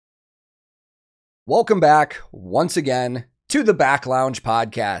Welcome back once again to the Back Lounge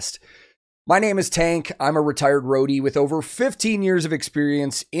podcast. My name is Tank. I'm a retired roadie with over 15 years of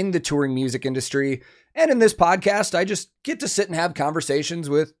experience in the touring music industry. And in this podcast, I just get to sit and have conversations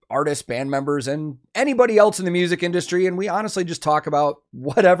with artists, band members, and anybody else in the music industry. And we honestly just talk about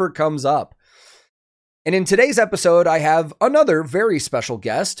whatever comes up. And in today's episode, I have another very special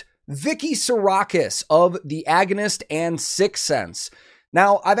guest, Vicky Psarakis of the Agonist and Sicksense.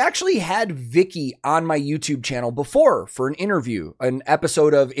 Now, I've actually had Vicky on my YouTube channel before for an interview, an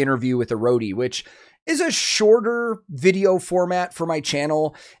episode of Interview with a Roadie, which is a shorter video format for my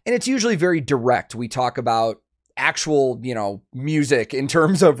channel, and it's usually very direct. We talk about actual, music in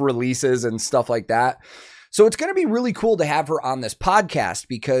terms of releases and stuff like that. So it's going to be really cool to have her on this podcast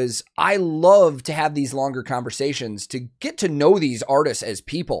because I love to have these longer conversations to get to know these artists as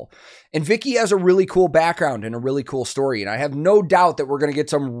people. And Vicky has a really cool background and a really cool story. And I have no doubt that we're going to get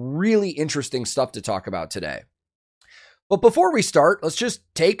some really interesting stuff to talk about today. But before we start, let's just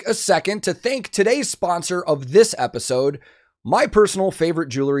take a second to thank today's sponsor of this episode, my personal favorite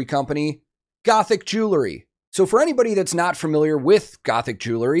jewelry company, Gothic Jewelry. So for anybody that's not familiar with Gothic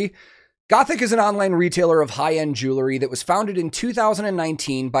Jewelry, Gothic is an online retailer of high-end jewelry that was founded in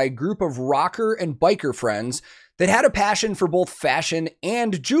 2019 by a group of rocker and biker friends that had a passion for both fashion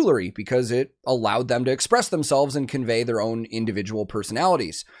and jewelry because it allowed them to express themselves and convey their own individual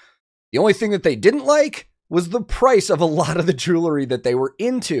personalities. The only thing that they didn't like was the price of a lot of the jewelry that they were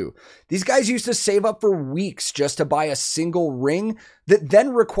into. These guys used to save up for weeks just to buy a single ring that then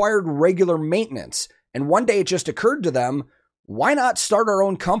required regular maintenance. And one day it just occurred to them, why not start our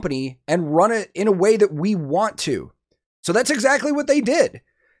own company and run it in a way that we want to? So that's exactly what they did.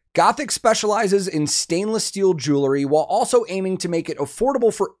 Gothic specializes in stainless steel jewelry while also aiming to make it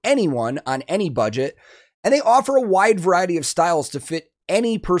affordable for anyone on any budget, and they offer a wide variety of styles to fit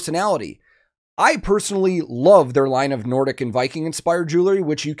any personality. I personally love their line of Nordic and Viking inspired jewelry,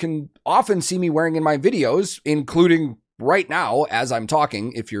 which you can often see me wearing in my videos, including right now as I'm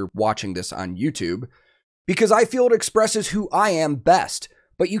talking, if you're watching this on YouTube. Because I feel it expresses who I am best.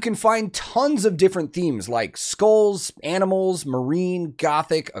 But you can find tons of different themes like skulls, animals, marine,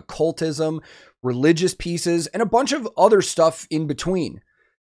 gothic, occultism, religious pieces, and a bunch of other stuff in between.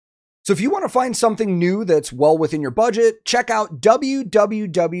 So if you want to find something new that's well within your budget, check out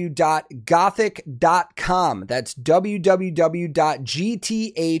www.gothic.com. That's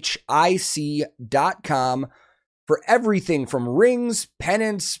www.gthic.com. for everything from rings,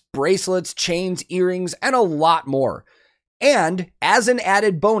 pendants, bracelets, chains, earrings, and a lot more. And as an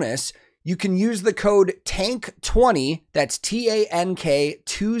added bonus, you can use the code TANK20, that's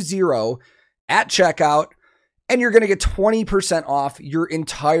TANK20 at checkout, and you're going to get 20% off your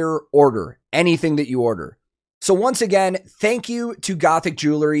entire order, anything that you order. So once again, thank you to Gothic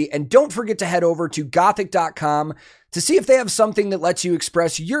Jewelry, and don't forget to head over to gothic.com to see if they have something that lets you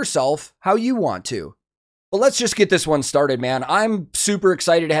express yourself how you want to. Well, let's just get this one started, man. I'm super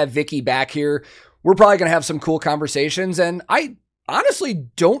excited to have Vicky back here. We're probably going to have some cool conversations, and I honestly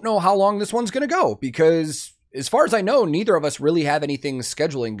don't know how long this one's going to go because as far as I know, neither of us really have anything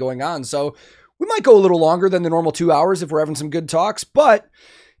scheduling going on. So we might go a little longer than the normal 2 hours if we're having some good talks. But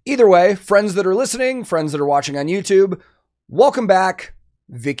either way, friends that are listening, friends that are watching on YouTube, welcome back,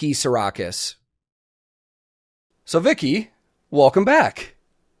 Vicky Psarakis. So Vicky, welcome back.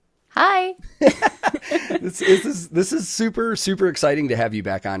 Hi. This is super, super exciting to have you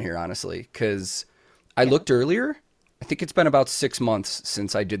back on here, honestly, because I looked earlier. I think it's been about 6 months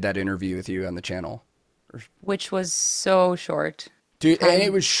since I did that interview with you on the channel. Which was so short. Dude, and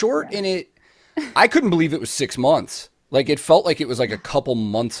it was short, and I couldn't believe it was 6 months. Like, it felt like it was like a couple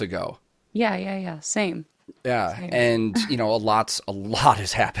months ago. Yeah. Same. Yeah, Same. and, a lot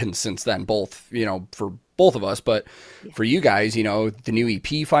has happened since then, both, for both of us, but for you guys, the new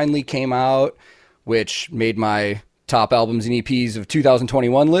EP finally came out, which made my top albums and EPs of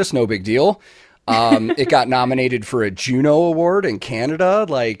 2021 list. No big deal. It got nominated for a Juno Award in Canada.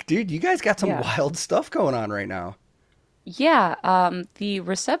 Like, dude, you guys got some wild stuff going on right now. Yeah. The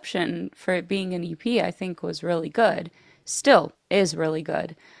reception for it being an EP, I think, was really good. Still is really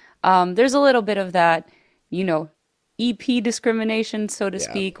good. There's a little bit of that, EP discrimination, so to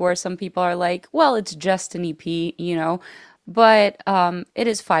speak, where some people are like, well, it's just an EP, but it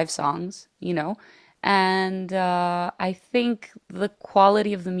is 5 songs, and I think the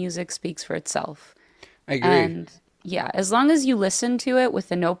quality of the music speaks for itself. I agree. And yeah, as long as you listen to it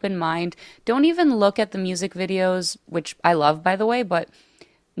with an open mind, don't even look at the music videos, which I love, by the way, but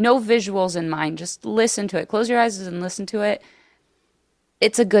no visuals in mind. Just listen to it. Close your eyes and listen to it.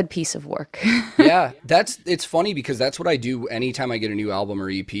 It's a good piece of work. Yeah, it's funny because that's what I do anytime I get a new album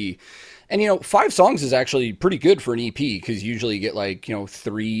or EP. And, 5 songs is actually pretty good for an EP because usually you get like,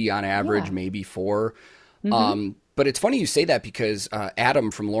 3 on average, Yeah. maybe 4. Mm-hmm. But it's funny you say that because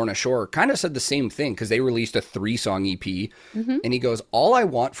Adam from Lorna Shore kind of said the same thing because they released a 3-song EP. Mm-hmm. And he goes, all I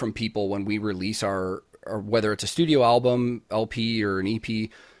want from people when we release our whether it's a studio album, LP, or an EP,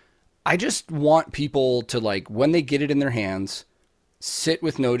 I just want people to, like, when they get it in their hands, sit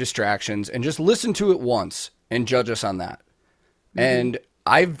with no distractions and just listen to it once and judge us on that. Mm-hmm. And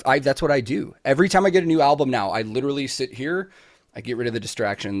I've that's what I do. Every time I get a new album now, I literally sit here, I get rid of the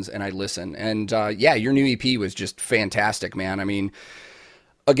distractions, and I listen. And yeah, your new EP was just fantastic, man. I mean,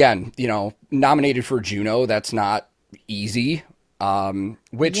 again, nominated for Juno, that's not easy.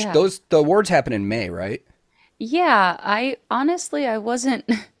 Which Yeah. the awards happen in May, right? Yeah, I wasn't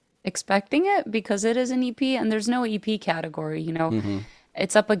expecting it because it is an EP and there's no EP category, Mm-hmm.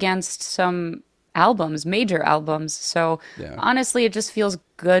 It's up against some albums, major albums. So Yeah. honestly, it just feels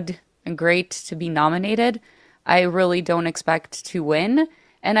good and great to be nominated. I really don't expect to win,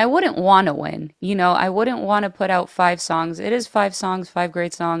 and I wouldn't want to win. I wouldn't want to put out 5 songs. It is 5 songs, 5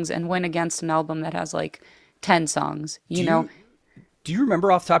 great songs, and win against an album that has like 10 songs, Do you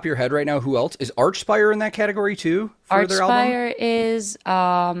remember off the top of your head right now who else? Is Archspire in that category too for their album? Archspire is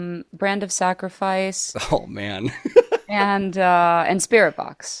Brand of Sacrifice Oh man. and Spirit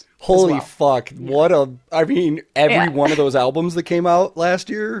Box. as Holy well. fuck. I mean, every Yeah. one of those albums that came out last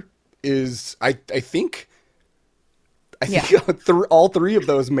year is, I think Yeah. all 3 of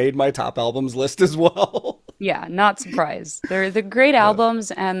those made my top albums list as well. Yeah, not surprised. They're the great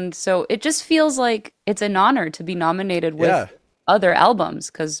albums, and so it just feels like it's an honor to be nominated with Yeah. other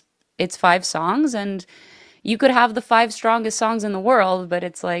albums because it's 5 songs, and you could have the 5 strongest songs in the world, but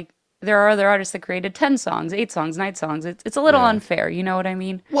it's like there are other artists that created 10 songs, 8 songs, 9 songs. It's a little Yeah. unfair, you know what I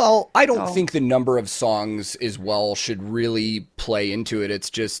mean? Well, I don't So- think the number of songs as well should really play into it. It's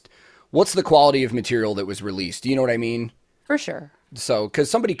just, what's the quality of material that was released? Do you know what I mean? For sure. So,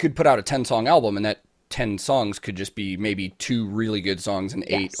 because somebody could put out a 10-song album and that 10 songs could just be maybe 2 really good songs and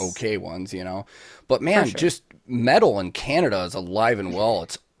 8 Yes. okay ones, But man, sure. just metal in Canada is alive and well.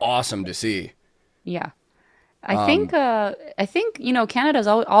 It's awesome to see. Yeah. I think Canada's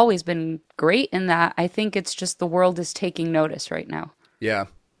always been great in that. I think it's just the world is taking notice right now. Yeah.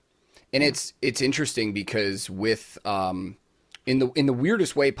 And it's interesting because with in the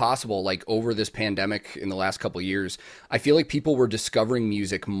weirdest way possible, like over this pandemic in the last couple of years, I feel like people were discovering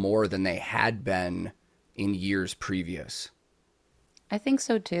music more than they had been in years previous. I think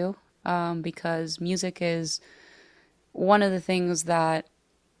so too, because music is one of the things that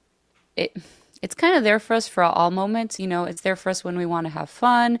it's kind of there for us for all moments. It's there for us when we want to have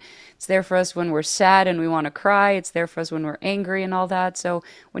fun. It's there for us when we're sad and we want to cry. It's there for us when we're angry and all that. So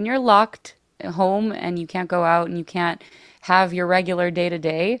when you're locked at home and you can't go out and you can't have your regular day to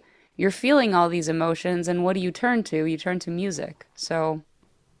day, you're feeling all these emotions. And what do you turn to? You turn to music. So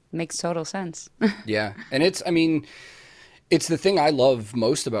it makes total sense. Yeah. And it's the thing I love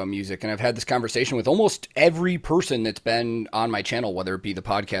most about music, and I've had this conversation with almost every person that's been on my channel, whether it be the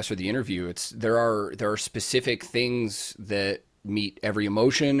podcast or the interview. There are specific things that meet every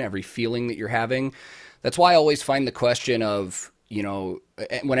emotion, every feeling that you're having. That's why I always find the question of,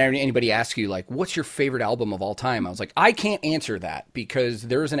 when anybody asks you, like, what's your favorite album of all time? I was like, I can't answer that because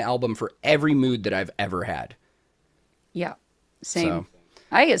there's an album for every mood that I've ever had. Yeah, same. So.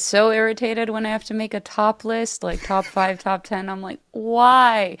 I get so irritated when I have to make a top list, like top 5, top 10. I'm like,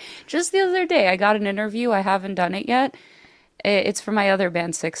 why? Just the other day, I got an interview. I haven't done it yet. It's for my other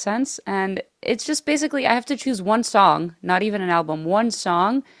band, Sicksense. And it's just basically, I have to choose one song, not even an album, one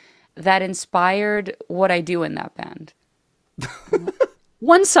song that inspired what I do in that band.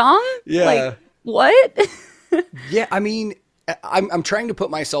 One song? Yeah. Like, what? Yeah, I mean, I'm trying to put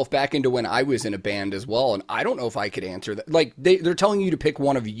myself back into when I was in a band as well, and I don't know if I could answer that. Like, they're telling you to pick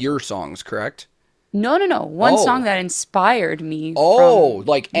one of your songs, correct? No. One Oh. song that inspired me. Oh,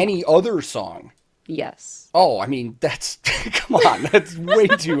 like any other song. Yes. Oh, I mean, that's, come on, that's way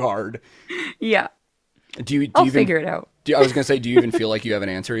too hard. Yeah. Do you I'll even, figure it out. I was going to say, do you even feel like you have an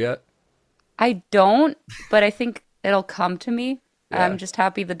answer yet? I don't, but I think it'll come to me. Yeah. I'm just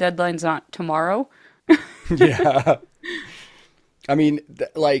happy the deadline's not tomorrow. Yeah. I mean,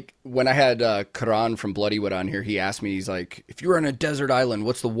 like, when I had Karan from Bloodywood on here, he asked me, he's like, if you were on a desert island,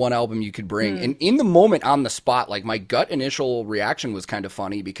 what's the one album you could bring? And in the moment, on the spot, like, my gut initial reaction was kind of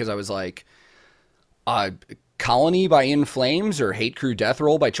funny because I was like, Colony by In Flames or Hate Crew Death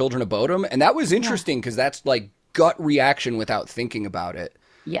Roll by Children of Bodom. And that was interesting because that's, like, gut reaction without thinking about it.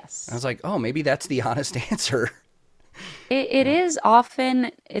 Yes. I was like, oh, maybe that's the honest answer. It is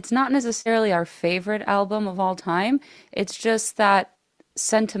often, it's not necessarily our favorite album of all time. It's just that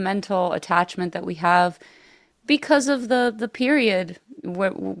sentimental attachment that we have because of the period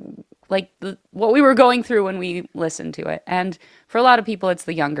what we were going through when we listened to it. And for a lot of people, it's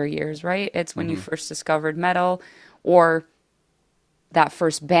the younger years, right? It's when you first discovered metal, or that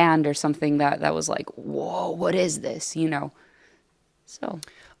first band or something that was like, whoa, what is this? You know? So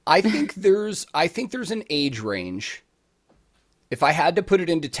I think there's an age range. If I had to put it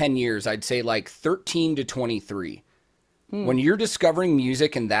into 10 years, I'd say like 13 to 23. When you're discovering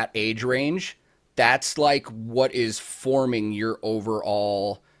music in that age range, that's like what is forming your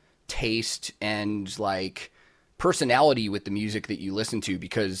overall taste and like personality with the music that you listen to.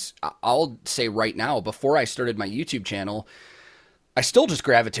 Because I'll say right now, before I started my YouTube channel, I still just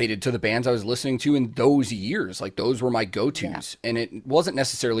gravitated to the bands I was listening to in those years. Like those were my go-tos. Yeah. And it wasn't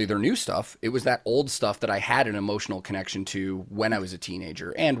necessarily their new stuff. It was that old stuff that I had an emotional connection to when I was a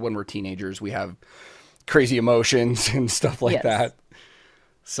teenager. And when we're teenagers, we have crazy emotions and stuff like that.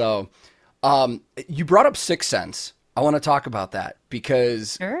 So you brought up Sicksense. I want to talk about that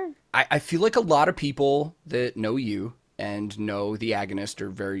because I feel like a lot of people that know you and know the Agonist are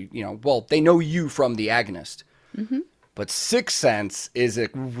very, they know you from the Agonist. Mm-hmm. But Sicksense is a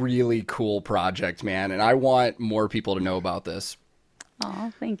really cool project, man, and I want more people to know about this.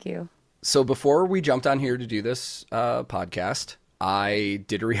 Oh, thank you. So before we jumped on here to do this podcast, I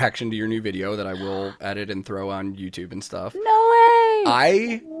did a reaction to your new video that I will edit and throw on YouTube and stuff. No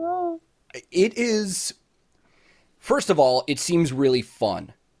way! It is, first of all, it seems really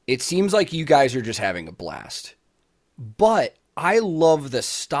fun. It seems like you guys are just having a blast. But I love the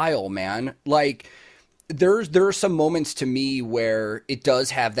style, man. Like, there are some moments to me where it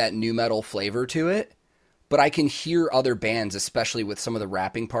does have that nu metal flavor to it, but I can hear other bands, especially with some of the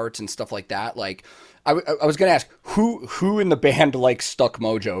rapping parts and stuff like that. Like, I was going to ask, who in the band likes Stuck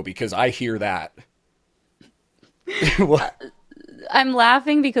Mojo? Because I hear that. I'm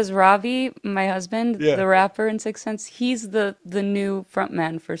laughing because Robbie, my husband, the rapper in Sicksense, he's the new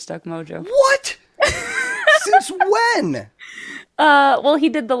frontman for Stuck Mojo. What? Since when? Well, he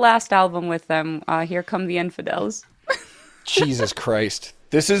did the last album with them, Here Come the Infidels. Jesus Christ.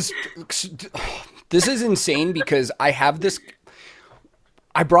 This is insane because I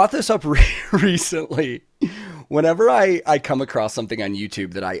brought this up recently. Whenever I come across something on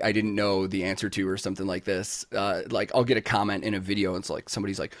YouTube that I didn't know the answer to or something like this, like I'll get a comment in a video and it's like,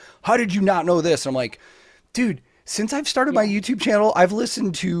 somebody's like, how did you not know this? And I'm like, dude, since I've started my YouTube channel, I've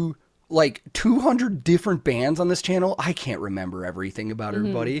listened to like 200 different bands on this channel. I can't remember everything about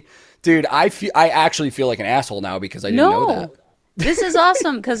everybody. Dude, I actually feel like an asshole now because I didn't know that. This is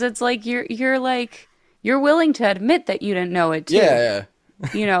awesome because it's like you're willing to admit that you didn't know it too. Yeah.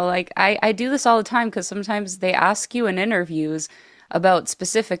 Like I do this all the time because sometimes they ask you in interviews about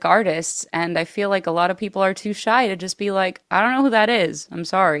specific artists, and I feel like a lot of people are too shy to just be like, I don't know who that is. I'm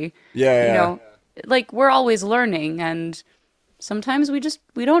sorry. Yeah. Like we're always learning, and sometimes we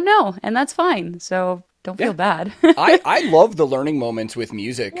don't know, and that's fine. So don't feel bad. I love the learning moments with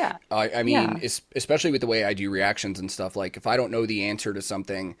music. Yeah. I mean, especially with the way I do reactions and stuff. Like if I don't know the answer to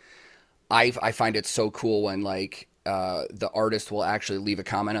something, I find it so cool when like the artist will actually leave a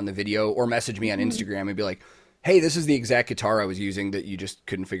comment on the video or message me on Instagram and be like, hey, this is the exact guitar I was using that you just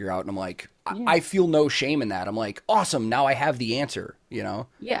couldn't figure out. And I'm like, I feel no shame in that. I'm like, awesome. Now I have the answer,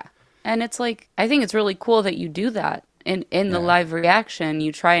 Yeah. And it's like, I think it's really cool that you do that in the live reaction.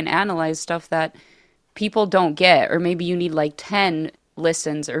 You try and analyze stuff that people don't get, or maybe you need like 10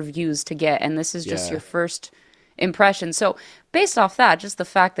 listens or views to get. And this is just your first impression. So based off that, just the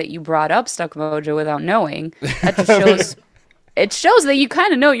fact that you brought up Stuck Mojo without knowing, that just shows it shows that you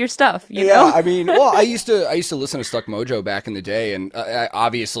kind of know your stuff, you know? I mean, well, I used to listen to Stuck Mojo back in the day, and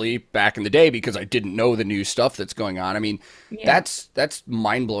obviously back in the day because I didn't know the new stuff that's going on. I mean, that's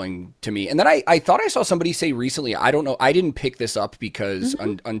mind-blowing to me. And then I thought I saw somebody say recently, I don't know, I didn't pick this up because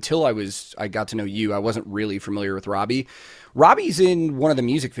until I got to know you, I wasn't really familiar with Robbie. Robbie's in one of the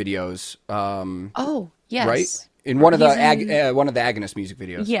music videos. Oh, yes. Right? In one of the Agonist music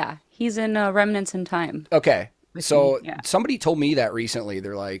videos. Yeah, he's in Remnants in Time. Okay. So somebody told me that recently.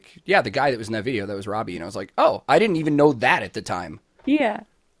 They're like, yeah, the guy that was in that video, that was Robbie. And I was like, oh, I didn't even know that at the time. Yeah.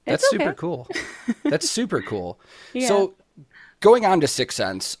 That's super cool. That's super cool. Yeah. So going on to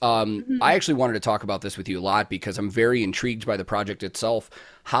Sicksense, I actually wanted to talk about this with you a lot because I'm very intrigued by the project itself.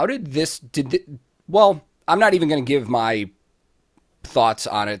 How did well, I'm not even going to give my thoughts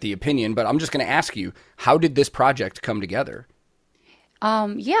on it, the opinion, but I'm just going to ask you, how did this project come together?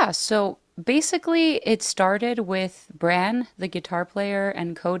 So basically it started with Bran, the guitar player,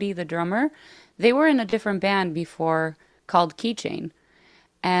 and Cody, the drummer. They were in a different band before called Keychain.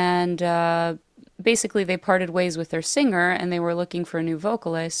 And basically they parted ways with their singer and they were looking for a new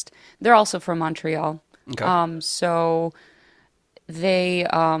vocalist. They're also from Montreal. Okay. So they,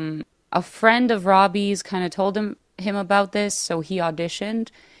 a friend of Robbie's kind of told him about this, so he auditioned.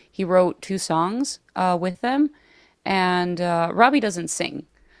 He wrote 2 songs with them, and Robbie doesn't sing.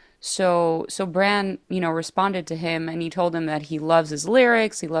 So Bran, responded to him, and he told him that he loves his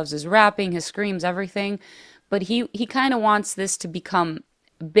lyrics, he loves his rapping, his screams, everything, but he kind of wants this to become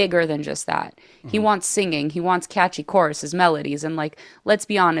bigger than just that. He wants singing, he wants catchy choruses, melodies, and like, let's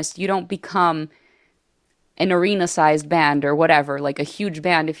be honest, you don't become an arena-sized band or whatever, like a huge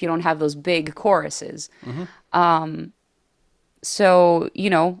band, if you don't have those big choruses. So,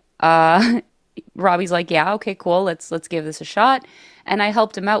 Robbie's like, yeah, okay, cool, let's give this a shot. And I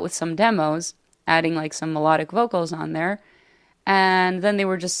helped him out with some demos, adding like some melodic vocals on there. And then they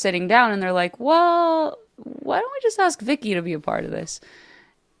were just sitting down and they're like, well, why don't we just ask Vicky to be a part of this?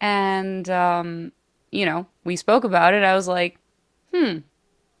 And, we spoke about it. I was like,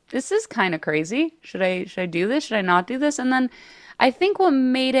 this is kind of crazy. Should I do this? Should I not do this? And then I think what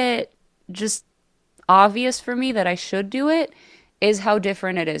made it just obvious for me that I should do it is how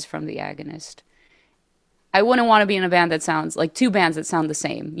different it is from the Agonist. I wouldn't want to be in a band that sounds like 2 bands that sound the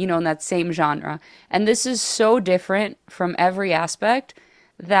same, in that same genre. And this is so different from every aspect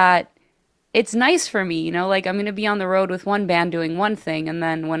that it's nice for me, like I'm going to be on the road with one band doing one thing, and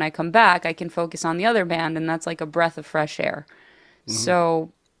then when I come back, I can focus on the other band, and that's like a breath of fresh air.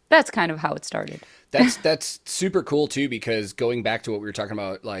 So that's kind of how it started. That's super cool too, because going back to what we were talking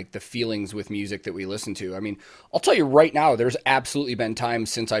about, like the feelings with music that we listen to. I mean, I'll tell you right now, there's absolutely been times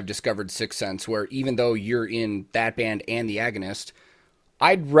since I've discovered Sicksense where even though you're in that band and the Agonist,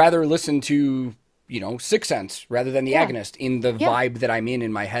 I'd rather listen to, Sicksense rather than the Agonist in the vibe that I'm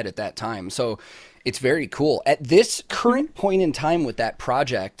in my head at that time. So it's very cool. At this current point in time with that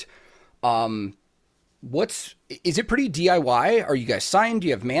project, is it pretty DIY? Are you guys signed? Do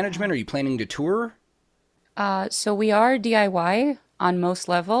you have management? Are you planning to tour? So we are DIY on most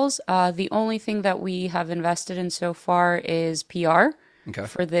levels. The only thing that we have invested in so far is PR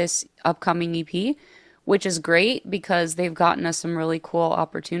for this upcoming EP, which is great because they've gotten us some really cool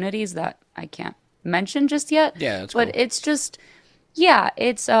opportunities that I can't mention just yet. Yeah, that's but cool. It's just,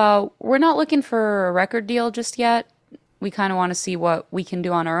 it's we're not looking for a record deal just yet. We kind of want to see what we can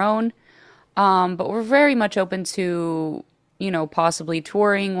do on our own. But we're very much open to, possibly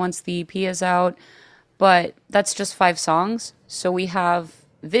touring once the EP is out. But that's just 5 songs. So we have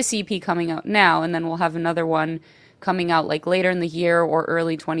this EP coming out now, and then we'll have another one coming out like later in the year or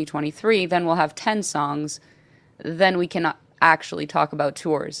early 2023. Then we'll have 10 songs. Then we can actually talk about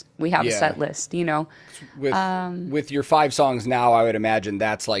tours. We have a set list, With your 5 songs now, I would imagine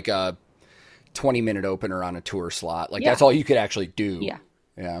that's like a 20-minute opener on a tour slot. Like that's all you could actually do.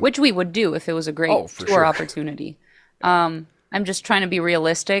 Yeah. Which we would do if it was a great tour opportunity. I'm just trying to be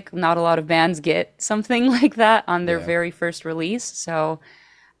realistic. Not a lot of bands get something like that on their very first release. So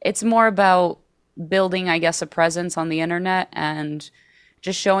it's more about building, I guess, a presence on the internet and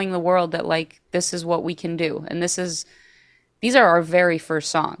just showing the world that, like, this is what we can do. And these are our very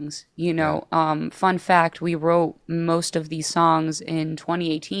first songs, Fun fact, we wrote most of these songs in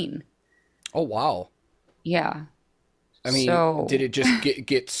 2018. Oh, wow. Yeah. I mean, did it just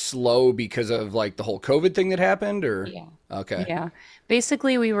get slow because of like the whole COVID thing that happened, or? Yeah. Okay. Yeah.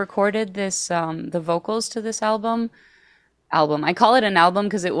 Basically, we recorded this, the vocals to this album. I call it an album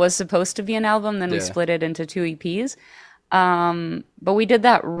because it was supposed to be an album. Then we split it into 2 EPs. But we did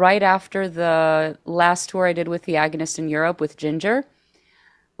that right after the last tour I did with the Agonist in Europe with Ginger.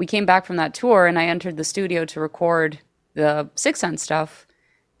 We came back from that tour and I entered the studio to record the Sicksense stuff.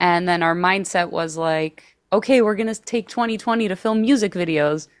 And then our mindset was like, okay, we're going to take 2020 to film music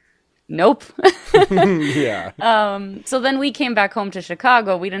videos. Nope. So then we came back home to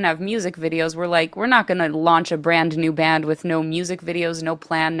Chicago. We didn't have music videos. We're like, we're not going to launch a brand new band with no music videos, no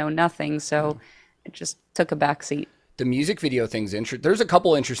plan, no nothing. So it just took a back seat. The music video thing's interesting. There's a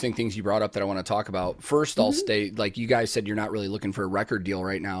couple interesting things you brought up that I want to talk about. First, I'll state, like you guys said, you're not really looking for a record deal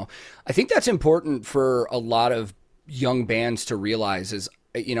right now. I think that's important for a lot of young bands to realize is,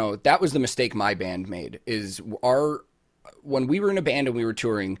 that was the mistake my band made is when we were in a band and we were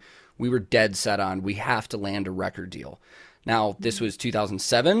touring, we were dead set on, we have to land a record deal. Now, this was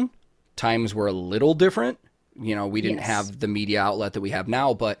 2007. Times were a little different. We didn't have the media outlet that we have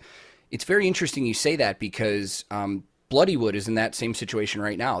now, but it's very interesting you say that because Bloodywood is in that same situation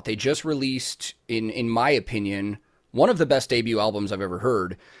right now. They just released, in my opinion, one of the best debut albums I've ever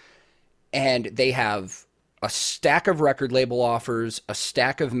heard. And they have a stack of record label offers, a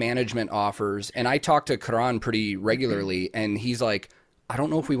stack of management offers. And I talk to Karan pretty regularly, and he's like, I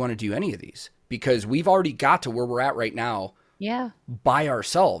don't know if we want to do any of these because we've already got to where we're at right now Yeah. by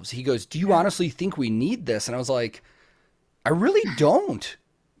ourselves. He goes, do you honestly think we need this? And I was like, I really don't.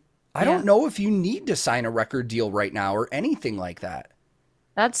 I don't know if you need to sign a record deal right now or anything like that.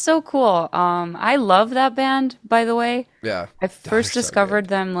 That's so cool. I love that band, by the way. Yeah. I first discovered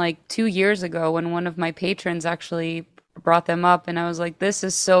them like 2 years ago when one of my patrons actually brought them up, and I was like, this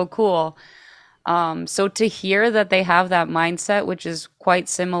is so cool. So to hear that they have that mindset, which is quite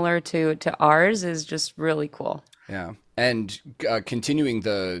similar to ours, is just really cool. Yeah. And continuing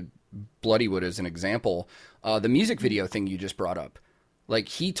the Bloodywood as an example, the music video thing you just brought up, like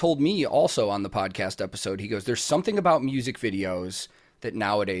he told me also on the podcast episode, he goes, there's something about music videos that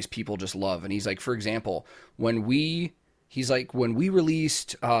nowadays people just love. And he's like, for example, when we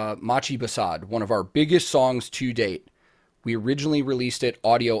released Machi Basad, one of our biggest songs to date, we originally released it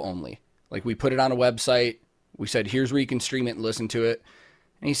audio only. Like we put it on a website. We said, here's where you can stream it and listen to it.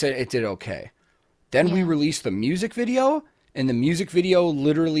 And he said it did okay. Then we released the music video, and the music video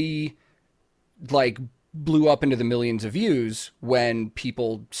literally like blew up into the millions of views when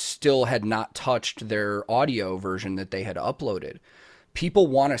people still had not touched their audio version that they had uploaded. People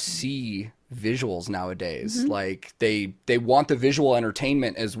want to see visuals nowadays. Mm-hmm. Like they want the visual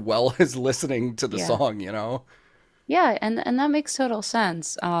entertainment as well as listening to the song, you know? Yeah, and that makes total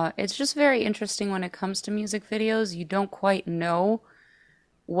sense. It's just very interesting when it comes to music videos. You don't quite know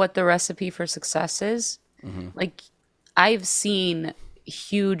what the recipe for success is. Mm-hmm. Like, I've seen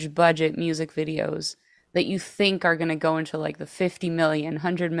huge budget music videos that you think are going to go into like the 50 million,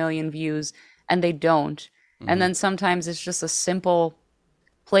 100 million views, and they don't. Mm-hmm. And then sometimes it's just a simple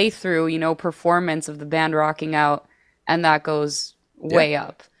playthrough, you know, performance of the band rocking out, and that goes way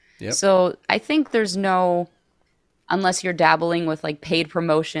up. Yep. So I think there's no, unless you're dabbling with like paid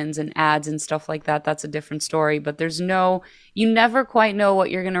promotions and ads and stuff like that, that's a different story. But there's no, you never quite know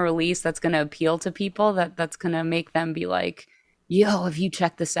what you're going to release that's going to appeal to people, that's going to make them be like, yo, have you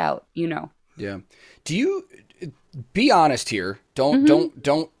checked this out? You know? Yeah. Do you, be honest here.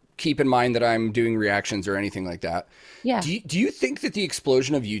 Don't keep in mind that I'm doing reactions or anything like that. Yeah. Do you think that the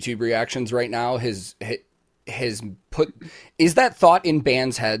explosion of YouTube reactions right now has put, is that thought in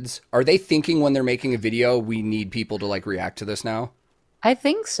bands' heads? Are they thinking when they're making a video, we need people to like react to this now? I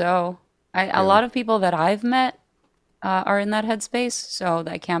think so. A lot of people that I've met are in that headspace, so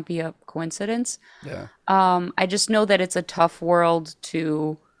that can't be a coincidence. Yeah. I just know that it's a tough world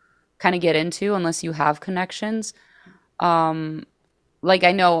to kind of get into unless you have connections. Like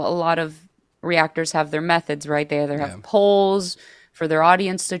I know a lot of reactors have their methods, right? They either have polls for their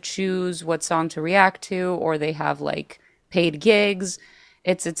audience to choose what song to react to, or they have like paid gigs.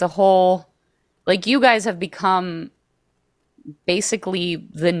 It's a whole, like you guys have become basically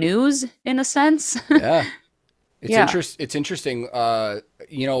the news in a sense. Yeah. It's interesting.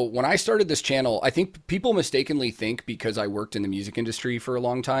 You know, when I started this channel, I think people mistakenly think because I worked in the music industry for a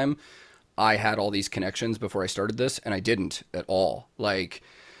long time, I had all these connections before I started this, and I didn't at all. Like,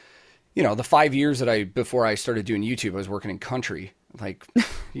 you know, the 5 years before I started doing YouTube, I was working in country, like,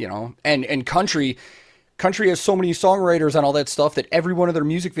 you know, and country has so many songwriters and all that stuff that every one of their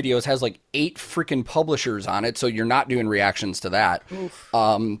music videos has like 8 freaking publishers on it. So you're not doing reactions to that.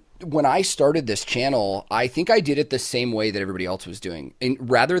 When I started this channel, I think I did it the same way that everybody else was doing. And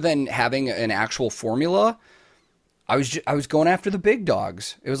rather than having an actual formula, I was going after the big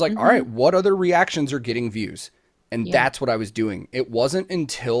dogs. It was like, all right, what other reactions are getting views? And that's what I was doing. It wasn't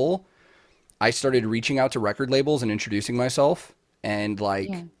until I started reaching out to record labels and introducing myself and like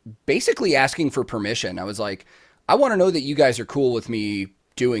basically asking for permission. I was like, I want to know that you guys are cool with me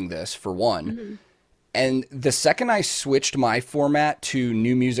doing this, for one. And the second I switched my format to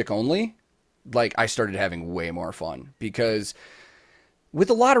new music only, like I started having way more fun, because with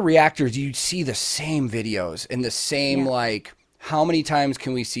a lot of reactors, you see the same videos and the same, like, how many times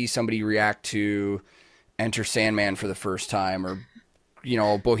can we see somebody react to Enter Sandman for the first time, or, you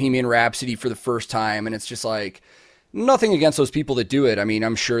know, Bohemian Rhapsody for the first time? And it's just like, nothing against those people that do it. I mean,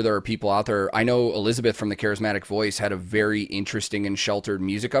 I'm sure there are people out there. I know Elizabeth from the Charismatic Voice had a very interesting and sheltered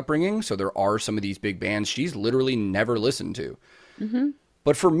music upbringing. So there are some of these big bands she's literally never listened to.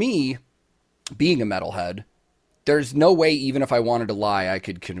 But for me, being a metalhead, there's no way, even if I wanted to lie, I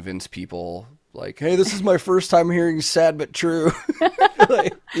could convince people like, hey, this is my first time hearing Sad But True.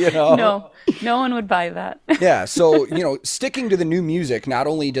 Like, you know? No one would buy that. Yeah. So, you know, sticking to the new music, not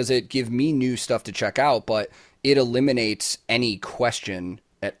only does it give me new stuff to check out, but it eliminates any question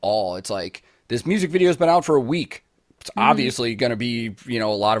at all. It's like, this music video has been out for a week. It's obviously going to be, you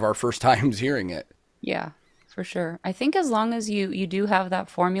know, a lot of our first times hearing it. Yeah, for sure. I think as long as you do have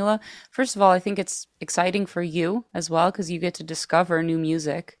that formula, first of all, I think it's exciting for you as well, because you get to discover new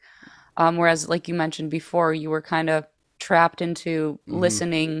music. Whereas, like you mentioned before, you were kind of trapped into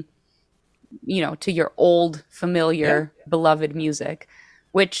listening, to your old, familiar, beloved music,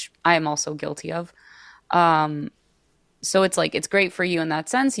 which I am also guilty of. So it's like, it's great for you in that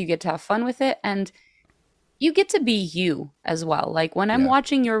sense. You get to have fun with it, and you get to be you as well. Like when I'm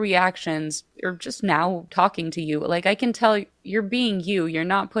watching your reactions or just now talking to you, like I can tell you're being you. You're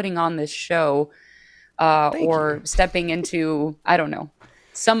not putting on this show or stepping into, I don't know,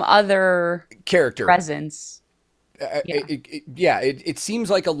 some other character presence. It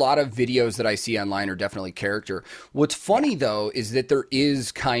seems like a lot of videos that I see online are definitely character. What's funny though is that there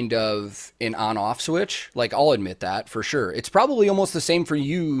is kind of an on-off switch. Like I'll admit that for sure. It's probably almost the same for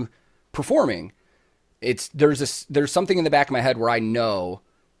you performing. There's something in the back of my head where I know,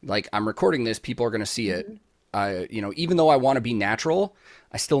 like, I'm recording this, people are going to see it. Even though I want to be natural,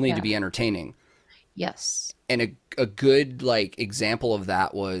 I still need to be entertaining. Yes. And a good like example of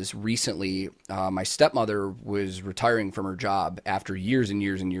that was recently, my stepmother was retiring from her job after years and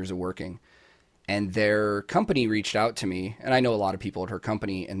years and years of working, and their company reached out to me, and I know a lot of people at her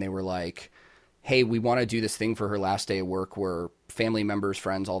company, and they were like, hey, we want to do this thing for her last day of work where family members,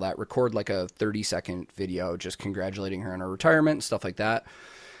 friends, all that, record like a 30-second video just congratulating her on her retirement and stuff like that.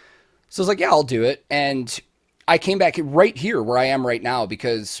 So I was like, yeah, I'll do it. And I came back right here where I am right now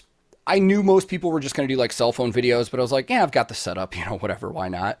because I knew most people were just going to do like cell phone videos, but I was like, yeah, I've got the setup, whatever, why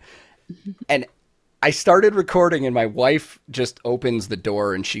not? And I started recording and my wife just opens the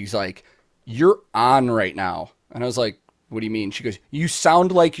door and she's like, you're on right now. And I was like, what do you mean? She goes, you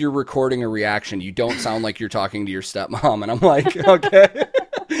sound like you're recording a reaction. You don't sound like you're talking to your stepmom. And I'm like, okay.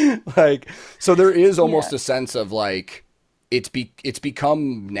 Like, so there is almost a sense of like, it's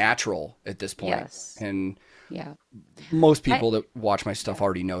become natural at this point. Yes. And most people that watch my stuff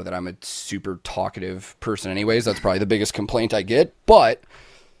already know that I'm a super talkative person anyways. That's probably the biggest complaint I get, but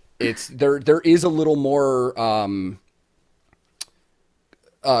there is a little more,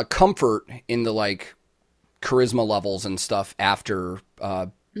 comfort in the like, charisma levels and stuff after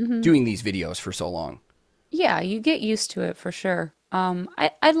doing these videos for so long. Yeah, you get used to it for sure.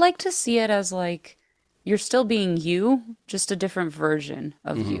 I'd like to see it as like you're still being you, just a different version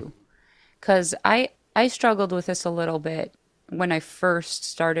of you. Because I struggled with this a little bit when I first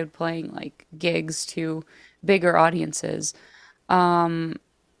started playing like gigs to bigger audiences. I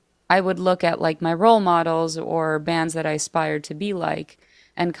would look at like my role models or bands that I aspired to be like,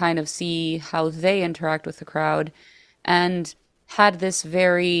 and kind of see how they interact with the crowd, and had this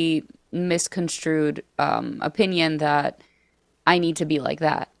very misconstrued opinion that I need to be like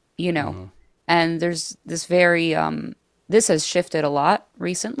that, And there's this very, this has shifted a lot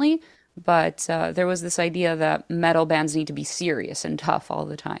recently, but there was this idea that metal bands need to be serious and tough all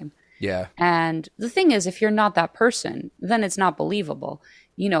the time. Yeah. And the thing is, if you're not that person, then it's not believable.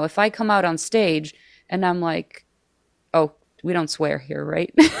 If I come out on stage and I'm like, oh, we don't swear here,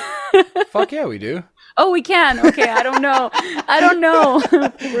 right? Fuck yeah, we do. Oh, we can. Okay, I don't know.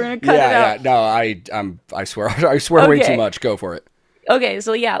 We're gonna cut it out. Yeah, no, I swear. I swear way too much. Go for it. Okay,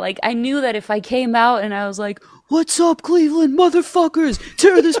 so yeah, like I knew that if I came out and I was like, "What's up, Cleveland, motherfuckers?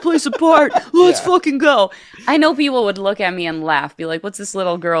 Tear this place apart. Let's fucking go." I know people would look at me and laugh, be like, "What's this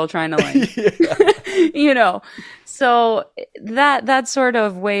little girl trying to like?" So that sort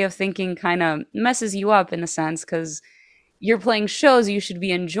of way of thinking kind of messes you up in a sense, because you're playing shows, you should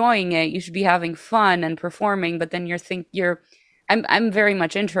be enjoying it, you should be having fun and performing, but then I'm very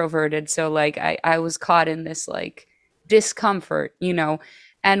much introverted, so like I was caught in this like discomfort,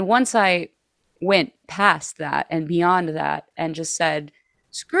 and once I went past that and beyond that and just said,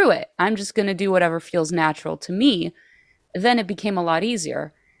 screw it, I'm just going to do whatever feels natural to me, then it became a lot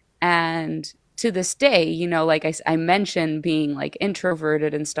easier. And to this day, like I mentioned being like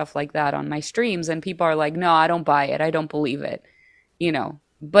introverted and stuff like that on my streams, and people are like, no, I don't buy it. I don't believe it,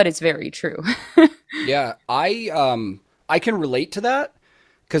 but it's very true. Yeah. I can relate to that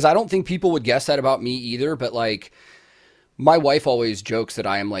because I don't think people would guess that about me either. But like my wife always jokes that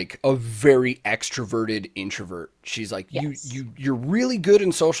I am like a very extroverted introvert. She's like, yes. You're really good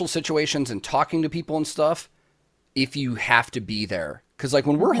in social situations and talking to people and stuff if you have to be there. Because like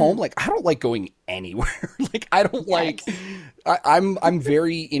when we're home, like I don't like going anywhere. Like I don't like. I'm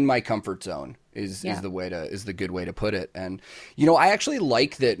very in my comfort zone. Is the good way to put it. And I actually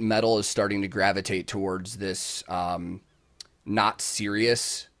like that metal is starting to gravitate towards this not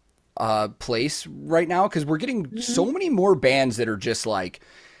serious place right now, because we're getting so many more bands that are just like,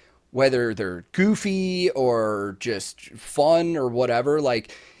 whether they're goofy or just fun or whatever.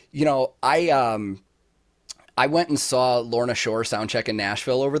 Like I went and saw Lorna Shore soundcheck in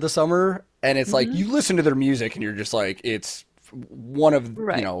Nashville over the summer, and it's like you listen to their music and you're just like, it's one of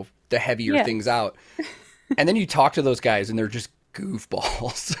the heavier Yeah. things out. And then you talk to those guys and they're just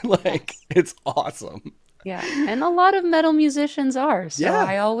goofballs. Like, it's awesome. Yeah, and a lot of metal musicians are. So Yeah.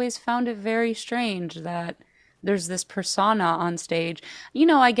 I always found it very strange that there's this persona on stage. You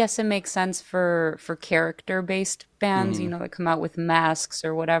know, I guess it makes sense for character-based bands, you know, that come out with masks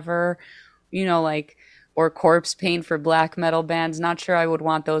or whatever, you know, like, or corpse paint for black metal bands. Not sure I would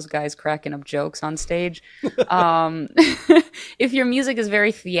want those guys cracking up jokes on stage. If your music is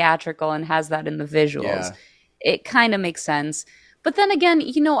very theatrical and has that in the visuals, Yeah. it kind of makes sense. But then again,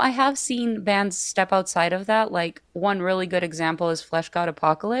 you know, I have seen bands step outside of that. Like, one really good example is Flesh God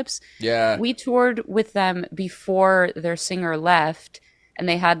Apocalypse. Yeah. We toured with them before their singer left, and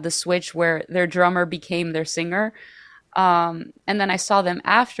they had the switch where their drummer became their singer. And then I saw them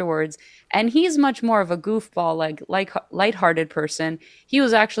afterwards, and he's much more of a goofball, like lighthearted person. He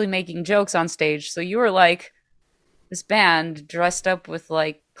was actually making jokes on stage. So you were like, this band dressed up with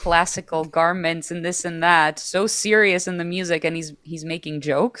like classical garments and this and that, so serious in the music, and he's making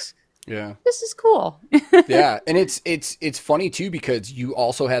jokes. Yeah. This is cool. Yeah, and it's funny too because you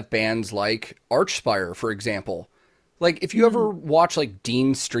also have bands like Archspire, for example. Like, if you ever watch like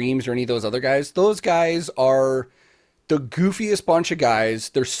Dean streams or any of those other guys, those guys are the goofiest bunch of guys.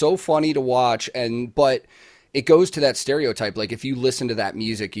 They're so funny to watch, but it goes to that stereotype. Like, if you listen to that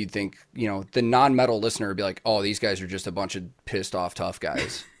music, you'd think, you know, the non-metal listener would be like, oh, these guys are just a bunch of pissed off tough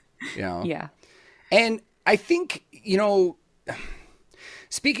guys, you know? Yeah. And I think, you know,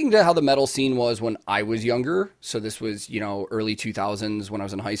 speaking to how the metal scene was when I was younger, so this was, you know, early 2000s when I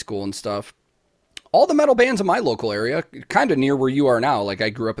was in high school and stuff, all the metal bands in my local area, kind of near where you are now, like I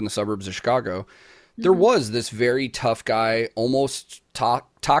grew up in the suburbs of Chicago, there was this very tough guy, almost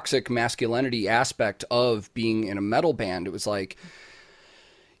toxic masculinity aspect of being in a metal band. It was like,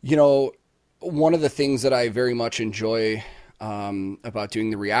 you know, one of the things that I very much enjoy about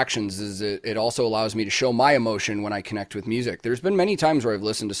doing the reactions is it also allows me to show my emotion when I connect with music. There's been many times where I've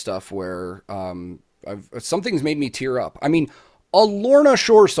listened to stuff where something's made me tear up. I mean, a Lorna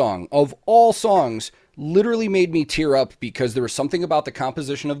Shore song of all songs literally made me tear up because there was something about the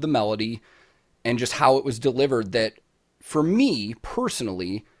composition of the melody and just how it was delivered that, for me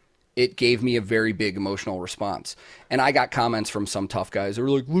personally, it gave me a very big emotional response. And I got comments from some tough guys that were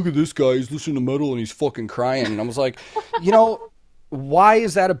like, look at this guy, he's listening to metal and he's fucking crying. And I was like, you know, why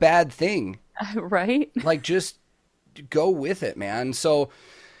is that a bad thing? Right? Like, just go with it, man. So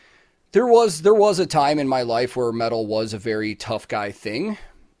there was a time in my life where metal was a very tough guy thing.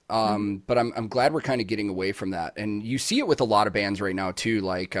 But I'm glad we're kind of getting away from that. And you see it with a lot of bands right now too,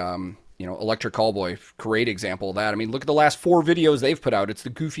 like, you know, Electric Callboy, great example of that. I mean, look at the last 4 videos they've put out. It's the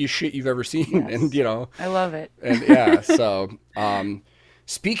goofiest shit you've ever seen. Yes. And, you know, I love it. and yeah. So,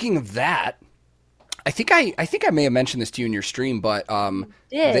 speaking of that, I think I may have mentioned this to you in your stream, but,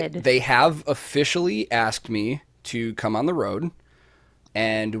 they have officially asked me to come on the road,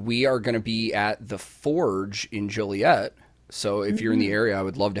 and we are going to be at the Forge in Joliet. So if you're in the area, I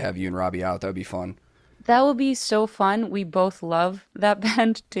would love to have you and Robbie out. That would be fun. That would be so fun. We both love that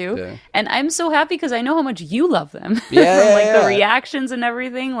band too. Yeah. And I'm so happy because I know how much you love them. Yeah, From like yeah. the reactions and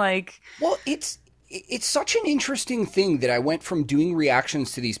everything. Like, Well, it's such an interesting thing that I went from doing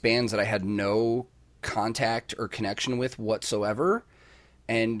reactions to these bands that I had no contact or connection with whatsoever,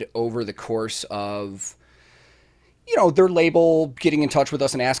 and over the course of, you know, their label getting in touch with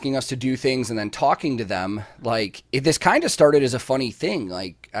us and asking us to do things and then talking to them, like, this kind of started as a funny thing.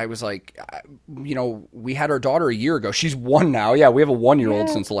 Like, I was like, you know, we had our daughter a year ago. She's 1 now. Yeah, we have a 1-year-old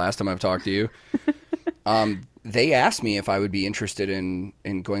since the last time I've talked to you. They asked me if I would be interested in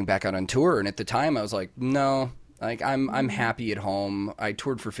going back out on tour. And at the time I was like, no, like, I'm happy at home. I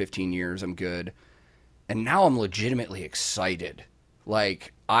toured for 15 years. I'm good. And now I'm legitimately excited.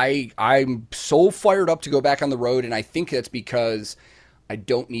 Like, I'm so fired up to go back on the road, and I think that's because I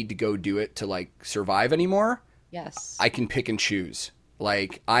don't need to go do it to, like, survive anymore. yes. I can pick and choose.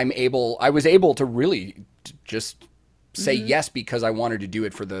 Like, I was able to really just say yes because I wanted to do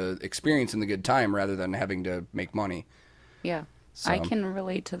it for the experience and the good time rather than having to make money. Yeah. So, I can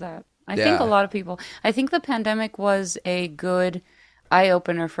relate to that. I Yeah. think a lot of people, I think the pandemic was a good eye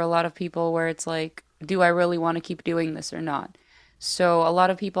opener for a lot of people where it's like, do I really want to keep doing this or not? So a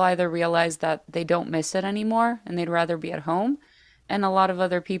lot of people either realize that they don't miss it anymore and they'd rather be at home. And a lot of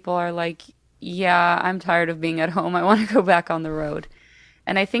other people are like, yeah, I'm tired of being at home. I want to go back on the road.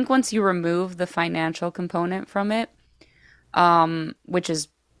 And I think once you remove the financial component from it, which is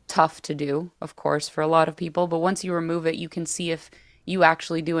tough to do, of course, for a lot of people, but once you remove it, you can see if you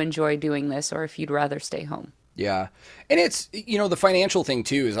actually do enjoy doing this or if you'd rather stay home. yeah. And it's, you know, the financial thing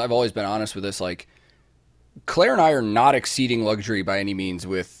too is I've always been honest with this, like, Claire and I are not exceeding luxury by any means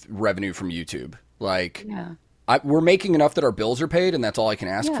with revenue from YouTube. Like, Yeah. we're making enough that our bills are paid, and that's all I can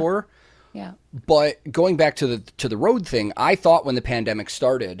ask Yeah. for. Yeah. But going back to the road thing, I thought when the pandemic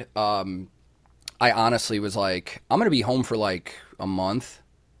started, I honestly was like, I'm going to be home for like a month,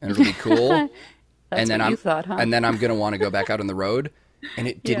 and it'll be cool. That's and then what you thought, huh? And then I'm going to want to go back out on the road, and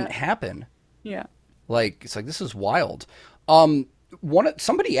it didn't happen. Yeah. Like, it's like, this is wild.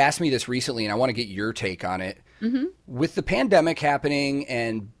 Somebody asked me this recently, and I want to get your take on it. Mm-hmm. With the pandemic happening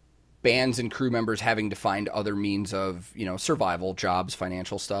and bands and crew members having to find other means of, survival, jobs,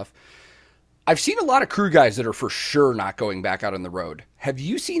 financial stuff, I've seen a lot of crew guys that are for sure not going back out on the road. Have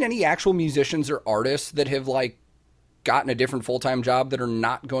you seen any actual musicians or artists that have like gotten a different full-time job that are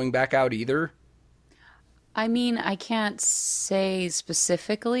not going back out either? I mean, I can't say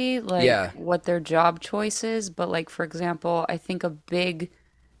specifically what their job choice is, but like for example, I think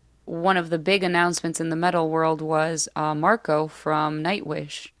one of the big announcements in the metal world was Marco from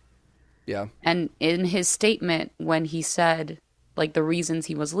Nightwish. Yeah. And in his statement when he said like the reasons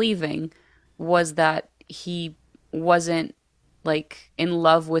he was leaving was that he wasn't like in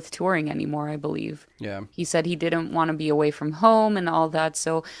love with touring anymore, I believe. Yeah. He said he didn't want to be away from home and all that.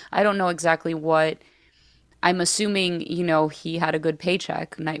 So I don't know exactly what. I'm assuming, he had a good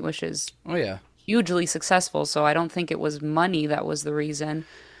paycheck. Nightwish is hugely successful, so I don't think it was money that was the reason.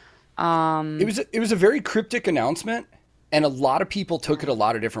 It was a very cryptic announcement, and a lot of people took it a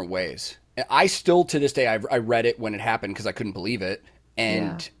lot of different ways. I still, to this day, I read it when it happened because I couldn't believe it,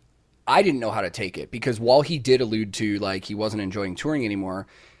 and I didn't know how to take it because while he did allude to like he wasn't enjoying touring anymore,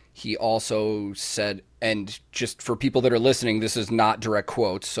 he also said, and just for people that are listening, this is not direct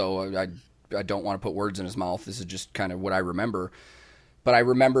quotes, so I don't want to put words in his mouth. This is just kind of what I remember. But I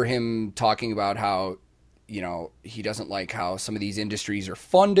remember him talking about how, he doesn't like how some of these industries are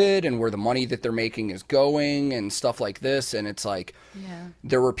funded and where the money that they're making is going and stuff like this. And it's like,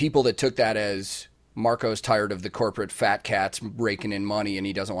 there were people that took that as Marco's tired of the corporate fat cats raking in money and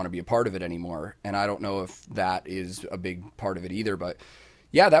he doesn't want to be a part of it anymore. And I don't know if that is a big part of it either. But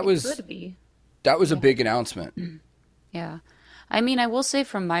yeah, that was a big announcement. Yeah. I mean, I will say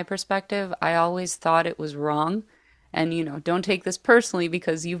from my perspective, I always thought it was wrong. And, don't take this personally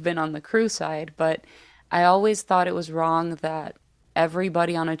because you've been on the crew side, but I always thought it was wrong that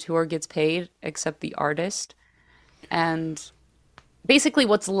everybody on a tour gets paid except the artist. And basically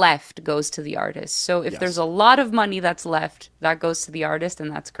what's left goes to the artist. So if there's a lot of money that's left, that goes to the artist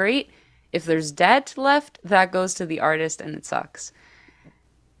and that's great. If there's debt left, that goes to the artist and it sucks.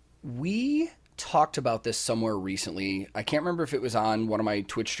 We talked about this somewhere recently. I can't remember if it was on one of my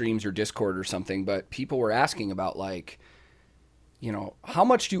Twitch streams or Discord or something, but people were asking about like, how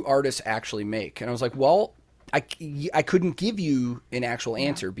much do artists actually make? And I was like, well, I couldn't give you an actual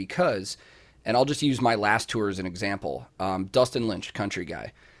answer because, and I'll just use my last tour as an example. Dustin Lynch, country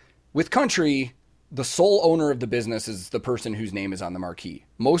guy. With country, the sole owner of the business is the person whose name is on the marquee.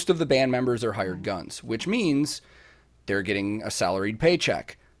 Most of the band members are hired guns, which means they're getting a salaried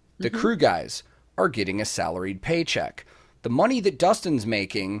paycheck. The crew guys are getting a salaried paycheck. The money that Dustin's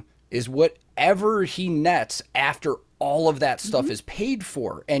making is whatever he nets after all of that stuff is paid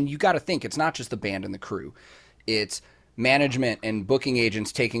for. And you got to think, it's not just the band and the crew. It's management and booking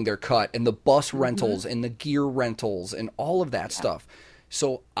agents taking their cut and the bus rentals and the gear rentals and all of that stuff.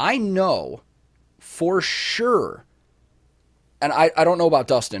 So I know for sure, and I don't know about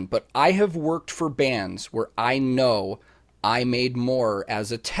Dustin, but I have worked for bands where I know I made more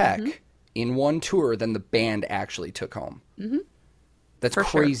as a tech in one tour than the band actually took home. That's For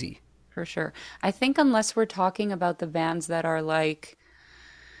crazy. Sure. For sure. I think unless we're talking about the bands that are like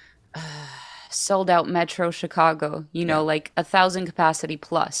sold out Metro Chicago, like 1,000 capacity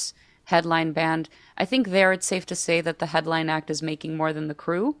plus headline band, I think there it's safe to say that the headline act is making more than the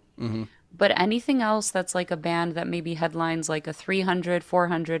crew. But anything else that's like a band that maybe headlines like a 300,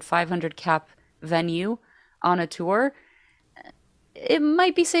 400, 500 cap venue on a tour, it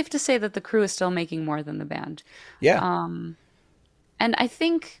might be safe to say that the crew is still making more than the band. Yeah. And I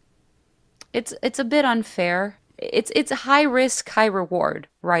think it's a bit unfair. It's a high risk, high reward,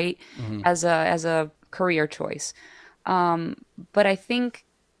 right? As a career choice. But I think,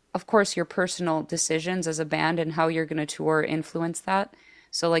 of course, your personal decisions as a band and how you're going to tour influence that.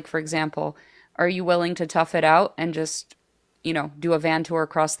 So, like, for example, are you willing to tough it out and just, do a van tour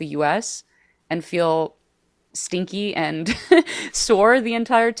across the U.S. and feel stinky and sore the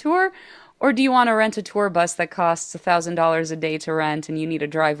entire tour? Or do you want to rent a tour bus that costs $1,000 a day to rent and you need a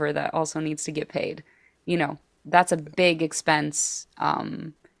driver that also needs to get paid? That's a big expense.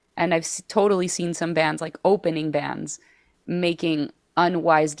 And I've totally seen some bands, like opening bands, making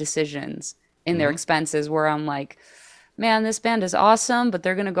unwise decisions in their expenses, where I'm like, man, this band is awesome, but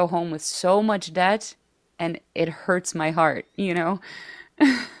they're going to go home with so much debt and it hurts my heart, you know?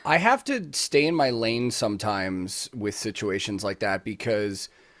 I have to stay in my lane sometimes with situations like that because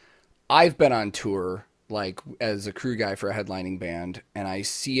I've been on tour, like as a crew guy for a headlining band, and I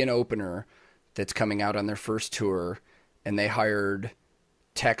see an opener that's coming out on their first tour, and they hired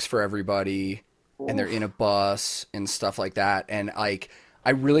techs for everybody, and they're in a bus and stuff like that. And like,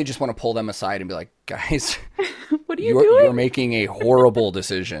 I really just want to pull them aside and be like, guys, What are you doing? you're making a horrible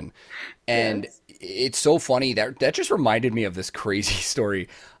decision. And it's so funny that just reminded me of this crazy story.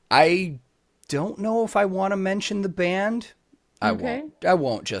 I don't know if I want to mention the band. Okay. I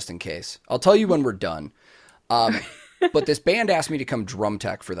won't just in case. I'll tell you when we're done. But this band asked me to come drum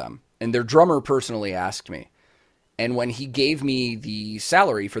tech for them, and their drummer personally asked me. And when he gave me the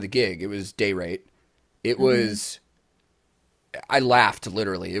salary for the gig, it was day rate. It was, I laughed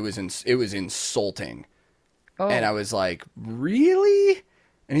literally. It was insulting. Oh. And I was like, really?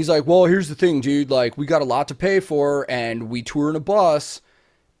 And he's like, well, here's the thing, dude. Like, we got a lot to pay for, and we tour in a bus.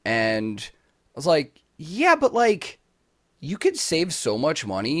 And I was like, yeah, but like, you could save so much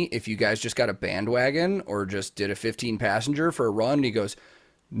money if you guys just got a bandwagon or just did a 15 passenger for a run. And he goes,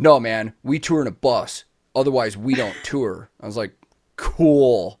 no, man, we tour in a bus. Otherwise, we don't tour. I was like,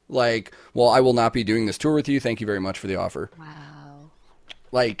 cool. Like, well, I will not be doing this tour with you. Thank you very much for the offer. Wow.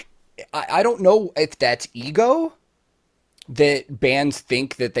 Like, I don't know if that's ego, that bands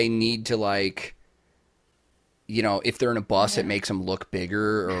think that they need to, like, you know, if they're in a bus, it makes them look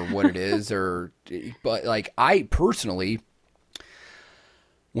bigger or what it is. But like, I personally,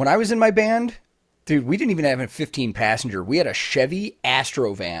 when I was in my band, dude, we didn't even have a 15 passenger. We had a Chevy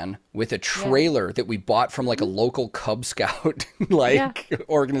Astro van with a trailer that we bought from like a local Cub Scout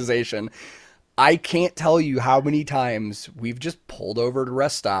organization. I can't tell you how many times we've just pulled over to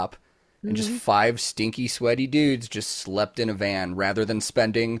rest stop and just 5 stinky, sweaty dudes just slept in a van rather than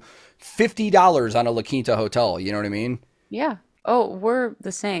spending $50 on a La Quinta hotel. You know what I mean? Yeah. Oh, we're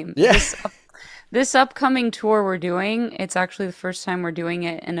the same. Yeah. This upcoming tour we're doing, it's actually the first time we're doing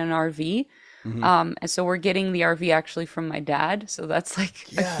it in an RV. And so we're getting the RV actually from my dad. So that's like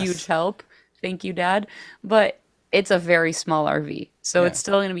a huge help. Thank you, Dad. But it's a very small RV. So it's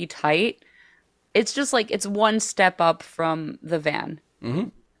still going to be tight. It's just like, it's one step up from the van. Mm-hmm.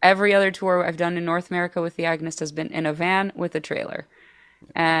 Every other tour I've done in North America with the Agonist has been in a van with a trailer.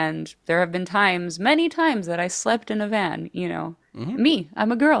 And there have been times, many times, that I slept in a van, you know. Me,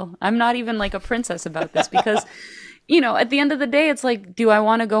 I'm a girl. I'm not even like a princess about this because, you know, at the end of the day, it's like, do I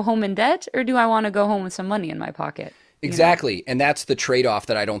want to go home in debt or do I want to go home with some money in my pocket? Exactly. You know? And that's the trade-off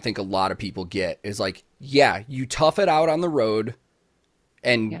that I don't think a lot of people get is like, yeah, you tough it out on the road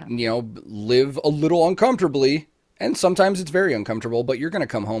and, you know, live a little uncomfortably. And sometimes it's very uncomfortable, but you're going to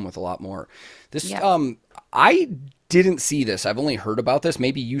come home with a lot more. This, I didn't see this. I've only heard about this.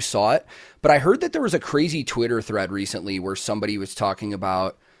 Maybe you saw it, but I heard that there was a crazy Twitter thread recently where somebody was talking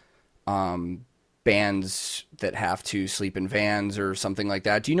about bands that have to sleep in vans or something like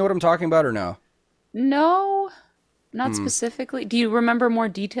that. Do you know what I'm talking about or no? No, not specifically. Do you remember more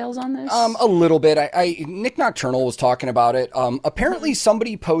details on this? A little bit. Nick Nocturnal was talking about it. Apparently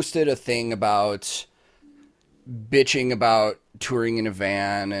somebody posted a thing about bitching about touring in a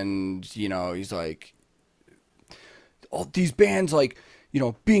van, and you know, he's like, all these bands, like, you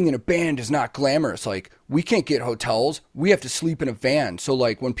know, being in a band is not glamorous. Like, we can't get hotels, we have to sleep in a van. So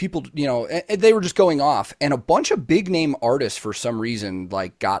like when people, you know, and they were just going off, and a bunch of big name artists for some reason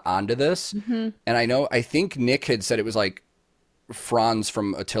like got onto this. And I think Nick had said it was like Franz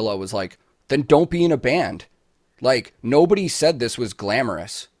from Attila was like, then don't be in a band. Like, nobody said this was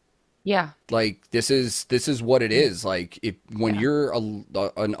glamorous. Yeah. Like, this is what it is. Like, when you're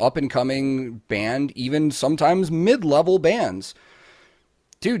an up and coming band, even sometimes mid-level bands,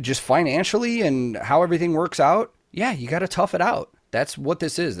 dude, just financially and how everything works out, you got to tough it out. That's what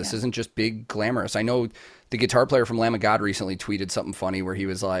this is. This isn't just big glamorous. I know the guitar player from Lamb of God recently tweeted something funny where he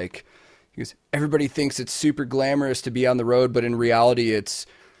was like, everybody thinks it's super glamorous to be on the road, but in reality, it's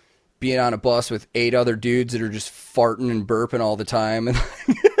being on a bus with 8 other dudes that are just farting and burping all the time. And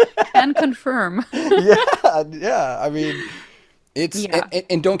Can confirm. yeah. I mean, it's,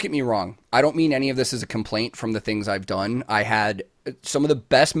 and don't get me wrong. I don't mean any of this as a complaint from the things I've done. I had some of the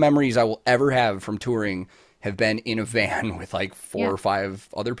best memories I will ever have from touring have been in a van with like 4 or 5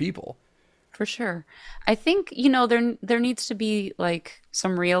 other people. For sure. I think, you know, there needs to be like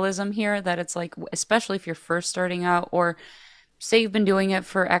some realism here that it's like, especially if you're first starting out, or say you've been doing it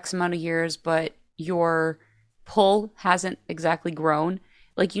for X amount of years, but your pull hasn't exactly grown.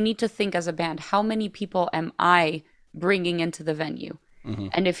 Like, you need to think as a band, how many people am I bringing into the venue? Mm-hmm.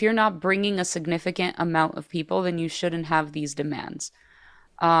 And if you're not bringing a significant amount of people, then you shouldn't have these demands.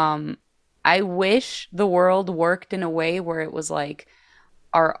 I wish the world worked in a way where it was like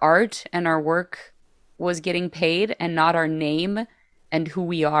our art and our work was getting paid and not our name and who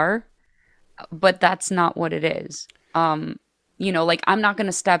we are. But that's not what it is. Like I'm not going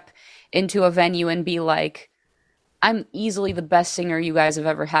to step into a venue and be like, I'm easily the best singer you guys have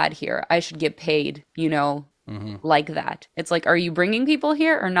ever had here. I should get paid, like that. It's like, are you bringing people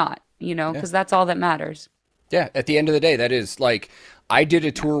here or not? Because that's all that matters. Yeah, at the end of the day, that is like, I did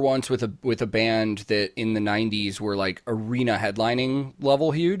a tour once with a band that in the 90s were like arena headlining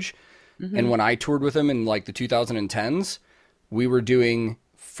level huge. Mm-hmm. And when I toured with them in like the 2010s, we were doing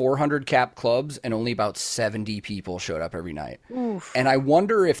 400 cap clubs and only about 70 people showed up every night. Oof. And I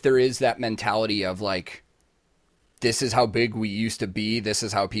wonder if there is that mentality of like, this is how big we used to be. This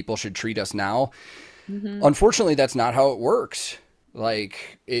is how people should treat us now. Mm-hmm. Unfortunately, that's not how it works.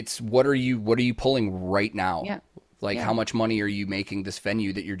 Like, it's what are you pulling right now? Yeah. Like, how much money are you making this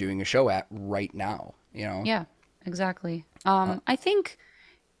venue that you're doing a show at right now? Yeah, exactly. I think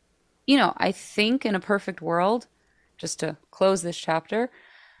in a perfect world, just to close this chapter,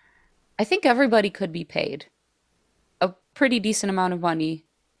 I think everybody could be paid a pretty decent amount of money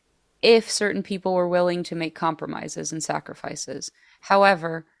if certain people were willing to make compromises and sacrifices.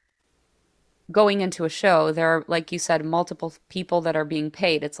 However, going into a show, there are, like you said, multiple people that are being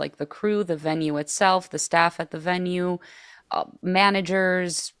paid. It's like the crew, the venue itself, the staff at the venue,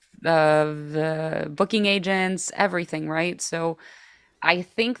 managers, the booking agents, everything, right? So I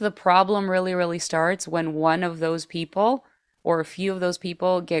think the problem really, really starts when one of those people or a few of those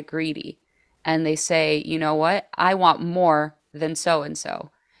people get greedy and they say, you know what, I want more than so-and-so.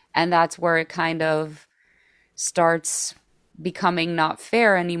 And that's where it kind of starts becoming not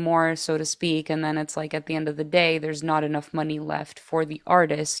fair anymore, so to speak. And then it's like at the end of the day, there's not enough money left for the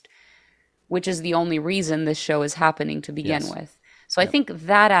artist, which is the only reason this show is happening to begin with. So I think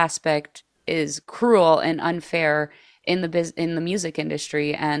that aspect is cruel and unfair in the music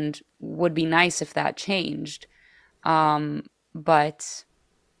industry and would be nice if that changed. But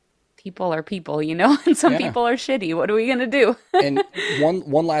people are people, and some people are shitty. What are we going to do? And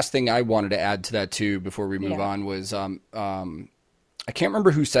one last thing I wanted to add to that too, before we move on was, I can't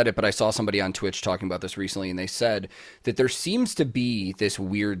remember who said it, but I saw somebody on Twitch talking about this recently, and they said that there seems to be this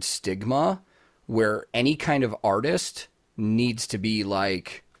weird stigma where any kind of artist needs to be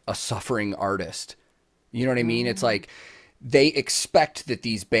like a suffering artist. You know what I mean? It's like they expect that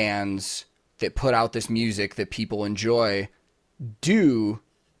these bands that put out this music that people enjoy do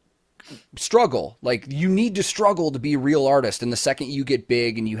struggle. Like, you need to struggle to be a real artist. And the second you get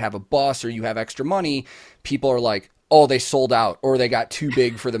big and you have a bus or you have extra money, people are like, oh, they sold out or they got too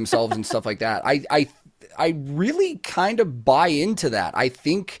big for themselves and stuff like that. I really kind of buy into that. I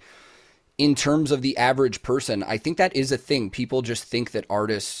think in terms of the average person, I think that is a thing. People just think that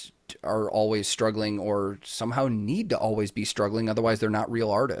artists are always struggling or somehow need to always be struggling. Otherwise they're not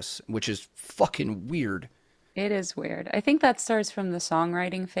real artists, which is fucking weird. It is weird. I think that starts from the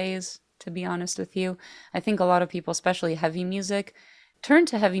songwriting phase, to be honest with you. I think a lot of people, especially heavy music, turn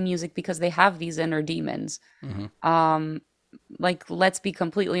to heavy music because they have these inner demons. Mm-hmm. Like, let's be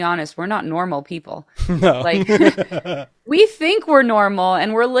completely honest, we're not normal people. No. Like, we think we're normal,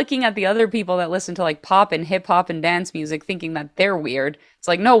 and we're looking at the other people that listen to like pop and hip hop and dance music thinking that they're weird. It's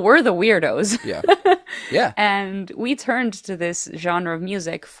like, no, we're the weirdos. Yeah. Yeah. And we turned to this genre of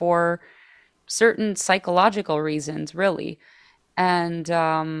music for certain psychological reasons, really. And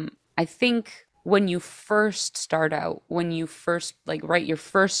I think when you first start out, when you first like write your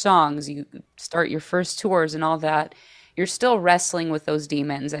first songs, you start your first tours and all that, you're still wrestling with those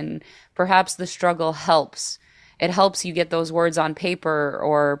demons, and perhaps the struggle helps. It helps you get those words on paper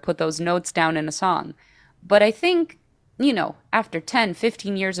or put those notes down in a song. But I think, after 10,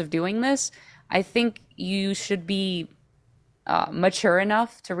 15 years of doing this, I think you should be mature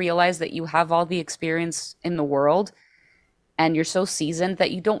enough to realize that you have all the experience in the world and you're so seasoned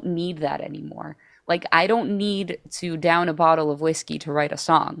that you don't need that anymore. Like, I don't need to down a bottle of whiskey to write a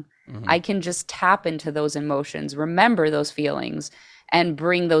song. Mm-hmm. I can just tap into those emotions, remember those feelings, and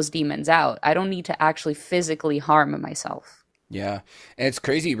bring those demons out. I don't need to actually physically harm myself. Yeah. And it's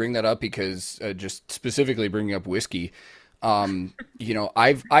crazy you bring that up because just specifically bringing up whiskey,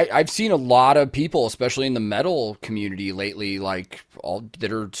 I've seen a lot of people, especially in the metal community lately, like all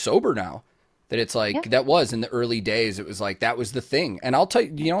that are sober now. That it's like, that was in the early days. It was like, that was the thing. And I'll tell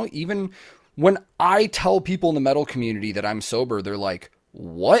you, even when I tell people in the metal community that I'm sober, they're like,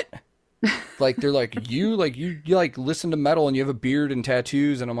 what? Like, they're like, you like listen to metal and you have a beard and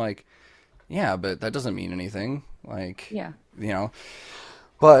tattoos. And I'm like, yeah, but that doesn't mean anything. Like, yeah, you know.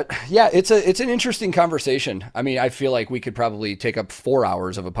 But yeah, it's an interesting conversation. I mean, I feel like we could probably take up 4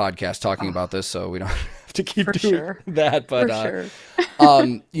 hours of a podcast talking about this, so we don't have to keep doing that. But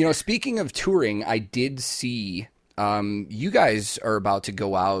you know, speaking of touring, I did see you guys are about to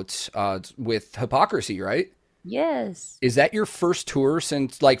go out with Hypocrisy, right? Yes. Is that your first tour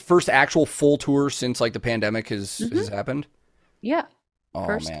since, like, first actual full tour since, like, the pandemic has happened? Yeah. Oh,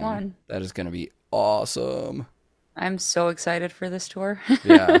 first man. one. That is going to be awesome. I'm so excited for this tour.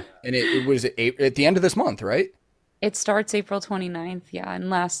 Yeah. And it was at the end of this month, right? It starts April 29th, yeah, and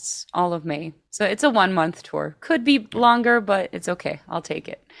lasts all of May. So it's a 1-month tour. Could be longer, but it's okay. I'll take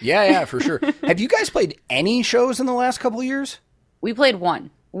it. Yeah, for sure. Have you guys played any shows in the last couple of years? We played one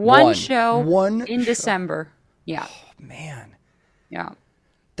show in December. Yeah. Oh, man. Yeah.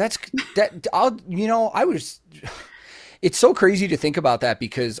 It's so crazy to think about that,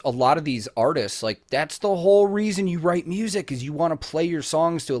 because a lot of these artists, like, that's the whole reason you write music, is you want to play your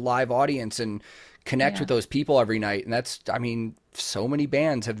songs to a live audience and connect with those people every night. And that's, I mean, so many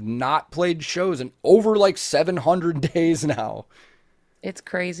bands have not played shows in over like 700 days now. It's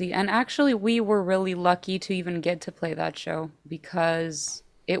crazy. And actually, we were really lucky to even get to play that show, because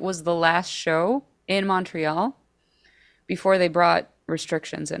it was the last show in Montreal before they brought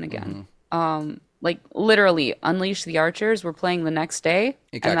restrictions in again. Like, literally, Unleash the Archers were playing the next day,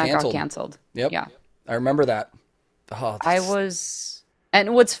 and that got canceled. Yep. Yeah. I remember that. Oh,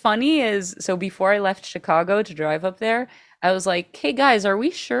 and what's funny is, so before I left Chicago to drive up there, I was like, hey guys, are we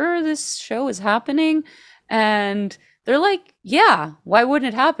sure this show is happening? And they're like, yeah, why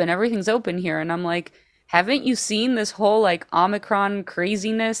wouldn't it happen? Everything's open here. And I'm like, haven't you seen this whole like Omicron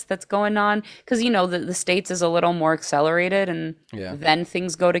craziness that's going on? Because, you know, the States is a little more accelerated, and then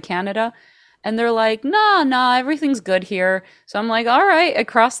things go to Canada. And they're like, nah, everything's good here. So I'm like, all right,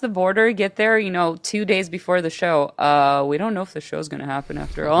 across the border, get there, 2 days before the show. We don't know if the show's going to happen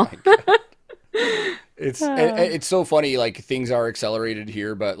after all. It's so funny, like, things are accelerated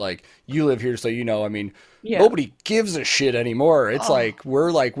here, but like, you live here, so I mean, nobody gives a shit anymore. It's like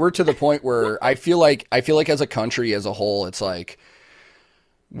we're to the point where I feel like as a country as a whole, it's like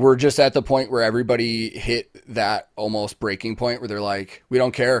we're just at the point where everybody hit that almost breaking point where they're like, we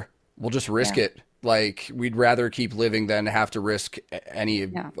don't care. We'll just risk it. Like, we'd rather keep living than have to risk any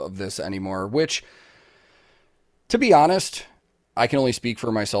of this anymore, which, to be honest, I can only speak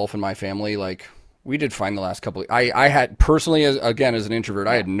for myself and my family. Like, we did fine the last couple I had personally, as an introvert,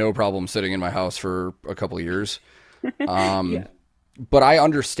 I had no problem sitting in my house for a couple of years. But I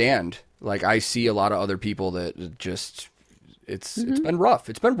understand, like, I see a lot of other people that just, it's been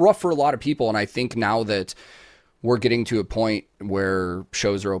rough. It's been rough for a lot of people. And I think now that we're getting to a point where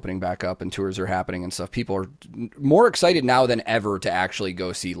shows are opening back up and tours are happening and stuff, people are more excited now than ever to actually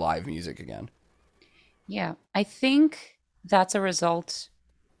go see live music again. Yeah, I think that's a result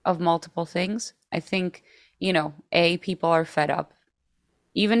of multiple things. I think, people are fed up.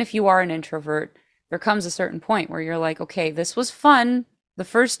 Even if you are an introvert, there comes a certain point where you're like, okay, this was fun the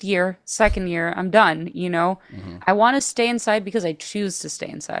first year, second year, I'm done, I want to stay inside because I choose to stay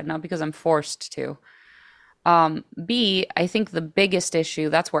inside, not because I'm forced to. B, I think the biggest issue,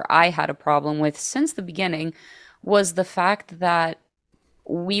 that's where I had a problem with since the beginning, was the fact that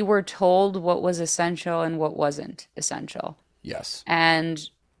we were told what was essential and what wasn't essential. Yes. And,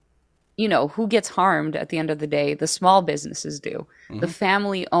 who gets harmed at the end of the day? The small businesses do. The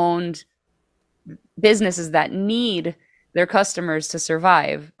family-owned businesses that need their customers to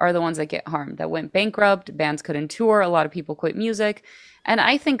survive are the ones that get harmed, that went bankrupt, bands couldn't tour, a lot of people quit music. And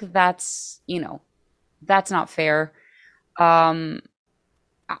I think that's, that's not fair. I'm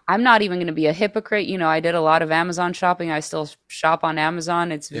not even going to be a hypocrite. I did a lot of Amazon shopping. I still shop on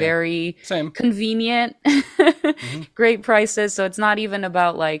Amazon. It's very convenient, great prices. So it's not even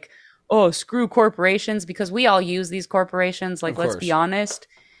about like, oh, screw corporations, because we all use these corporations. Like, let's be honest.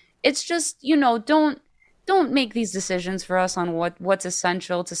 It's just, don't make these decisions for us on what's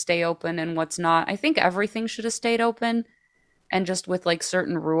essential to stay open and what's not. I think everything should have stayed open, and just with like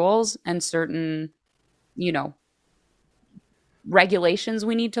certain rules and certain, regulations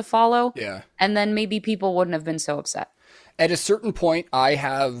we need to follow. Yeah. And then maybe people wouldn't have been so upset. At a certain point, I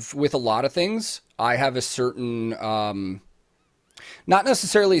have, with a lot of things, I have a certain, not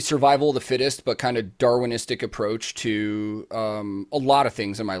necessarily survival of the fittest, but kind of Darwinistic approach to a lot of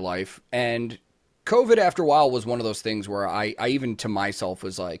things in my life. And COVID, after a while, was one of those things where I even to myself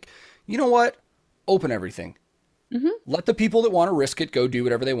was like, you know what? Open everything. Let the people that want to risk it go do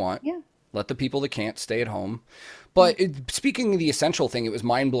whatever they want. Yeah. Let the people that can't stay at home. But speaking of the essential thing, it was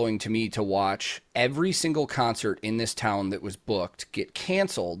mind-blowing to me to watch every single concert in this town that was booked get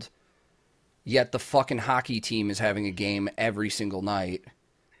canceled yet the fucking hockey team is having a game every single night.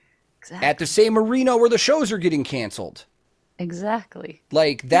 Exactly. At the same arena where the shows are getting canceled. Exactly.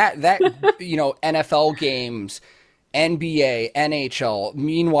 Like that, NFL games, NBA, NHL.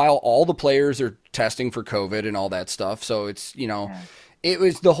 Meanwhile, all the players are testing for COVID and all that stuff. So it's, it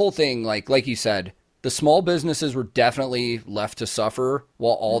was the whole thing. Like you said, the small businesses were definitely left to suffer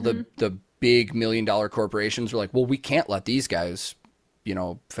while all the big $1 million corporations were like, well, we can't let these guys,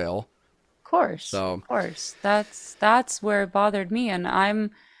 fail. Of course. Of course. That's where it bothered me. And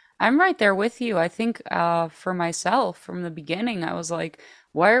I'm right there with you. I think for myself from the beginning, I was like,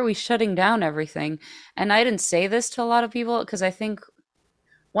 why are we shutting down everything? And I didn't say this to a lot of people because I think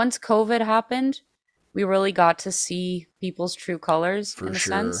once COVID happened, we really got to see people's true colors in a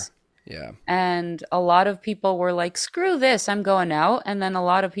sense. Yeah. And a lot of people were like, screw this, I'm going out. And then a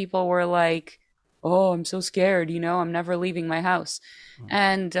lot of people were like, oh, I'm so scared, I'm never leaving my house.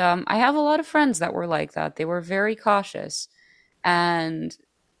 And I have a lot of friends that were like that. They were very cautious. And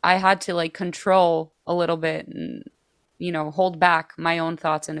I had to control a little bit and, hold back my own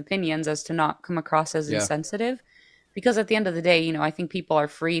thoughts and opinions as to not come across as insensitive. Because at the end of the day, I think people are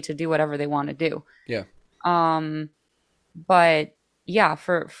free to do whatever they want to do. Yeah. But yeah,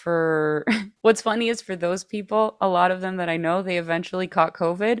 for what's funny is for those people, a lot of them that I know, they eventually caught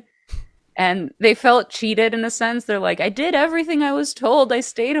COVID and they felt cheated in a sense. They're like, I did everything I was told. I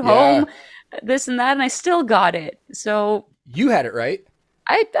stayed home, this and that, and I still got it. So you had it, right?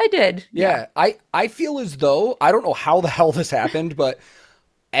 I did. Yeah. I feel as though, I don't know how the hell this happened, but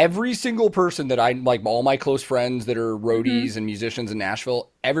every single person that all my close friends that are roadies and musicians in Nashville,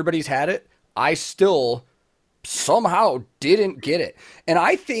 everybody's had it. I still somehow didn't get it. And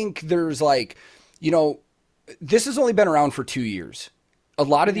I think there's this has only been around for 2 years. A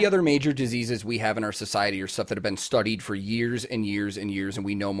lot of the other major diseases we have in our society are stuff that have been studied for years and years and years, and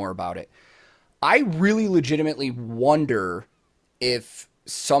we know more about it. I really legitimately wonder if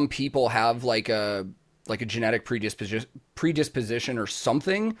some people have a genetic predisposition or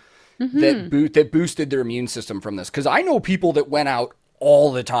something that boosted their immune system from this. Because I know people that went out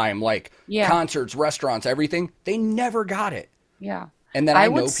all the time, concerts, restaurants, everything. They never got it. Yeah. And then I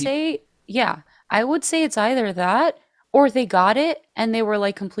would say it's either that or they got it and they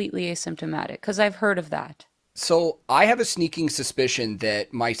were completely asymptomatic, because I've heard of that. So I have a sneaking suspicion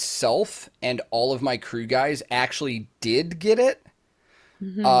that myself and all of my crew guys actually did get it.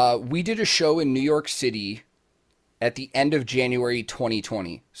 We did a show in New York City at the end of January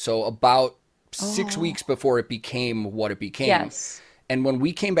 2020. So about 6 weeks before it became what it became. Yes. And when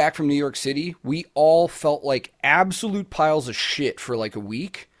we came back from New York City, we all felt like absolute piles of shit for a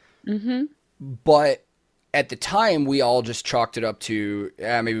week. But at the time, we all just chalked it up to,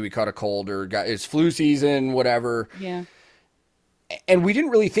 maybe we caught a cold or it's flu season, whatever. Yeah. And we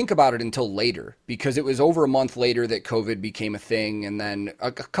didn't really think about it until later, because it was over a month later that COVID became a thing. And then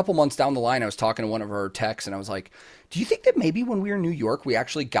a couple months down the line, I was talking to one of our techs and I was like, do you think that maybe when we were in New York, we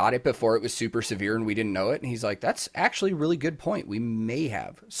actually got it before it was super severe and we didn't know it? And he's like, that's actually a really good point. We may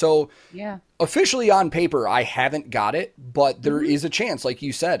have. So officially on paper, I haven't got it, but there is a chance, like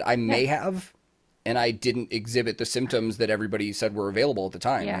you said, I may have, and I didn't exhibit the symptoms that everybody said were available at the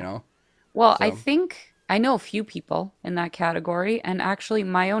time, Well, so. I think I know a few people in that category, and actually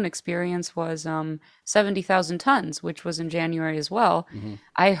my own experience was 70,000 tons, which was in January as well.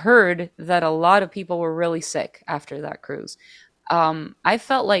 I heard that a lot of people were really sick after that cruise. I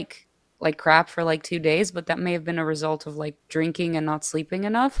felt like crap for 2 days, but that may have been a result of drinking and not sleeping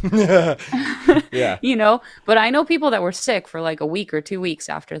enough. Yeah. But I know people that were sick for a week or 2 weeks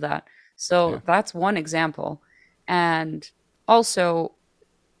after that. So that's one example. And also,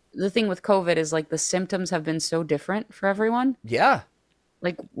 the thing with COVID is the symptoms have been so different for everyone. Yeah.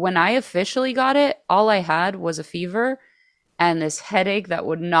 When I officially got it, all I had was a fever and this headache that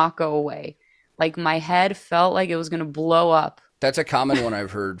would not go away. My head felt like it was going to blow up. That's a common one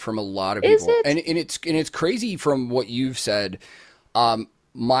I've heard from a lot of people. Is it? And it's crazy from what you've said.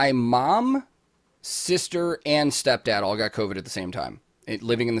 My mom, sister, and stepdad all got COVID at the same time,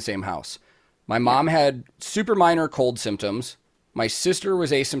 living in the same house. My mom had super minor cold symptoms. My sister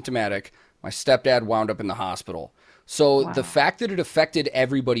was asymptomatic. My stepdad wound up in the hospital. So the fact that it affected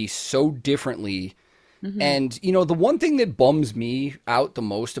everybody so differently. And, the one thing that bums me out the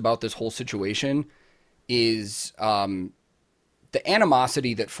most about this whole situation is the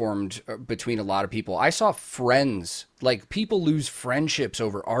animosity that formed between a lot of people. I saw friends, people lose friendships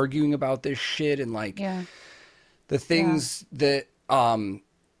over arguing about this shit and the things that,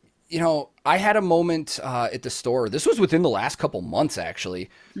 I had a moment at the store. This was within the last couple months, actually.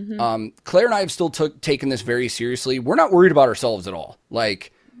 Claire and I have still taken this very seriously. We're not worried about ourselves at all.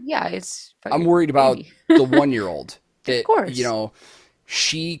 Yeah, it's I'm worried about baby. the 1-year-old that, Of course. you know,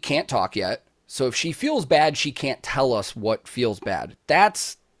 she can't talk yet. So if she feels bad, she can't tell us what feels bad.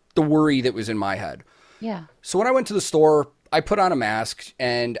 That's the worry that was in my head. Yeah. So when I went to the store, I put on a mask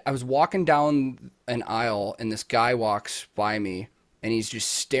and I was walking down an aisle and this guy walks by me and he's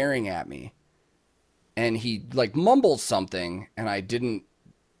just staring at me. And he like mumbles something and I didn't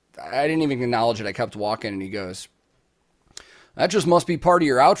even acknowledge it. I kept walking and he goes, "That just must be part of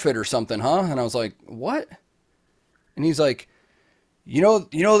your outfit or something, huh?" And I was like, "What?" And he's like, you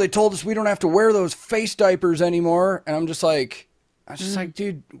know, they told us we don't have to wear those face diapers anymore. And I was just like,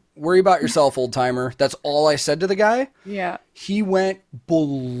 dude, worry about yourself, old timer. That's all I said to the guy. Yeah. He went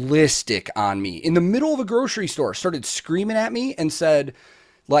ballistic on me in the middle of a grocery store, started screaming at me and said,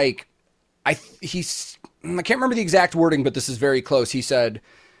 like, I can't remember the exact wording, but this is very close. He said,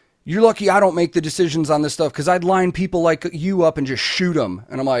 "You're lucky I don't make the decisions on this stuff because I'd line people like you up and just shoot them."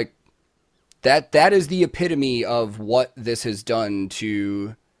 And I'm like, that is the epitome of what this has done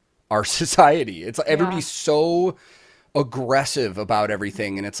to our society. It's like everybody's so aggressive about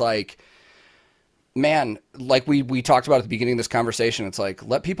everything. And it's like, man, like we talked about at the beginning of this conversation, it's like,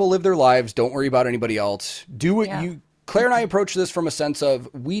 let people live their lives. Don't worry about anybody else. Do what Claire and I approach this from a sense of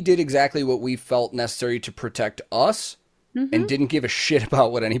we did exactly what we felt necessary to protect us and didn't give a shit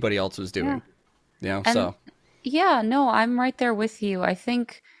about what anybody else was doing. You know, Yeah, no, I'm right there with you. I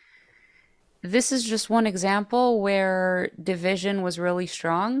think this is just one example where division was really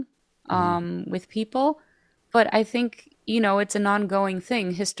strong with people. But I think, you know, it's an ongoing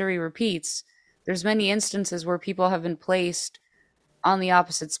thing. History repeats. There's many instances where people have been placed on the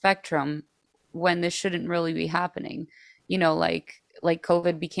opposite spectrum when this shouldn't really be happening. You know, like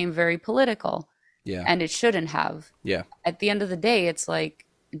COVID became very political. Yeah. And it shouldn't have. Yeah. At the end of the day, it's like,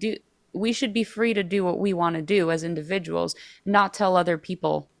 we should be free to do what we want to do as individuals, not tell other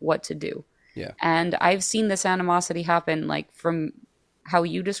people what to do. Yeah. And I've seen this animosity happen, like from how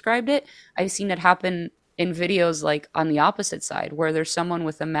you described it. I've seen it happen in videos like on the opposite side where there's someone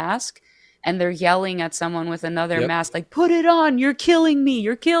with a mask and they're yelling at someone with another mask, like, "Put it on, you're killing me,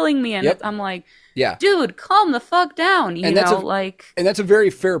 you're killing me." And I'm like, dude, calm the fuck down, you know, And that's a very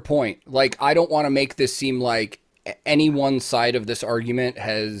fair point. Like, I don't want to make this seem like any one side of this argument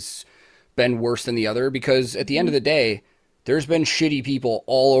has been worse than the other, because at the end of the day, there's been shitty people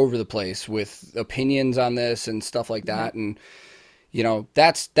all over the place with opinions on this and stuff like that. And, you know,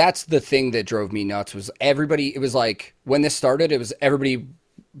 that's the thing that drove me nuts was everybody. It was like when this started, it was everybody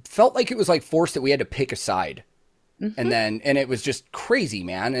felt like it was like forced that we had to pick a side. And it was just crazy,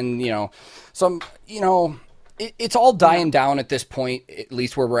 man. And, you know, it's all dying down at this point, at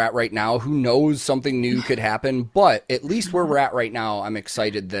least where we're at right now. Who knows, something new could happen, but at least where we're at right now, I'm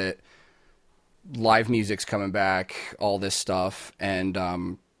excited that live music's coming back, all this stuff. And,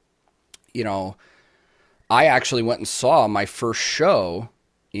 you know, I actually went and saw my first show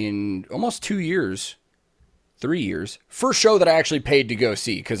in almost 2 years, 3 years. First show that I actually paid to go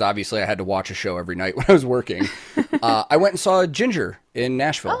see, because obviously I had to watch a show every night when I was working. I went and saw Ginger in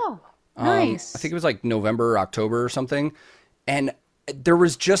Nashville. Oh, nice. I think it was like November, October or something. And there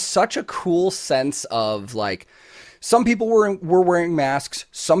was just such a cool sense of like, some people were wearing masks,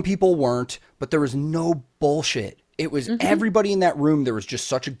 some people weren't, but there was no bullshit. It was everybody in that room. There was just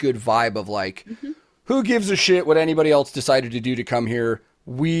such a good vibe of like, who gives a shit what anybody else decided to do to come here?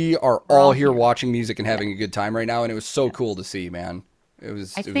 We are all here watching music and having a good time right now. And it was so cool to see, man. It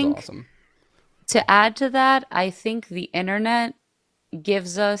was awesome. To add to that, I think the internet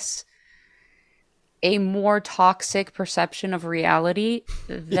gives us a more toxic perception of reality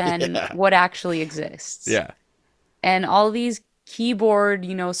than what actually exists. Yeah. And all these keyboard,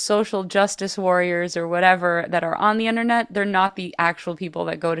 you know, social justice warriors or whatever that are on the internet, they're not the actual people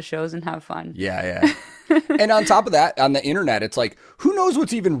that go to shows and have fun. Yeah, yeah. And on top of that, on the internet, it's like, who knows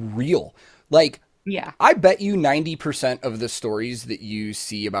what's even real? Like, I bet you 90% of the stories that you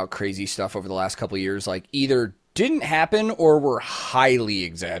see about crazy stuff over the last couple of years, like either didn't happen or were highly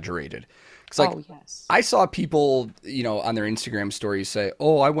exaggerated. It's like, I saw people, you know, on their Instagram stories say,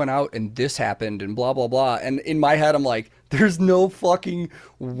 "Oh, I went out and this happened and blah, blah, blah." And in my head, I'm like, there's no fucking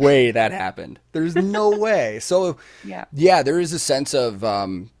way that happened. There's no way. So yeah, there is a sense of,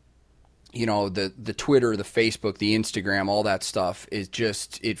 you know, the Twitter, the Facebook, the Instagram, all that stuff is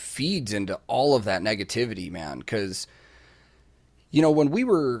just, it feeds into all of that negativity, man. 'Cause, you know, when we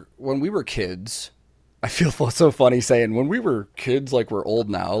were kids, I feel so funny saying when we were kids, like we're old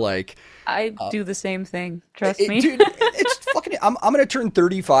now, like I do the same thing. Trust me. Dude, it's fucking, I'm going to turn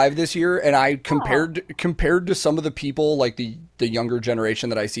 35 this year. And I compared to some of the people, like the younger generation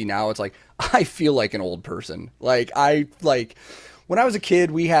that I see now, it's like, I feel like an old person. Like when I was a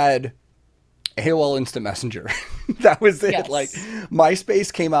kid, we had AOL Instant Messenger. That was it. Yes. Like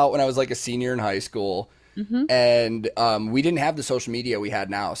MySpace came out when I was like a senior in high school. And we didn't have the social media we had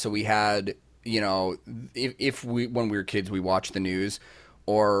now. So we had, you know, when we were kids, we watched the news,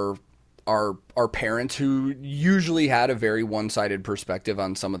 or our parents, who usually had a very one-sided perspective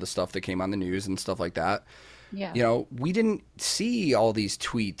on some of the stuff that came on the news and stuff like that. Yeah. You know, we didn't see all these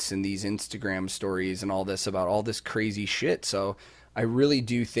tweets and these Instagram stories and all this about all this crazy shit. So I really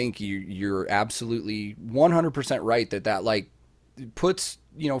do think you're absolutely 100% right that like puts,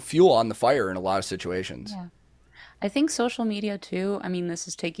 you know, fuel on the fire in a lot of situations. Yeah. I think social media too, I mean, this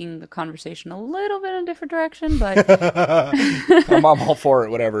is taking the conversation a little bit in a different direction, but I'm all for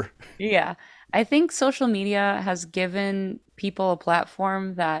it, whatever. yeah. I think social media has given people a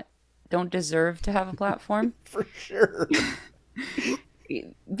platform that don't deserve to have a platform. For sure.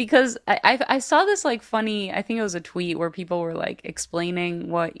 Because I saw this like funny, I think it was a tweet where people were like explaining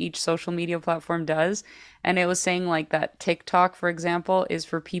what each social media platform does. And it was saying like that TikTok, for example, is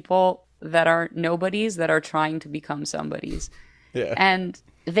for people that are nobodies that are trying to become somebodies. Yeah. And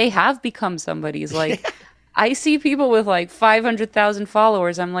they have become somebodies. Like I see people with like 500,000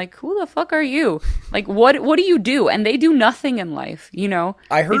 followers. I'm like, who the fuck are you? Like, what do you do? And they do nothing in life, you know?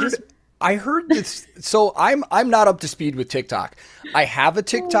 I heard this. So I'm not up to speed with TikTok. I have a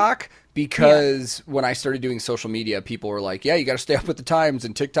TikTok because when I started doing social media, people were like, yeah, you got to stay up with the times,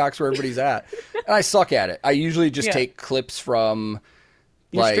 and TikTok's where everybody's at. And I suck at it. I usually just take clips from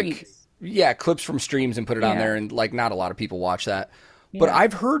Your like, streams. yeah, clips from streams and put it on there. And like, not a lot of people watch that. But Yeah.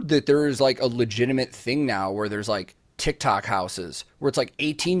 I've heard that there is like a legitimate thing now where there's like TikTok houses where it's like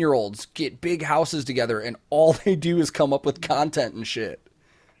 18-year-olds get big houses together and all they do is come up with content and shit.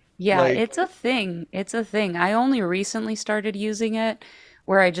 Yeah, Like- it's a thing. It's a thing. I only recently started using it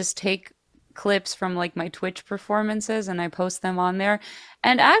where I just take clips from like my Twitch performances and I post them on there.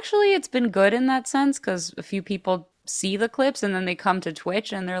 And actually it's been good in that sense because a few people see the clips and then they come to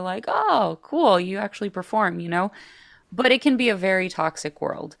Twitch and they're like, oh, cool, you actually perform, you know? But it can be a very toxic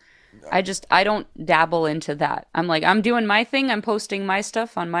world. I don't dabble into that. I'm like, I'm doing my thing. I'm posting my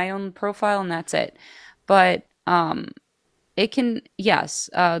stuff on my own profile and that's it. But, it can, yes.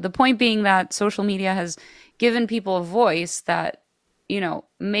 The point being that social media has given people a voice that, you know,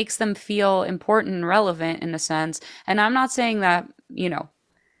 makes them feel important and relevant in a sense. And I'm not saying that, you know,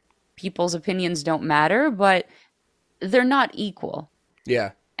 people's opinions don't matter, but they're not equal.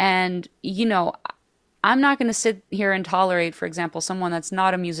 Yeah. And, you know, I'm not going to sit here and tolerate, for example, someone that's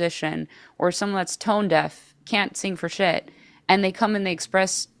not a musician or someone that's tone deaf, can't sing for shit, and they come and they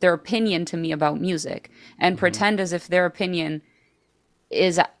express their opinion to me about music and pretend as if their opinion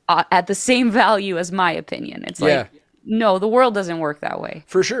is at the same value as my opinion. It's like, no, the world doesn't work that way.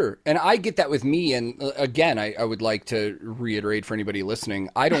 For sure. And I get that with me. And again, I would like to reiterate for anybody listening,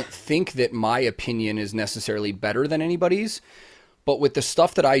 I don't think that my opinion is necessarily better than anybody's. But with the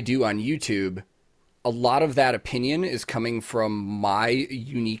stuff that I do on YouTube, a lot of that opinion is coming from my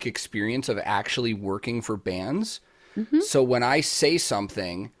unique experience of actually working for bands. So when I say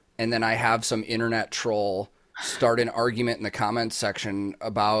something and then I have some internet troll start an argument in the comments section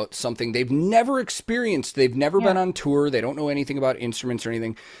about something they've never experienced, they've never been on tour, they don't know anything about instruments or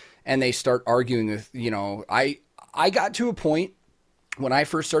anything, and they start arguing with, you know, I got to a point when I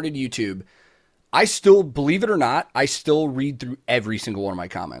first started YouTube, I still, believe it or not, I still read through every single one of my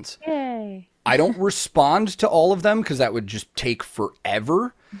comments. Yay. I don't respond to all of them because that would just take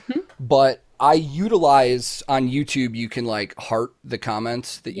forever. But I utilize on YouTube, you can like heart the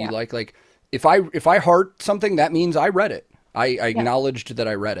comments that you like. Like if I heart something, that means I read it. I acknowledged that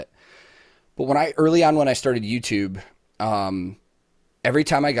I read it. But early on when I started YouTube, every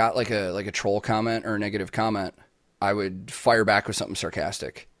time I got like a troll comment or a negative comment, I would fire back with something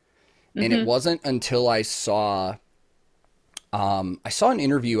sarcastic. And it wasn't until I saw an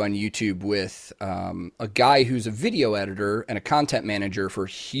interview on YouTube with a guy who's a video editor and a content manager for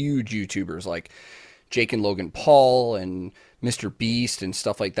huge YouTubers like Jake and Logan Paul and Mr. Beast and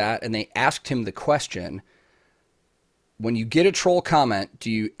stuff like that. And they asked him the question, when you get a troll comment,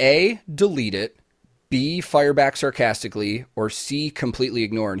 do you A, delete it, B, fire back sarcastically, or C, completely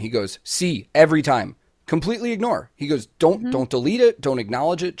ignore? And he goes, C, every time. Completely ignore. He goes, don't delete it, don't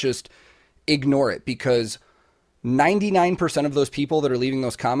acknowledge it, just ignore it, because 99% of those people that are leaving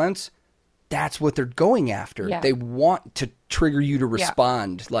those comments, that's what they're going after. Yeah. They want to trigger you to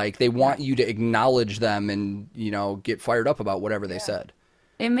respond. Like they want you to acknowledge them and, you know, get fired up about whatever they said.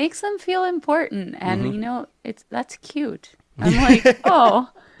 It makes them feel important. And, you know, that's cute. I'm like, oh,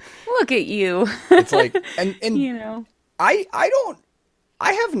 look at you. It's like, and you know, I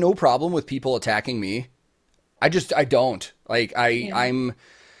have no problem with people attacking me. I don't. Like Yeah.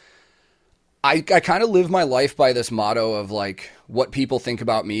 I kind of live my life by this motto of like, what people think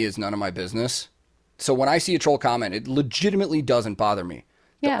about me is none of my business. So when I see a troll comment, it legitimately doesn't bother me.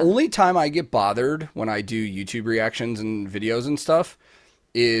 The Yeah. only time I get bothered when I do YouTube reactions and videos and stuff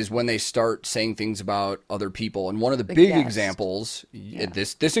is when they start saying things about other people. And one of the big guest. examples,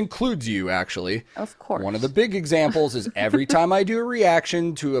 this includes you actually. Of course. One of the big examples is every time I do a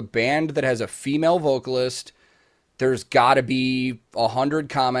reaction to a band that has a female vocalist, there's got to be 100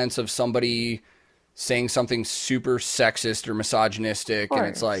 comments of somebody saying something super sexist or misogynistic, and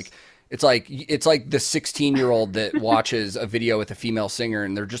it's like the 16-year-old that watches a video with a female singer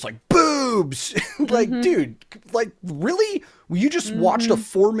and they're just like, boobs. Like, dude, like, really? You just watched a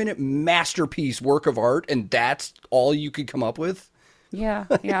 4-minute masterpiece work of art and that's all you could come up with? Yeah,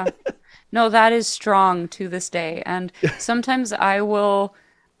 yeah. No, that is strong to this day. And sometimes I will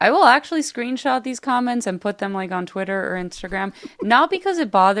actually screenshot these comments and put them like on Twitter or Instagram, not because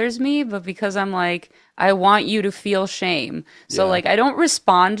it bothers me, but because I'm like, I want you to feel shame. So like, I don't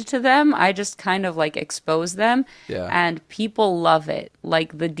respond to them. I just kind of like expose them. Yeah. And people love it.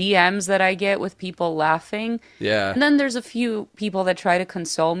 Like the DMs that I get with people laughing. Yeah. And then there's a few people that try to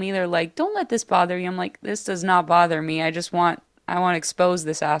console me. They're like, don't let this bother you. I'm like, this does not bother me. I want to expose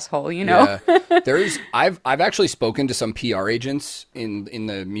this asshole, you know? Yeah. I've actually spoken to some PR agents in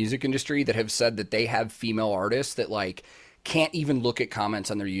the music industry that have said that they have female artists that like can't even look at comments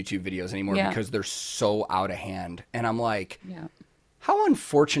on their YouTube videos anymore because they're so out of hand. And I'm like, how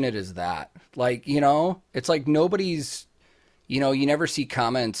unfortunate is that? Like, you know, it's like nobody's, you know, you never see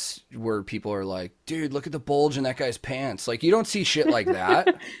comments where people are like, dude, look at the bulge in that guy's pants. Like, you don't see shit like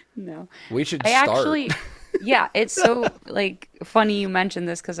that. No. We should start. Actually, yeah, it's so like funny you mentioned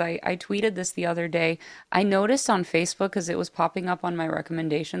this because I tweeted this the other day. I noticed on Facebook because it was popping up on my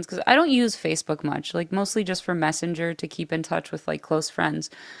recommendations because I don't use Facebook much, like mostly just for Messenger to keep in touch with like close friends.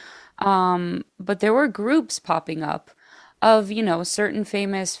 But there were groups popping up of, you know, certain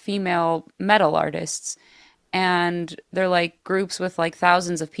famous female metal artists. And they're like groups with like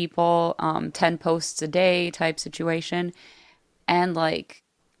thousands of people, 10 posts a day type situation. And like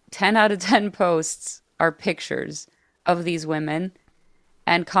 10 out of 10 posts are pictures of these women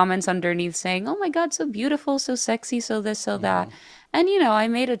and comments underneath saying, oh my God, so beautiful, so sexy, so this, so that. And, you know, I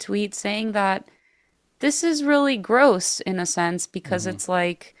made a tweet saying that this is really gross in a sense because it's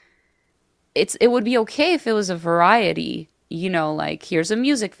like, it would be okay if it was a variety, you know, like here's a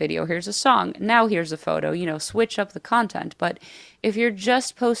music video, here's a song, now here's a photo, you know, switch up the content. But if you're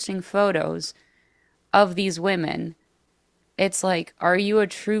just posting photos of these women, it's like, are you a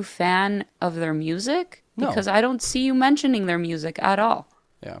true fan of their music? No. Because I don't see you mentioning their music at all.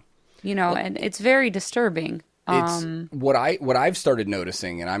 Yeah. You know, and it's very disturbing. It's what I've started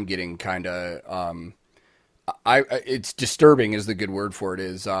noticing, and I'm getting kind of it's disturbing is the good word for it,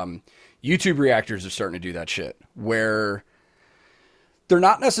 is YouTube reactors are starting to do that shit where they're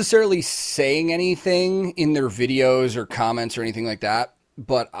not necessarily saying anything in their videos or comments or anything like that,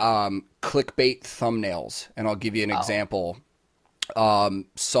 but clickbait thumbnails. And I'll give you an example.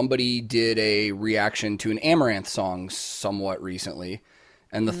 Somebody did a reaction to an Amaranth song somewhat recently,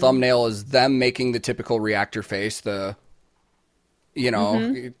 and the thumbnail is them making the typical reactor face, and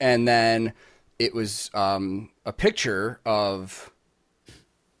then it was a picture of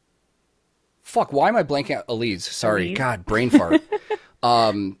why am I blanking out? Elise, sorry. Elise? God, brain fart.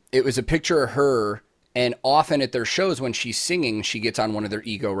 It was a picture of her, and often at their shows when she's singing, she gets on one of their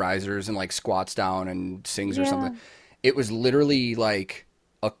ego risers and like squats down and sings or something. It was literally like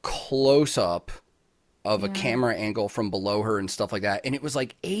a close-up of a camera angle from below her and stuff like that. And it was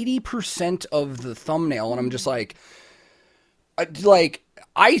like 80% of the thumbnail. And I'm just like,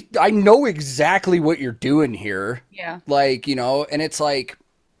 I know exactly what you're doing here. Yeah. Like, you know, and it's like,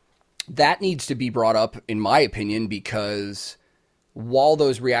 that needs to be brought up, in my opinion, because while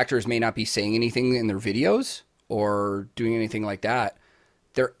those reactors may not be saying anything in their videos or doing anything like that,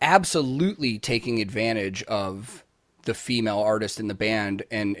 they're absolutely taking advantage of the female artist in the band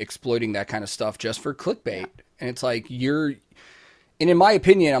and exploiting that kind of stuff just for clickbait. And it's like, and in my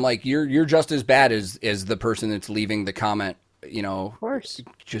opinion, I'm like, you're just as bad as the person that's leaving the comment, you know, Of course.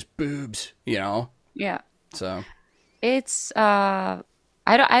 just boobs, you know? Yeah. So It's, I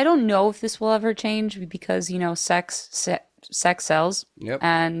don't know if this will ever change because, you know, sex sells. Yep.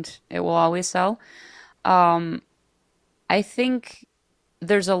 And it will always sell. I think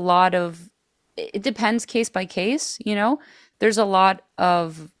there's a lot of, it depends case by case, you know, there's a lot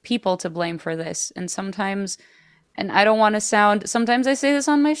of people to blame for this. And sometimes, and I don't want to sometimes I say this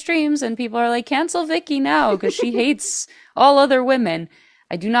on my streams and people are like, cancel Vicky now because she hates all other women.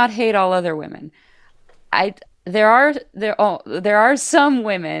 I do not hate all other women. there are some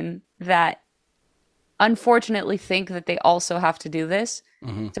women that unfortunately think that they also have to do this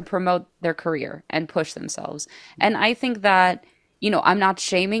to promote their career and push themselves. And I think that, I'm not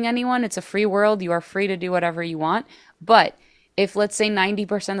shaming anyone. It's a free world. You are free to do whatever you want. But if, let's say,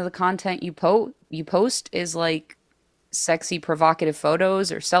 90% of the content you post is like sexy, provocative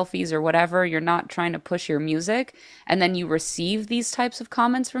photos or selfies or whatever, you're not trying to push your music, and then you receive these types of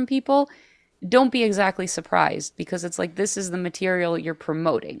comments from people, don't be exactly surprised, because it's like, this is the material you're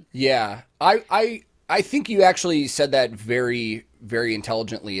promoting. Yeah. I think you actually said that very, very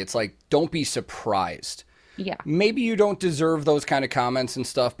intelligently. It's like, don't be surprised. Yeah. Maybe you don't deserve those kind of comments and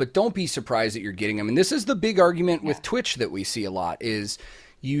stuff, but don't be surprised that you're getting them. And this is the big argument with Twitch that we see a lot, is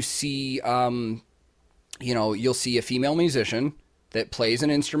you see, you'll see a female musician that plays an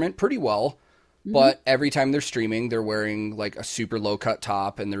instrument pretty well, but every time they're streaming, they're wearing like a super low cut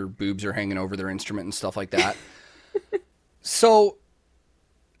top and their boobs are hanging over their instrument and stuff like that. So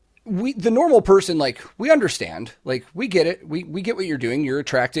the normal person, like, we understand, like, we get it. We get what you're doing. You're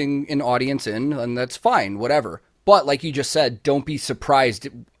attracting an audience in, and that's fine, whatever. But like you just said, don't be surprised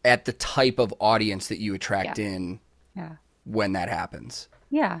at the type of audience that you attract in when that happens.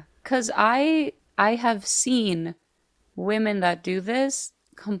 Yeah. 'Cause I have seen women that do this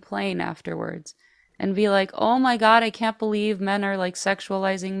complain afterwards and be like, oh my God, I can't believe men are like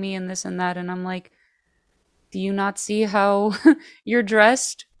sexualizing me and this and that. And I'm like, do you not see how you're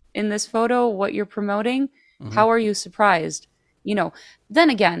dressed in this photo, what you're promoting? How are you surprised? Then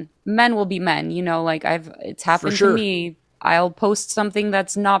again, men will be men, like it's happened to me. I'll post something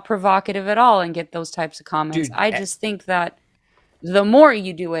that's not provocative at all and get those types of comments. Dude, I just think that the more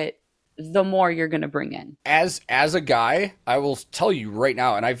you do it, the more you're going to bring in. As a guy, I will tell you right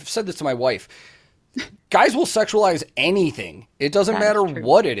now, and I've said this to my wife, guys will sexualize anything. It doesn't matter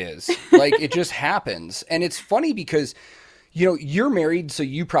what it is. Like, it just happens. And it's funny because, you're married, so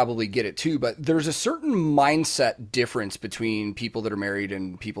you probably get it too, but there's a certain mindset difference between people that are married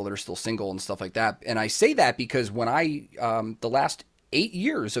and people that are still single and stuff like that. And I say that because when the last 8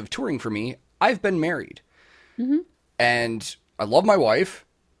 years of touring for me, I've been married. And I love my wife.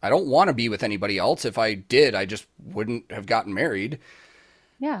 I don't want to be with anybody else. If I did, I just wouldn't have gotten married.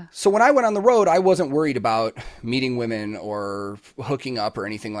 Yeah. So when I went on the road, I wasn't worried about meeting women or hooking up or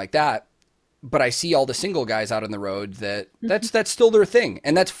anything like that. But I see all the single guys out on the road that's still their thing.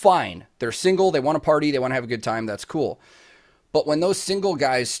 And that's fine. They're single. They want to party. They want to have a good time. That's cool. But when those single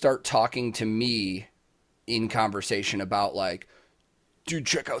guys start talking to me in conversation about like, dude,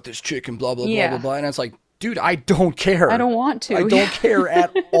 check out this chick and blah, blah, blah, blah, blah. And it's like, dude, I don't care. I don't want to. I don't care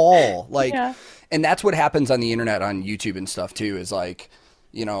at all. Like, and that's what happens on the internet, on YouTube and stuff too, is like,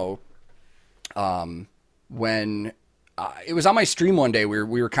 when it was on my stream one day,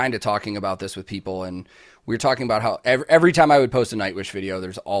 we were kind of talking about this with people, and we were talking about how every time I would post a Nightwish video,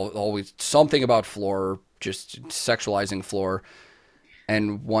 there's always something about Floor, just sexualizing Floor.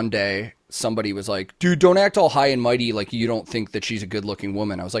 And one day somebody was like, dude, don't act all high and mighty like you don't think that she's a good looking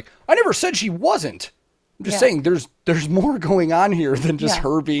woman. I was like, I never said she wasn't. I'm just saying there's more going on here than just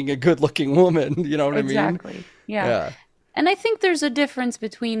her being a good-looking woman. You know what I mean? Exactly. Yeah. And I think there's a difference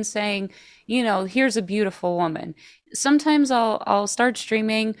between saying, here's a beautiful woman. Sometimes I'll start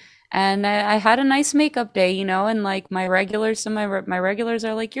streaming and I had a nice makeup day, and like my regulars, my regulars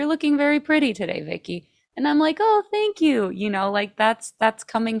are like, you're looking very pretty today, Vicky. And I'm like, oh, thank you. Like that's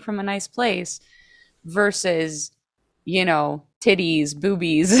coming from a nice place versus, titties,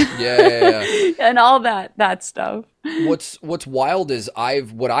 boobies, and all that stuff. What's wild is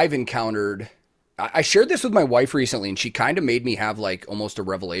what I've encountered. I shared this with my wife recently, and she kind of made me have like almost a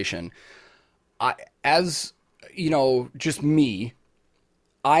revelation. Just me,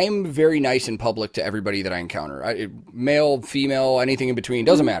 I'm very nice in public to everybody that I encounter. Male, female, anything in between,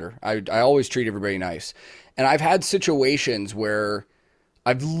 doesn't matter. I always treat everybody nice. And I've had situations where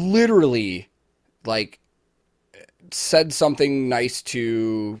I've literally like said something nice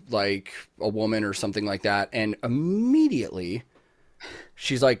to like a woman or something like that, and immediately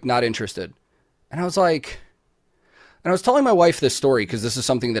she's like, not interested. And I was like, and I was telling my wife this story because this is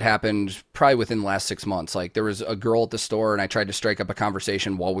something that happened probably within the last 6 months. Like, there was a girl at the store and I tried to strike up a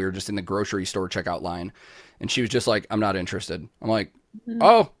conversation while we were just in the grocery store checkout line, and she was just like, I'm not interested. I'm like,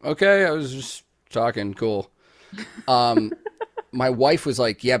 oh, okay, I was just talking, cool. My wife was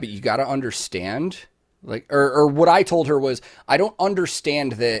like, yeah, but you got to understand. Like, or what I told her was, I don't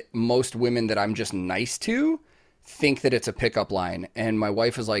understand that most women that I'm just nice to think that it's a pickup line. And my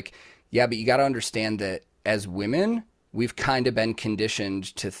wife was like, yeah, but you got to understand that as women, we've kind of been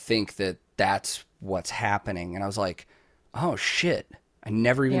conditioned to think that that's what's happening. And I was like, oh shit, I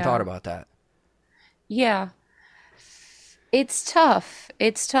never even thought about that. Yeah. It's tough.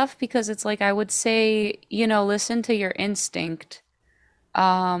 It's tough because it's like I would say, listen to your instinct.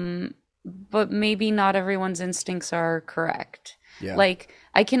 But maybe not everyone's instincts are correct. Yeah. Like,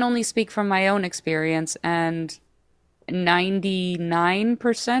 I can only speak from my own experience, and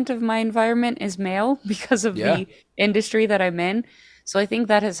 99% of my environment is male because of Yeah. the industry that I'm in. So I think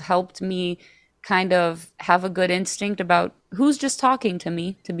that has helped me kind of have a good instinct about who's just talking to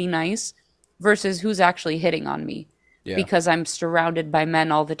me to be nice versus who's actually hitting on me. Yeah. Because I'm surrounded by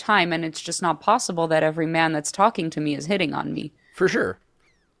men all the time, and it's just not possible that every man that's talking to me is hitting on me. For sure.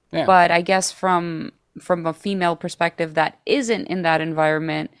 Yeah. But I guess from a female perspective that isn't in that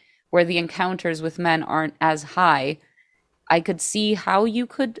environment where the encounters with men aren't as high, I could see how you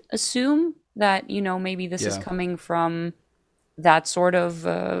could assume that, maybe this is Yeah. coming from that sort of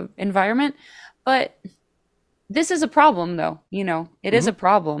environment. But this is a problem, though. It is a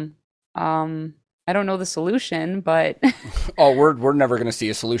problem. I don't know the solution, but Oh, we're never going to see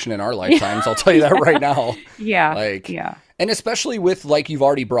a solution in our lifetimes. I'll tell you that right now. yeah, Like, yeah, and especially with, like you've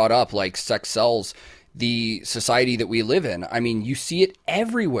already brought up, like sex sells, the society that we live in. I mean, you see it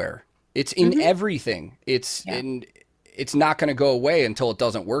everywhere. It's in everything. It's not going to go away until it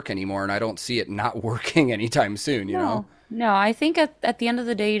doesn't work anymore. And I don't see it not working anytime soon, you know? No, I think at the end of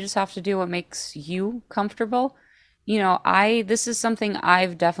the day, you just have to do what makes you comfortable. This is something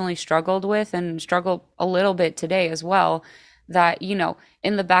I've definitely struggled with and struggle a little bit today as well. That,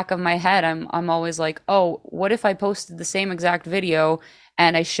 in the back of my head, I'm always like, oh, what if I posted the same exact video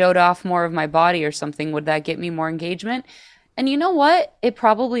and I showed off more of my body or something? Would that get me more engagement? And you know what? It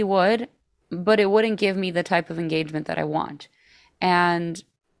probably would, but it wouldn't give me the type of engagement that I want. And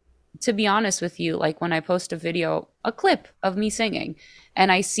to be honest with you, like when I post a clip of me singing, and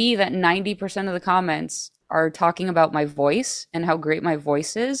I see that 90% of the comments are talking about my voice and how great my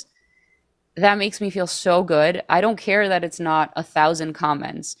voice is, that makes me feel so good. I don't care that it's not 1,000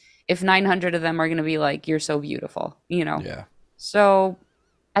 comments. If 900 of them are going to be like, you're so beautiful, Yeah. So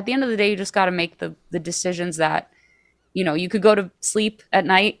at the end of the day, you just got to make the decisions that, you could go to sleep at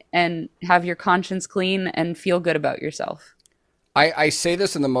night and have your conscience clean and feel good about yourself. I say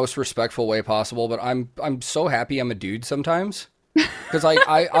this in the most respectful way possible, but I'm so happy I'm a dude sometimes, because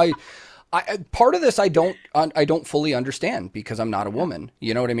I part of this I don't fully understand because I'm not a woman.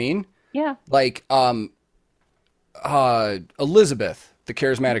 You know what I mean? Yeah. Like Elizabeth, the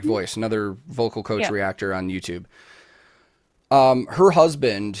charismatic voice, another vocal coach reactor on YouTube. Her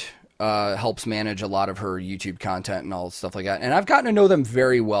husband helps manage a lot of her YouTube content and all stuff like that. And I've gotten to know them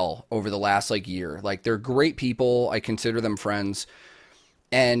very well over the last year. Like, they're great people. I consider them friends.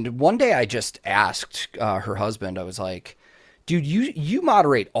 And one day I just asked her husband, I was like, dude, you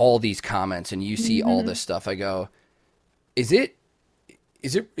moderate all these comments and you see all this stuff. I go, is it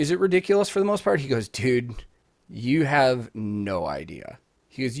ridiculous for the most part? He goes, dude, you have no idea.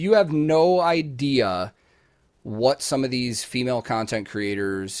 He goes, you have no idea what some of these female content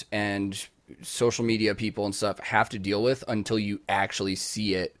creators and social media people and stuff have to deal with until you actually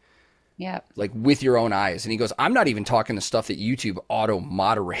see it. Yeah. Like with your own eyes. And he goes, I'm not even talking the stuff that YouTube auto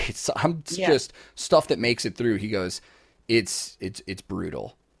moderates. I'm just stuff that makes it through. He goes, it's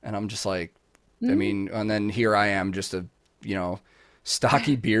brutal. And I'm just like, I mean, and then here I am, just a,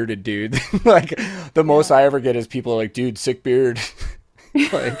 stocky bearded dude. Like, the most I ever get is people are like, dude, sick beard.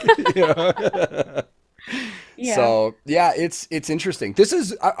 Like, Yeah. So yeah, it's interesting. This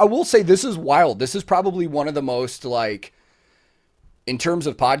is, I will say, this is wild. This is probably one of the most, like, in terms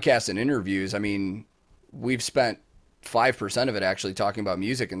of podcasts and interviews, I mean, we've spent 5% of it actually talking about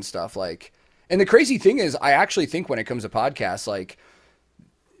music and stuff. Like, and the crazy thing is, I actually think when it comes to podcasts, like,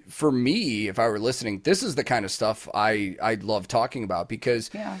 for me, if I were listening, this is the kind of stuff I love talking about,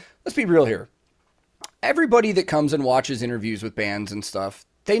 because let's be real here. Everybody that comes and watches interviews with bands and stuff,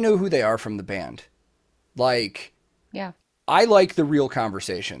 they know who they are from the band. Like, I like the real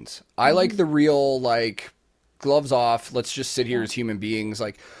conversations. I like the real, like, gloves off, let's just sit here as human beings.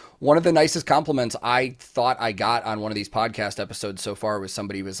 Like, one of the nicest compliments I thought I got on one of these podcast episodes so far was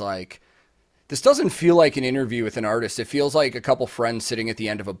somebody was like, this doesn't feel like an interview with an artist. It feels like a couple friends sitting at the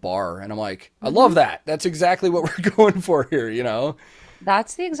end of a bar. And I'm like, I love that. That's exactly what we're going for here,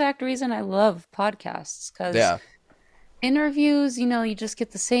 That's the exact reason I love podcasts, because interviews, you just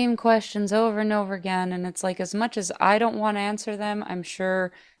get the same questions over and over again. And it's like, as much as I don't want to answer them, I'm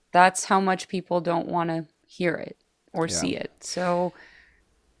sure that's how much people don't want to hear it or see it. So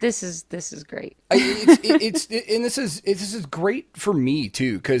this is great. And this is great for me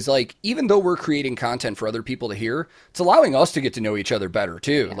too, because, like, even though we're creating content for other people to hear, it's allowing us to get to know each other better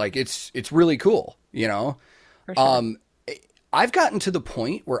too. Like, it's really cool, For sure. I've gotten to the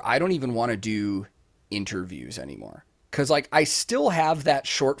point where I don't even want to do interviews anymore. Because, like, I still have that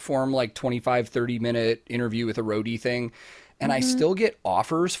short form, like, 25, 30-minute interview with a roadie thing. And I still get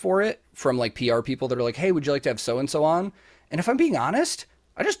offers for it from, like, PR people that are like, hey, would you like to have so-and-so on? And if I'm being honest,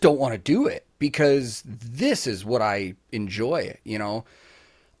 I just don't want to do it because this is what I enjoy, you know?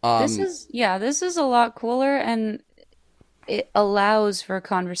 This is a lot cooler, and it allows for a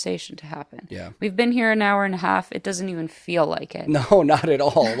conversation to happen. Yeah. We've been here an hour and a half. It doesn't even feel like it. No, not at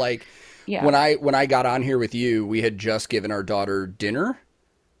all. Like, Yeah. when I got on here with you, we had just given our daughter dinner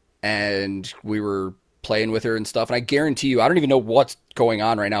and we were playing with her and stuff. And I guarantee you, I don't even know what's going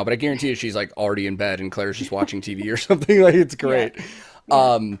on right now, but I guarantee you she's like already in bed and Claire's just watching TV or something. Like, it's great.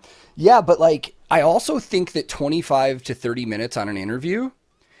 Yeah, but like, I also think that 25 to 30 minutes on an interview,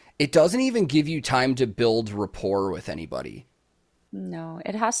 it doesn't even give you time to build rapport with anybody. No,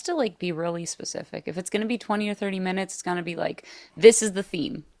 it has to like be really specific. If it's going to be 20 or 30 minutes, it's going to be like, this is the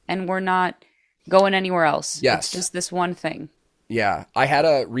theme and we're not going anywhere else. Yes. It's just this one thing. Yeah, I had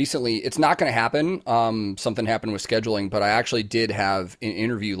recently, it's not going to happen. Something happened with scheduling, but I actually did have an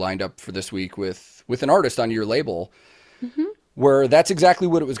interview lined up for this week with an artist on your label where that's exactly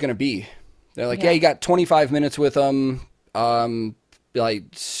what it was going to be. They're like, yeah, you got 25 minutes with them. Like,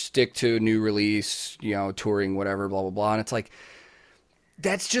 stick to new release, you know, touring, whatever, blah, blah, blah. And it's like,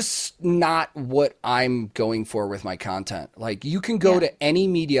 that's just not what I'm going for with my content. Like, you can go to any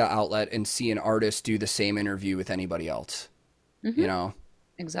media outlet and see an artist do the same interview with anybody else, you know?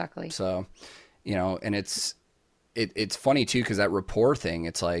 Exactly. So, you know, and it's funny too, because that rapport thing,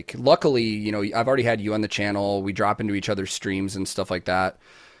 it's like, luckily, you know, I've already had you on the channel. We drop into each other's streams and stuff like that.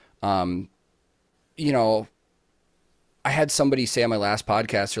 You know, I had somebody say on my last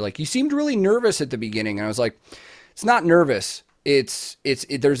podcast, they're like, you seemed really nervous at the beginning. And I was like, it's not nervous. There's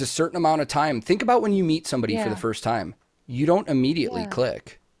a certain amount of time. Think about when you meet somebody for the first time. You don't immediately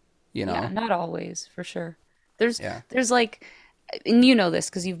click, you know? Yeah, not always, for sure. There's like, and you know this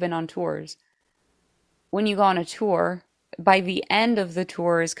because you've been on tours. When you go on a tour, by the end of the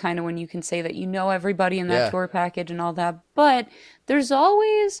tour is kind of when you can say that you know everybody in that tour package and all that. But there's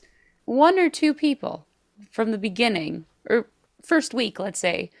always one or two people from the beginning, or first week, let's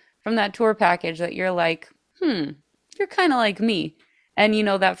say, from that tour package that you're like, you're kind of like me. And, you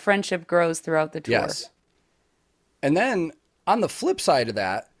know, that friendship grows throughout the tour. Yes. And then on the flip side of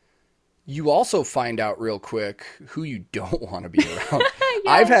that, you also find out real quick who you don't want to be around.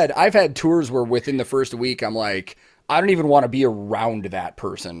 I've had tours where within the first week, I'm like, I don't even want to be around that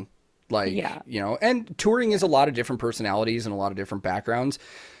person. Like, you know, and touring is a lot of different personalities and a lot of different backgrounds.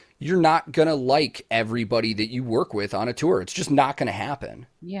 You're not going to like everybody that you work with on a tour. It's just not going to happen.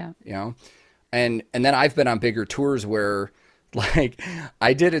 Yeah. You know? And then I've been on bigger tours where, like,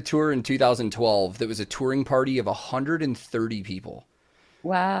 I did a tour in 2012 that was a touring party of 130 people.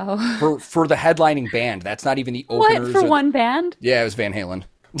 Wow. For the headlining band. That's not even the openers. What, for one band? Yeah, it was Van Halen.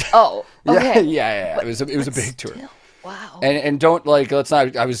 Oh, okay. Yeah. It was a big tour. Wow. And don't, like, let's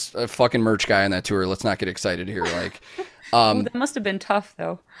not, I was a fucking merch guy on that tour. Let's not get excited here. Like, that must have been tough,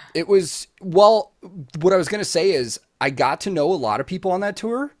 though. It was, well, what I was going to say is I got to know a lot of people on that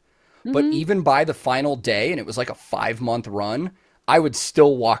tour, but even by the final day, and it was like a 5-month run, I would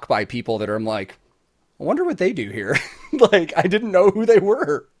still walk by people that I'm like, I wonder what they do here. Like, I didn't know who they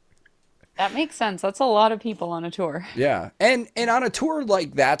were. That makes sense. That's a lot of people on a tour. Yeah. And on a tour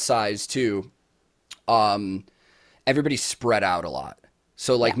like that size too, everybody's spread out a lot.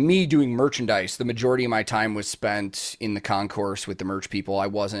 So like me doing merchandise, the majority of my time was spent in the concourse with the merch people. I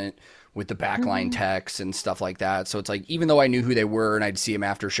wasn't with the backline techs and stuff like that. So it's like, even though I knew who they were and I'd see them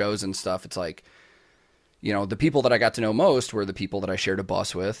after shows and stuff, it's like, you know, the people that I got to know most were the people that I shared a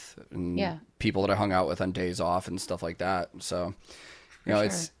bus with and people that I hung out with on days off and stuff like that. So, you know,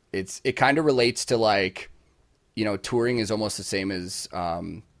 it kind of relates to like, you know, touring is almost the same as,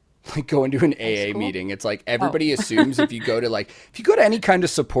 like going to an AA meeting. It's like everybody assumes if you go to any kind of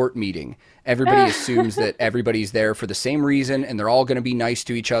support meeting, everybody assumes that everybody's there for the same reason and they're all going to be nice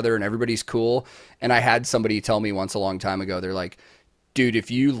to each other and everybody's cool. And I had somebody tell me once a long time ago, they're like, dude, if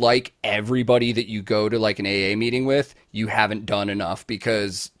you like everybody that you go to like an AA meeting with, you haven't done enough,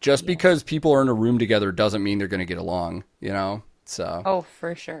 because just because people are in a room together doesn't mean they're going to get along, you know? So. Oh,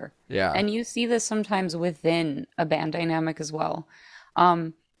 for sure. Yeah. And you see this sometimes within a band dynamic as well.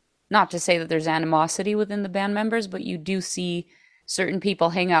 Not to say that there's animosity within the band members, but you do see certain people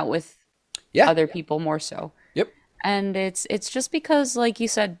hang out with other people more so. Yep. And it's just because, like you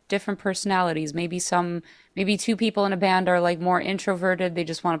said, different personalities. Maybe two people in a band are like more introverted. They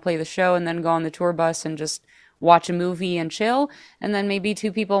just want to play the show and then go on the tour bus and just watch a movie and chill. And then maybe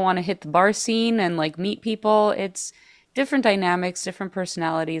two people want to hit the bar scene and like meet people. It's different dynamics, different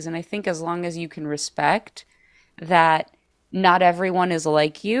personalities. And I think as long as you can respect that not everyone is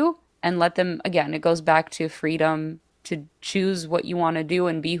like you, and let them, again, it goes back to freedom to choose what you want to do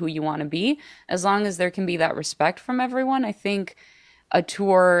and be who you want to be. As long as there can be that respect from everyone, I think a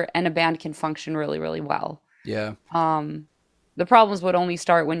tour and a band can function really, really well. Yeah. The problems would only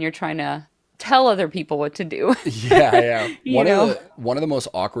start when you're trying to tell other people what to do. Yeah. One of the most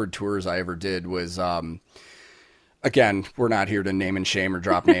awkward tours I ever did was, again, we're not here to name and shame or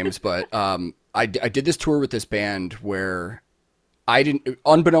drop names, but I did this tour with this band where I didn't,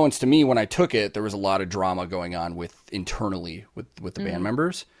 unbeknownst to me, when I took it, there was a lot of drama going on internally with the band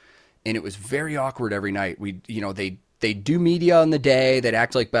members, and it was very awkward every night. They do media on the day, they'd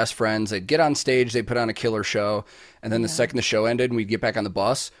act like best friends, they'd get on stage, they'd put on a killer show, and then the second the show ended and we'd get back on the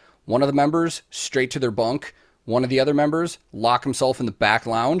bus, one of the members straight to their bunk, one of the other members lock himself in the back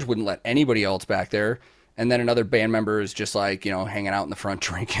lounge, wouldn't let anybody else back there. And then another band member is just like, hanging out in the front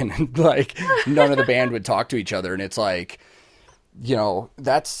drinking, and like none of the band would talk to each other. And it's like,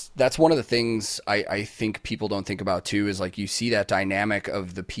 that's one of the things I think people don't think about too, is like you see that dynamic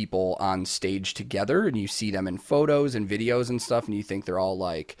of the people on stage together, and you see them in photos and videos and stuff, and you think they're all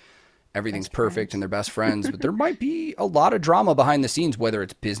like, everything's perfect and they're best friends, but there might be a lot of drama behind the scenes, whether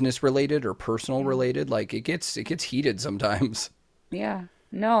it's business related or personal related. Like it gets heated sometimes. Yeah.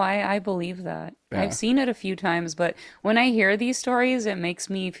 No, I believe that. Yeah. I've seen it a few times, but when I hear these stories, it makes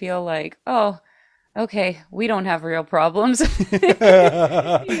me feel like, oh, okay, we don't have real problems.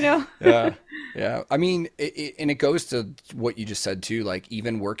 Yeah. I mean, it goes to what you just said too, like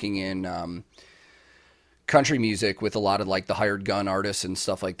even working in country music with a lot of like the hired gun artists and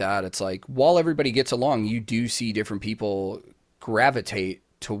stuff like that. It's like, while everybody gets along, you do see different people gravitate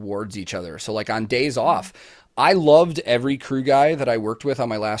towards each other. So like on days off, I loved every crew guy that I worked with on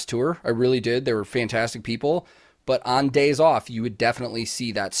my last tour. I really did. They were fantastic people. But on days off, you would definitely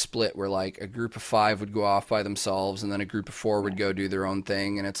see that split where like a group of 5 would go off by themselves and then a group of 4 would go do their own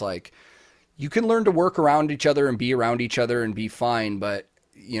thing. And it's like, you can learn to work around each other and be around each other and be fine. But,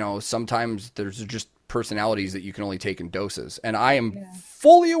 sometimes there's just personalities that you can only take in doses. And I am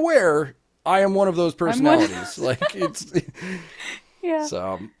fully aware I am one of those personalities. Like it's, yeah.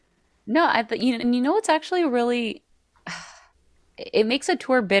 So. No, it's actually really, it makes a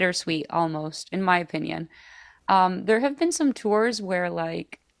tour bittersweet almost, in my opinion. There have been some tours where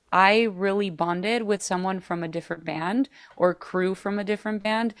like I really bonded with someone from a different band or crew from a different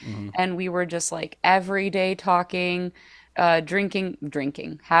band. And we were just like every day talking,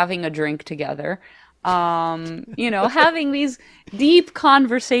 drinking, having a drink together, having these deep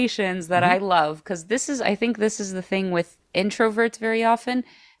conversations that I love. Because I think this is the thing with introverts very often.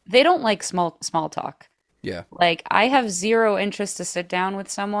 They don't like small talk. Yeah. Like I have zero interest to sit down with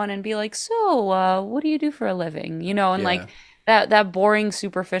someone and be like, so, what do you do for a living? And like that boring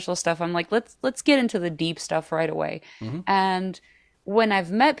superficial stuff. I'm like, let's get into the deep stuff right away. And when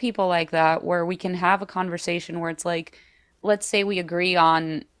I've met people like that, where we can have a conversation where it's like, let's say we agree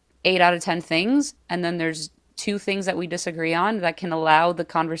on 8 out of 10 things, and then there's 2 things that we disagree on, that can allow the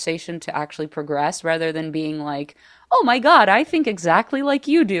conversation to actually progress rather than being like, oh my God, I think exactly like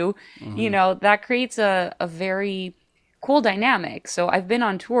you do. That creates a very cool dynamic. So I've been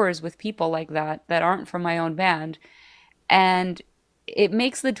on tours with people like that aren't from my own band. And it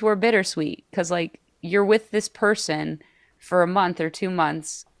makes the tour bittersweet because like you're with this person for a month or 2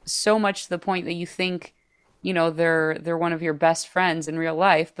 months, so much to the point that you think, they're one of your best friends in real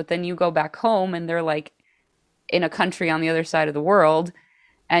life. But then you go back home and they're like in a country on the other side of the world,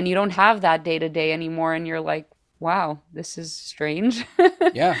 and you don't have that day to day anymore. And you're like, wow, this is strange.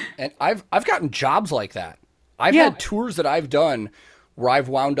 Yeah. And I've gotten jobs like that. I've had tours that I've done where I've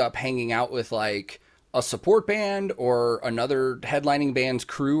wound up hanging out with like a support band or another headlining band's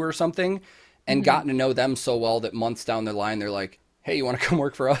crew or something, and gotten to know them so well that months down the line, they're like, hey, you want to come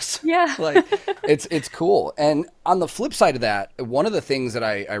work for us? Yeah. Like it's cool. And on the flip side of that, one of the things that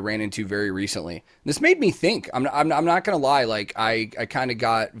I ran into very recently, this made me think, I'm not going to lie. Like I kind of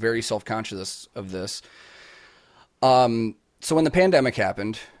got very self-conscious of this. So when the pandemic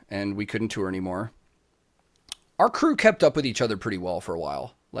happened and we couldn't tour anymore, our crew kept up with each other pretty well for a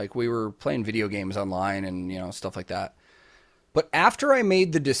while. Like we were playing video games online and, stuff like that. But after I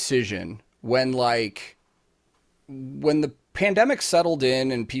made the decision, when the pandemic settled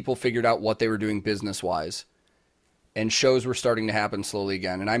in and people figured out what they were doing business wise, and shows were starting to happen slowly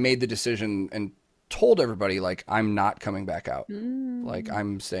again, and I made the decision and told everybody, like, I'm not coming back out. Like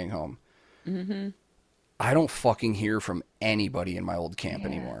I'm staying home. I don't fucking hear from anybody in my old camp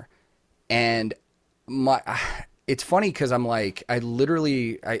anymore. And it's funny because I'm like,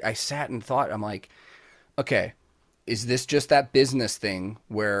 I sat and thought, I'm like, okay, is this just that business thing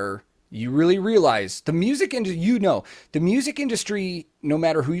where You really realize the music industry, the music industry, no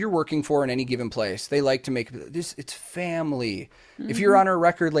matter who you're working for in any given place, they like to make this, it's family. If you're on a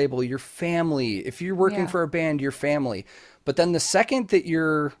record label, you're family. If you're working for a band, you're family. But then the second that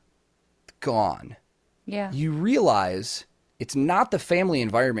you're gone, you realize it's not the family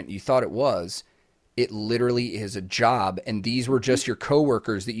environment you thought it was. It literally is a job. And these were just your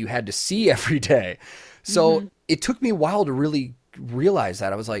coworkers that you had to see every day. So it took me a while to really realize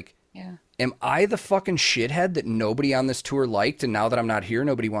that. I was like, am I the fucking shithead that nobody on this tour liked, and now that I'm not here,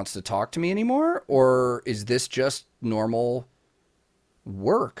 nobody wants to talk to me anymore? Or is this just normal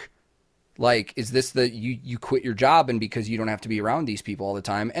work? Like, is this you quit your job and because you don't have to be around these people all the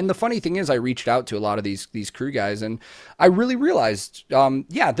time? And the funny thing is, I reached out to a lot of these crew guys, and I really realized,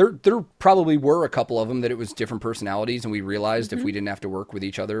 there probably were a couple of them that it was different personalities, and we realized if we didn't have to work with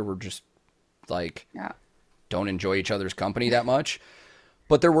each other, we're just like, don't enjoy each other's company that much.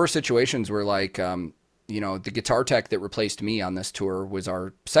 But there were situations where, like, the guitar tech that replaced me on this tour was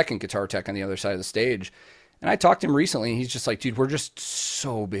our second guitar tech on the other side of the stage. And I talked to him recently, and he's just like, dude, we're just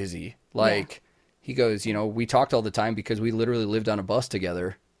so busy. Like, he goes, we talked all the time because we literally lived on a bus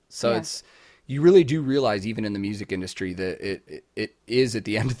together. So you really do realize, even in the music industry, that it is, at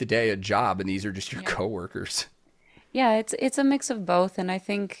the end of the day, a job, and these are just your coworkers. Yeah, it's a mix of both. And I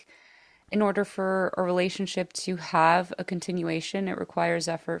think in order for a relationship to have a continuation, it requires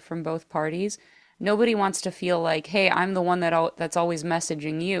effort from both parties. Nobody wants to feel like, hey, I'm the one that's always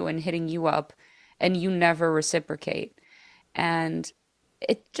messaging you and hitting you up, and you never reciprocate. And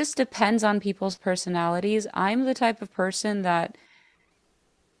it just depends on people's personalities. I'm the type of person that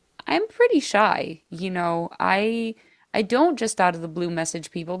I'm pretty shy. I don't just out of the blue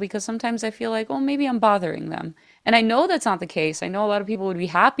message people because sometimes I feel like, oh, maybe I'm bothering them. And I know that's not the case. I know a lot of people would be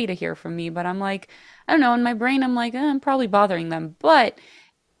happy to hear from me, but I'm like, I don't know, in my brain, I'm like, I'm probably bothering them. But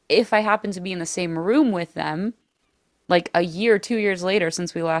if I happen to be in the same room with them, like a year, 2 years later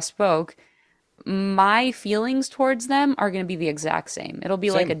since we last spoke, my feelings towards them are going to be the exact same. It'll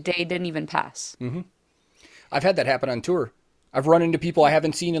be like a day didn't even pass. I've had that happen on tour. I've run into people I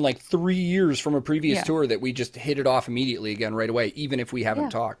haven't seen in like 3 years from a previous tour that we just hit it off immediately again right away, even if we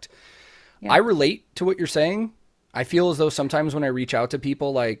haven't talked. I relate to what you're saying. I feel as though sometimes when I reach out to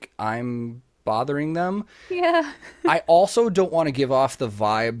people, like, I'm bothering them. Yeah. I also don't want to give off the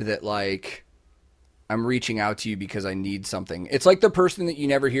vibe that, like, I'm reaching out to you because I need something. It's like the person that you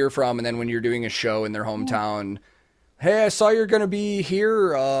never hear from, and then when you're doing a show in their hometown, hey, I saw you're going to be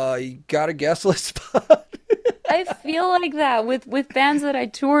here. You got a guest list spot? I feel like that with bands that I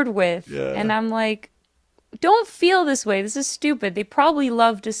toured with. And I'm like, don't feel this way. This is stupid. They probably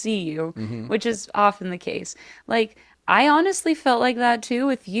love to see you, which is often the case. Like, I honestly felt like that too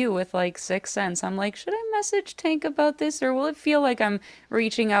with you, with like Sicksense. I'm like, should I message Tank about this, or will it feel like I'm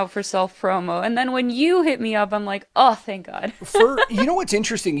reaching out for self-promo? And then when you hit me up, I'm like, oh, thank God. You know what's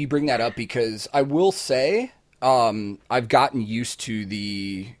interesting? You bring that up because I will say I've gotten used to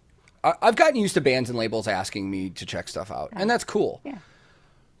bands and labels asking me to check stuff out, and that's cool. Yeah.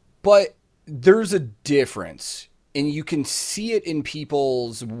 But there's a difference, and you can see it in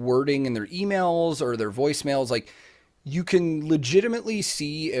people's wording in their emails or their voicemails. Like, you can legitimately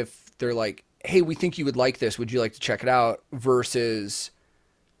see if they're like, hey, we think you would like this. Would you like to check it out? Versus,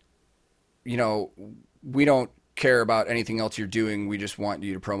 we don't care about anything else you're doing. We just want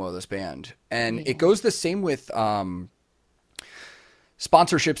you to promo this band. And it goes the same with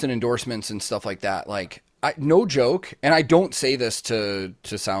sponsorships and endorsements and stuff like that. Like, no joke, and I don't say this to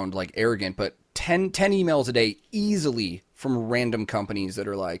sound like arrogant, but 10 emails a day easily from random companies that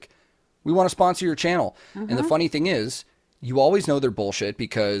are like, we want to sponsor your channel. And the funny thing is, you always know they're bullshit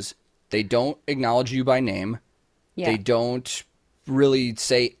because they don't acknowledge you by name. They don't really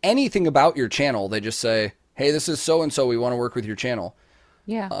say anything about your channel. They just say, hey, this is so-and-so. We want to work with your channel.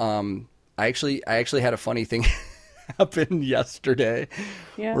 Yeah. I actually had a funny thing happened yesterday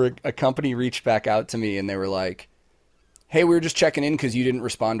where a company reached back out to me and they were like, hey, we were just checking in because you didn't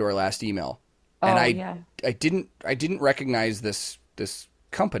respond to our last email. And I didn't recognize this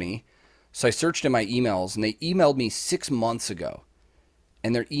company. So I searched in my emails, and they emailed me 6 months ago.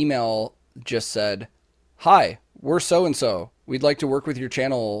 And their email just said, hi, we're so-and-so. We'd like to work with your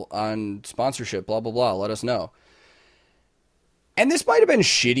channel on sponsorship, blah, blah, blah. Let us know. And this might have been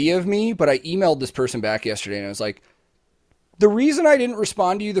shitty of me, but I emailed this person back yesterday, and I was like, the reason I didn't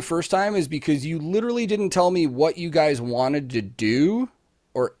respond to you the first time is because you literally didn't tell me what you guys wanted to do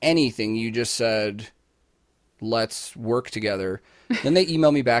or anything. You just said, let's work together. Then they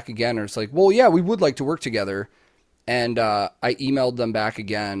emailed me back again, and it's like, well, yeah, we would like to work together. And I emailed them back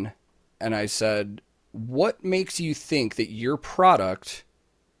again, and I said, what makes you think that your product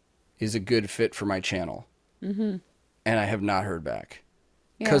is a good fit for my channel. Mm-hmm. And I have not heard back.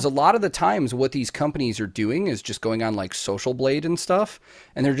 Yeah. Because a lot of the times what these companies are doing is just going on like Social Blade and stuff,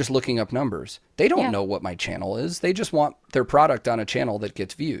 and they're just looking up numbers. They don't know what my channel is. They just want their product on a channel that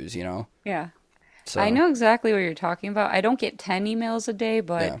gets views, you know? Yeah. So, I know exactly what you're talking about. I don't get 10 emails a day,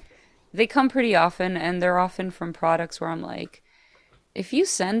 but they come pretty often, and they're often from products where I'm like, if you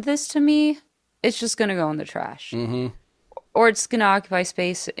send this to me, it's just going to go in the trash. Mm-hmm. Or it's going to occupy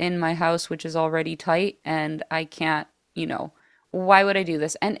space in my house, which is already tight, and I can't, why would I do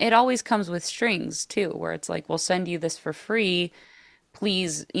this? And it always comes with strings, too, where it's like, we'll send you this for free.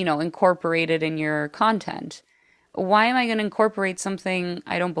 Please, incorporate it in your content. Why am I going to incorporate something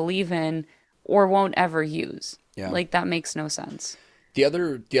I don't believe in or won't ever use? Yeah. Like, that makes no sense. The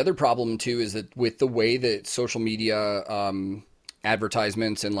other problem, too, is that with the way that social media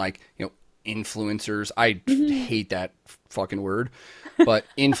advertisements and, like, influencers, I hate that fucking word, but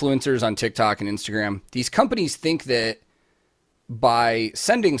influencers on TikTok and Instagram, these companies think that by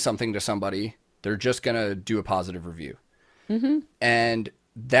sending something to somebody, they're just going to do a positive review. Mm-hmm. And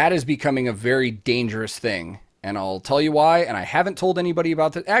that is becoming a very dangerous thing. And I'll tell you why. And I haven't told anybody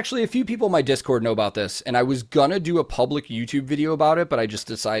about this. Actually, a few people in my Discord know about this. And I was going to do a public YouTube video about it, but I just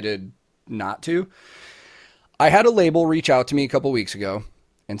decided not to. I had a label reach out to me a couple weeks ago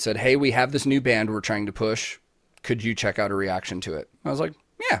and said, hey, we have this new band we're trying to push. Could you check out a reaction to it? I was like,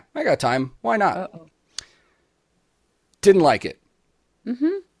 yeah, I got time. Why not? Uh-oh. Didn't like it. Mm-hmm.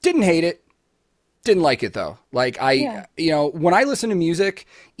 Didn't hate it. Didn't like it though. Like when I listen to music,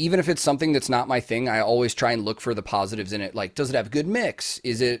 even if it's something that's not my thing, I always try and look for the positives in it. Like, does it have a good mix?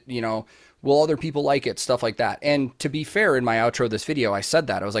 Is it, will other people like it? Stuff like that. And to be fair, in my outro of this video, I said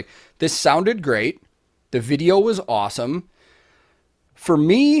that. I was like, this sounded great. The video was awesome. For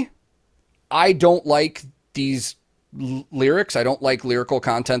me, I don't like these lyrics. I don't like lyrical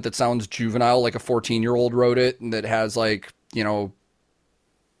content that sounds juvenile, like a 14-year-old wrote it, and that has like,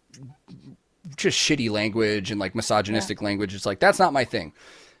 just shitty language and like misogynistic language. It's like, that's not my thing.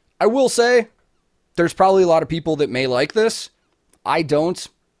 I will say there's probably a lot of people that may like this. I don't.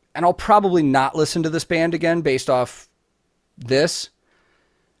 And I'll probably not listen to this band again based off this.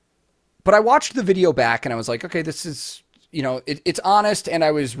 But I watched the video back and I was like, okay, this is, it's honest, and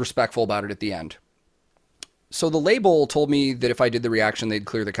I was respectful about it at the end. So the label told me that if I did the reaction, they'd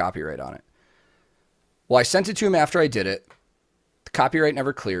clear the copyright on it. Well, I sent it to him after I did it. The copyright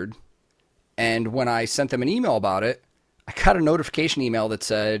never cleared. And when I sent them an email about it, I got a notification email that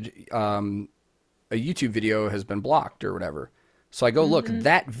said a YouTube video has been blocked or whatever. So I go, look,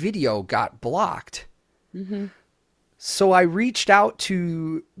 that video got blocked. Mm-hmm. So I reached out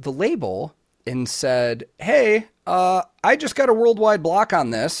to the label and said, hey, I just got a worldwide block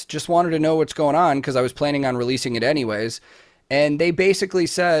on this. Just wanted to know what's going on because I was planning on releasing it anyways. And they basically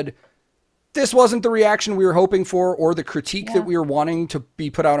said, this wasn't the reaction we were hoping for or the critique that we were wanting to be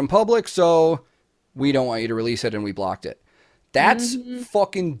put out in public, so we don't want you to release it, and we blocked it. That's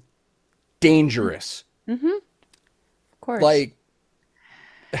fucking dangerous. Mm-hmm. Of course. Like,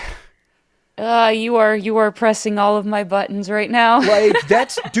 you are pressing all of my buttons right now. like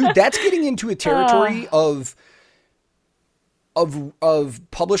that's getting into a territory of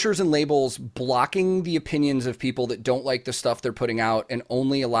publishers and labels blocking the opinions of people that don't like the stuff they're putting out and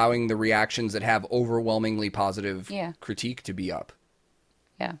only allowing the reactions that have overwhelmingly positive critique to be up.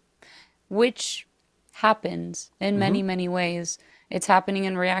 Yeah. Which happens in many, many ways. It's happening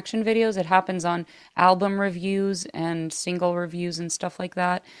in reaction videos. It happens on album reviews and single reviews and stuff like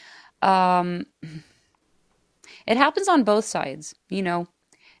that. It happens on both sides, It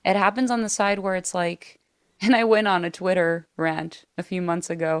happens on the side where it's like, and I went on a Twitter rant a few months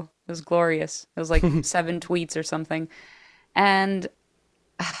ago. It was glorious. It was like 7 tweets or something. And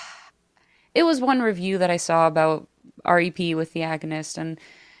it was one review that I saw about REP with the Agonist. And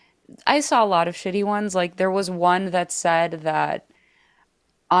I saw a lot of shitty ones. Like, there was one that said that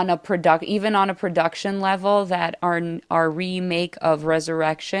even on a production level, that our remake of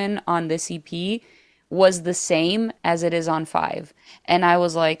Resurrection on this EP was the same as it is on 5. And I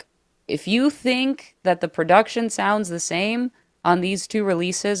was like, if you think that the production sounds the same on these 2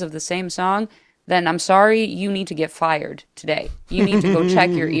 releases of the same song, then I'm sorry, you need to get fired today. You need to go check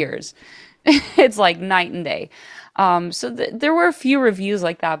your ears. It's like night and day. So there were a few reviews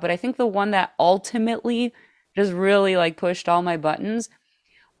like that, but I think the one that ultimately just really like pushed all my buttons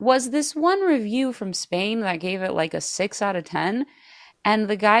was this one review from Spain that gave it like a 6 out of 10. And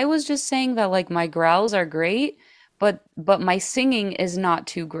the guy was just saying that like my growls are great, but my singing is not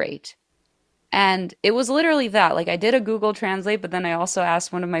too great. And it was literally that. Like, I did a Google Translate, but then I also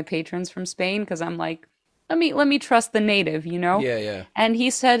asked one of my patrons from Spain because I'm like, let me trust the native, you know? Yeah, yeah. And he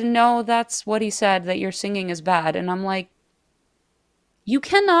said, no, that's what he said, that your singing is bad. And I'm like, you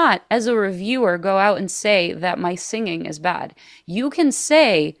cannot, as a reviewer, go out and say that my singing is bad. You can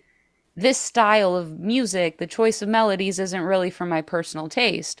say this style of music, the choice of melodies isn't really for my personal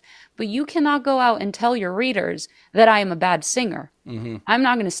taste, but you cannot go out and tell your readers that I am a bad singer. Mm-hmm. I'm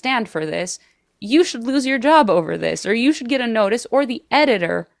not going to stand for this. You should lose your job over this, or you should get a notice, or the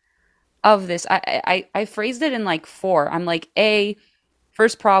editor of this. I phrased it in like 4. I'm like, A,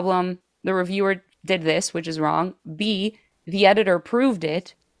 first problem, the reviewer did this, which is wrong. B, the editor proved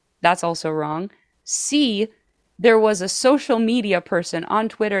it. That's also wrong. C, there was a social media person on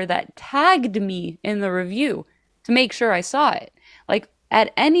Twitter that tagged me in the review to make sure I saw it. Like,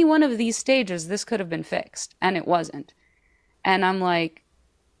 at any one of these stages, this could have been fixed, and it wasn't. And I'm like,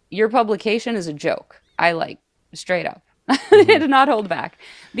 your publication is a joke. I like, straight up. Mm-hmm. Did not hold back.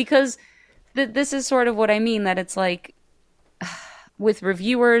 Because this is sort of what I mean, that it's like, with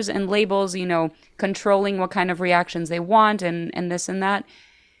reviewers and labels, you know, controlling what kind of reactions they want and this and that,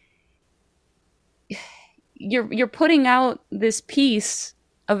 you're putting out this piece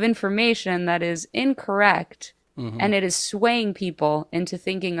of information that is incorrect, and it is swaying people into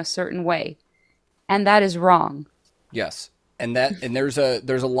thinking a certain way, and that is wrong. Yes. And there's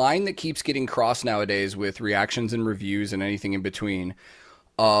a line that keeps getting crossed nowadays with reactions and reviews and anything in between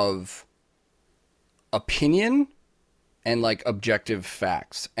of opinion and like objective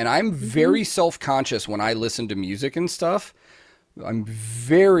facts. And I'm very self-conscious when I listen to music and stuff. I'm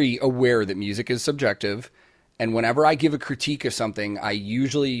very aware that music is subjective. And whenever I give a critique of something, I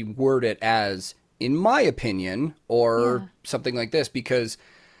usually word it as, in my opinion, or something like this, because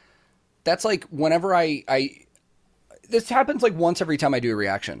that's like whenever this happens like once every time I do a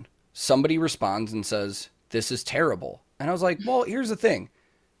reaction. Somebody responds and says, this is terrible. And I was like, well, here's the thing.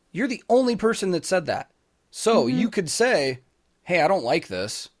 You're the only person that said that. So you could say, hey, I don't like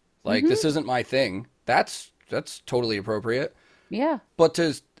this. Like, this isn't my thing. That's totally appropriate. Yeah. But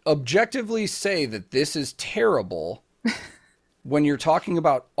to objectively say that this is terrible when you're talking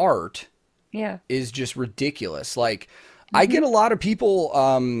about art is just ridiculous. Like, I get a lot of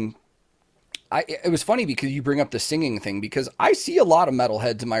people, it was funny because you bring up the singing thing, because I see a lot of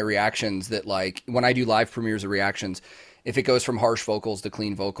metalheads in my reactions that, like, when I do live premieres of reactions, if it goes from harsh vocals to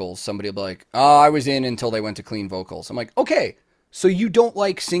clean vocals, somebody will be like, oh, I was in until they went to clean vocals. I'm like, okay, so you don't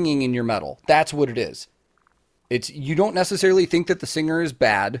like singing in your metal. That's what it is. You don't necessarily think that the singer is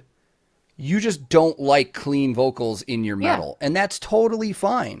bad. You just don't like clean vocals in your metal. And that's totally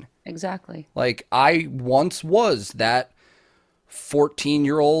fine. Exactly. Like, I once was that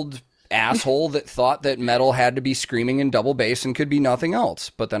 14-year-old asshole that thought that metal had to be screaming in double bass and could be nothing else.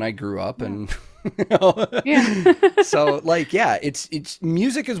 But then I grew up and... You know? So, like, yeah, it's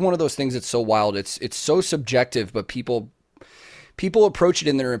music is one of those things that's so wild. It's so subjective, but people approach it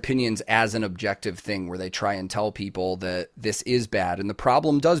in their opinions as an objective thing where they try and tell people that this is bad. And the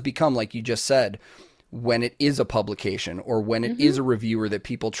problem does become, like you just said, when it is a publication or when it is a reviewer that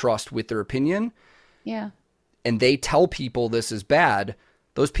people trust with their opinion. Yeah. And they tell people this is bad.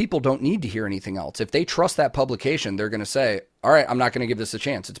 Those people don't need to hear anything else. If they trust that publication, they're going to say, all right, I'm not going to give this a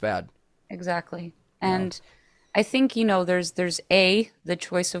chance. It's bad. Exactly. And I think, you know, there's the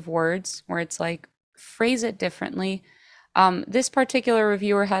choice of words, where it's like, phrase it differently. This particular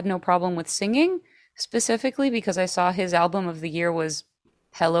reviewer had no problem with singing, specifically because I saw his album of the year was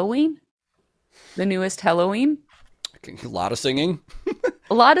Halloween, the newest Halloween. A lot of singing.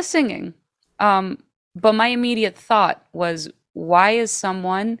 A lot of singing. But my immediate thought was, why is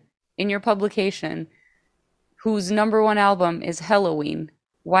someone in your publication whose number one album is Halloween,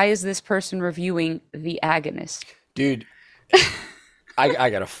 why is this person reviewing The Agonist? Dude, I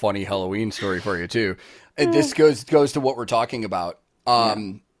got a funny Halloween story for you, too. This goes to what we're talking about.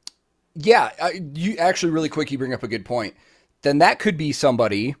 You actually, really quick, you bring up a good point. Then that could be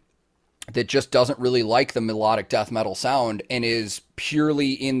somebody that just doesn't really like the melodic death metal sound and is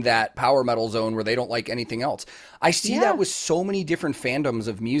purely in that power metal zone where they don't like anything else. I see that with so many different fandoms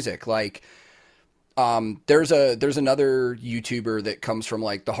of music. Like, there's another YouTuber that comes from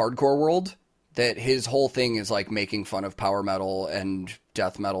like the hardcore world that his whole thing is like making fun of power metal and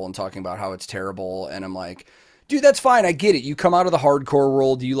death metal and talking about how it's terrible. And I'm like, dude, that's fine. I get it. You come out of the hardcore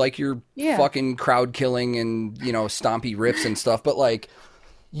world. You like your fucking crowd killing and, you know, stompy riffs and stuff. But like,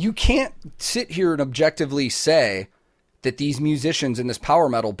 you can't sit here and objectively say that these musicians in this power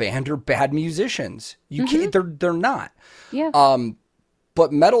metal band are bad musicians. You can't, they're not. Yeah.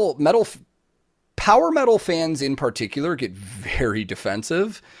 But power metal fans in particular get very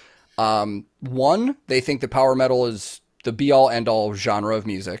defensive. One, they think that power metal is the be all end all genre of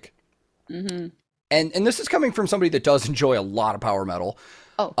music. and this is coming from somebody that does enjoy a lot of power metal.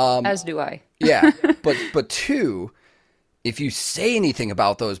 Oh, as do I. Yeah, but two, if you say anything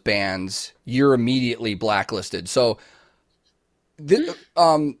about those bands, you're immediately blacklisted. So,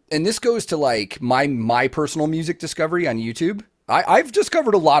 and this goes to like my personal music discovery on YouTube. I've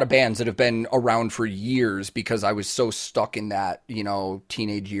discovered a lot of bands that have been around for years because I was so stuck in that,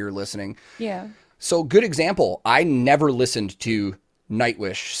 teenage year listening. Yeah. So, good example. I never listened to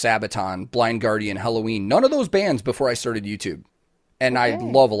Nightwish, Sabaton, Blind Guardian, Halloween, none of those bands before I started YouTube. And I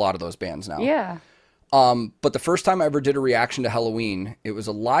love a lot of those bands now. Yeah. But the first time I ever did a reaction to Halloween, it was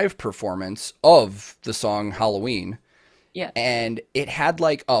a live performance of the song Halloween. Yeah. And it had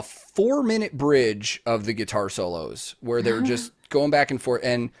like a 4-minute bridge of the guitar solos where they're just going back and forth.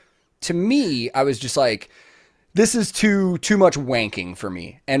 And to me, I was just like, this is too much wanking for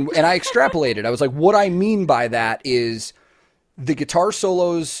me. And I extrapolated. I was like, what I mean by that is the guitar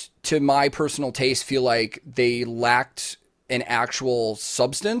solos, to my personal taste, feel like they lacked an actual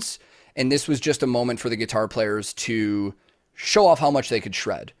substance, and this was just a moment for the guitar players to show off how much they could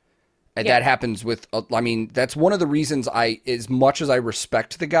shred. And that happens with, that's one of the reasons as much as I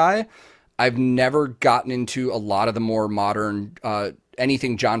respect the guy, I've never gotten into a lot of the more modern,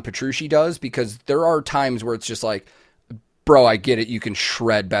 anything John Petrucci does, because there are times where it's just like, bro, I get it. You can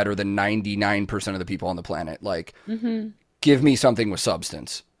shred better than 99% of the people on the planet. Like, give me something with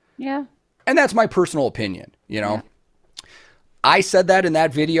substance. Yeah. And that's my personal opinion, Yeah. I said that in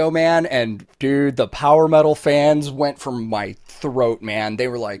that video, man, and dude, the power metal fans went from my throat, man. They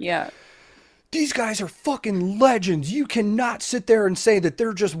were like, these guys are fucking legends. You cannot sit there and say that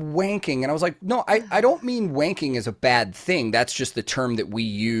they're just wanking. And I was like, no, I don't mean wanking is a bad thing. That's just the term that we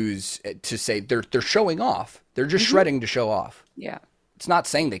use to say they're showing off. They're just shredding to show off. Yeah. It's not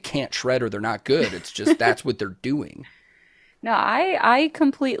saying they can't shred or they're not good. It's just that's what they're doing. No, I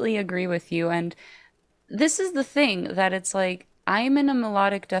completely agree with you. And this is the thing that it's like, I'm in a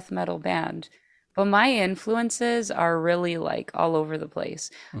melodic death metal band, but my influences are really like all over the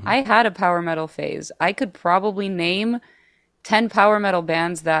place. I had a power metal phase. I could probably name 10 power metal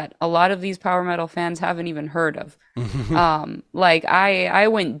bands that a lot of these power metal fans haven't even heard of. Like I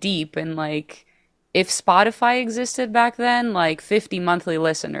went deep, and like if Spotify existed back then, like 50 monthly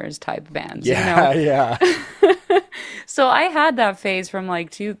listeners type bands. Yeah. So I had that phase from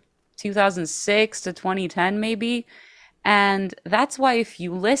like 2006 to 2010 maybe. And that's why if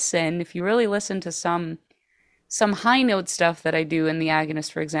you really listen to some high note stuff that I do in the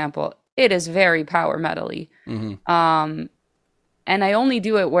Agonist, for example, it is very power metal-y. And I only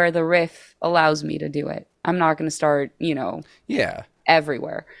do it where the riff allows me to do it. I'm not going to start,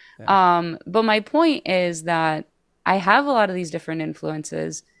 everywhere. Yeah. But my point is that I have a lot of these different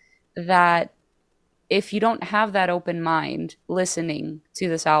influences that if you don't have that open mind listening to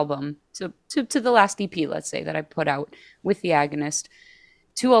this album, to the last EP, let's say, that I put out with the Agonist,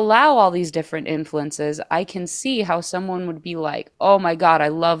 to allow all these different influences, I can see how someone would be like, oh my God, I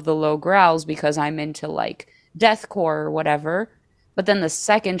love the low growls because I'm into like deathcore or whatever. But then the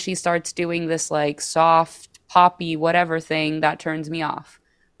second she starts doing this like soft, poppy, whatever thing, that turns me off.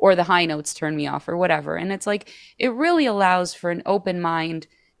 Or the high notes turn me off or whatever. And it's like, it really allows for an open mind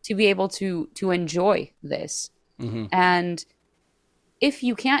to be able to enjoy this. And if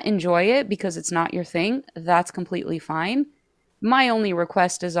you can't enjoy it because it's not your thing, that's completely fine. My only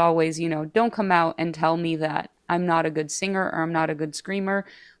request is always, don't come out and tell me that I'm not a good singer or I'm not a good screamer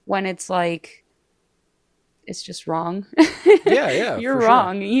when it's like, it's just wrong. Yeah. You're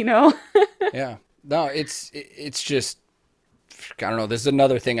wrong, Yeah. No, it's just, I don't know. This is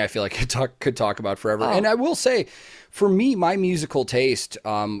another thing I feel like I could talk about forever. And I will say, for me, my musical taste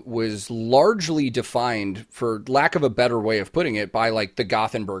was largely defined, for lack of a better way of putting it, by like the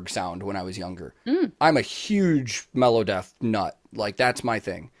Gothenburg sound when I was younger. I'm a huge melodeath nut. Like that's my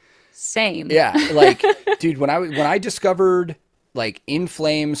thing. Same. Yeah. Like, dude, when I discovered like In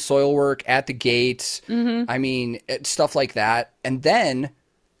Flames, Soilwork, At the Gates, I mean, stuff like that. And then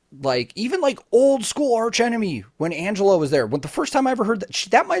like even like old school Arch Enemy when Angela was there. When the first time I ever heard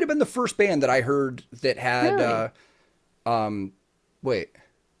that might have been the first band that I heard that had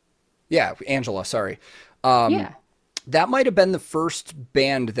Angela, sorry. That might have been the first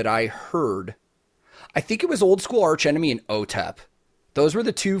band that I heard. I think it was old school Arch Enemy and OTEP. Those were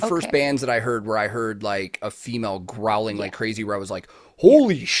the two first bands that I heard where I heard like a female growling like crazy, where I was like,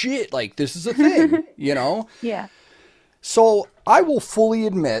 holy shit, like this is a thing, Yeah. So I will fully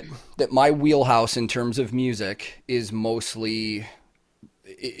admit that my wheelhouse in terms of music is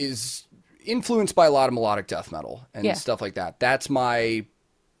influenced by a lot of melodic death metal and stuff like that. That's my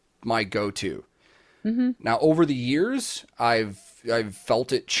go-to. Now, over the years, I've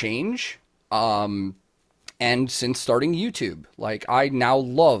felt it change. And since starting YouTube, like I now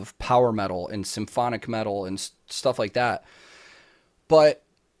love power metal and symphonic metal and stuff like that. But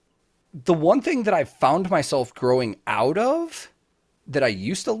the one thing that I've found myself growing out of that I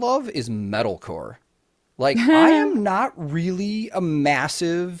used to love is metalcore. Like I am not really a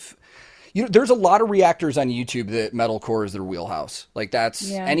massive, there's a lot of reactors on YouTube that metalcore is their wheelhouse. Like that's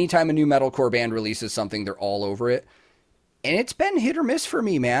anytime a new metalcore band releases something, they're all over it. And it's been hit or miss for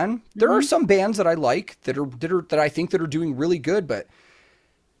me, man. There are some bands that I like that I think that are doing really good, but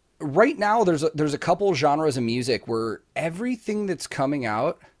right now there's a couple genres of music where everything that's coming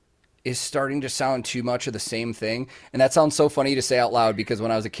out is starting to sound too much of the same thing. And that sounds so funny to say out loud because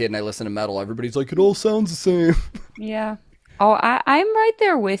when I was a kid and I listened to metal, everybody's like, it all sounds the same. Yeah. Oh, I'm right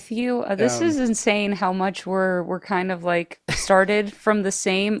there with you. This is insane how much we're kind of like started from the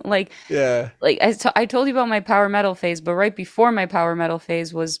same, like, like I told you about my power metal phase, but right before my power metal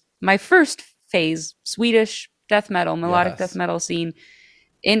phase was my first phase, Swedish death metal, melodic death metal scene.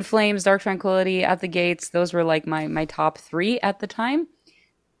 In Flames, Dark Tranquillity, At the Gates, those were like my top 3 at the time.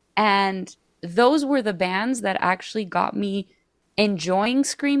 And those were the bands that actually got me enjoying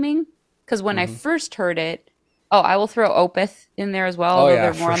screaming. Because when I first heard it, I will throw Opeth in there as well, although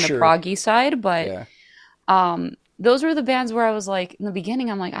they're more on the proggy side. But those were the bands where I was like, in the beginning,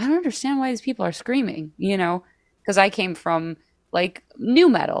 I'm like, I don't understand why these people are screaming, Because I came from like new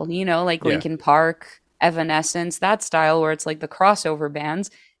metal, like Linkin Park, Evanescence, that style where it's like the crossover bands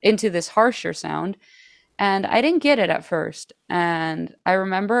into this harsher sound. And I didn't get it at first. And I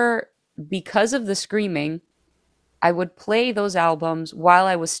remember because of the screaming, I would play those albums while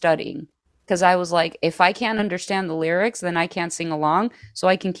I was studying. Because I was like, if I can't understand the lyrics, then I can't sing along. So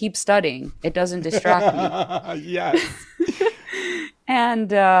I can keep studying. It doesn't distract me. Yes. And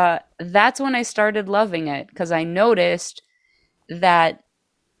that's when I started loving it. Because I noticed that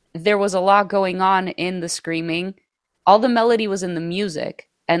there was a lot going on in the screaming. All the melody was in the music.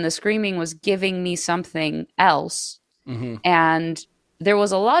 And the screaming was giving me something else. And there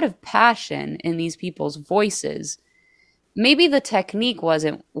was a lot of passion in these people's voices. Maybe the technique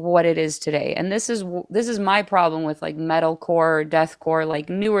wasn't what it is today. And this is my problem with like metalcore, deathcore, like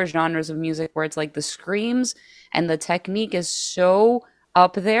newer genres of music where it's like the screams and the technique is so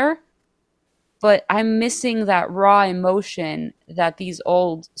up there. But I'm missing that raw emotion that these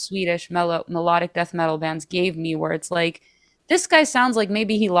old Swedish melodic death metal bands gave me where it's like, this guy sounds like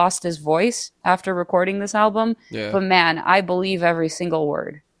maybe he lost his voice after recording this album. Yeah. But man, I believe every single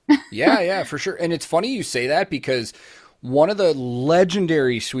word. Yeah, for sure. And it's funny you say that because one of the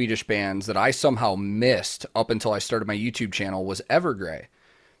legendary Swedish bands that I somehow missed up until I started my YouTube channel was Evergrey.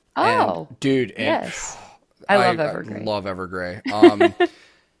 Oh, and, dude. Yes. I love Evergrey. I love Evergrey.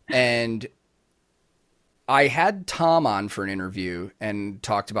 And I had Tom on for an interview and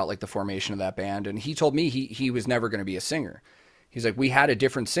talked about like the formation of that band. And he told me he was never going to be a singer. He's like, we had a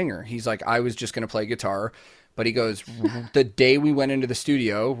different singer. He's like, I was just going to play guitar. But he goes, the day we went into the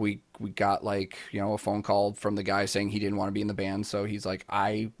studio, we got like, a phone call from the guy saying he didn't want to be in the band. So he's like,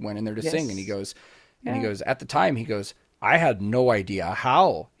 I went in there to sing. And he goes, at the time, he goes, I had no idea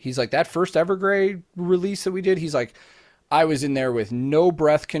how. He's like, that first Evergrey release that we did, he's like, I was in there with no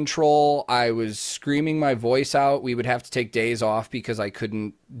breath control. I was screaming my voice out. We would have to take days off because I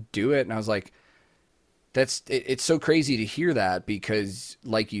couldn't do it. And I was like, it's so crazy to hear that because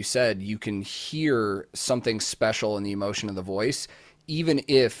like you said, you can hear something special in the emotion of the voice, even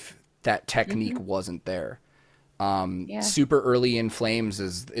if that technique wasn't there. Super Early in Flames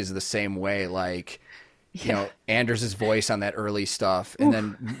is the same way. Like, Anders' voice on that early stuff. And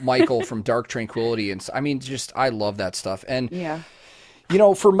then Michael from Dark Tranquillity. And I mean, I love that stuff. And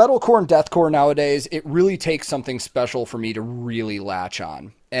for metalcore and deathcore nowadays, it really takes something special for me to really latch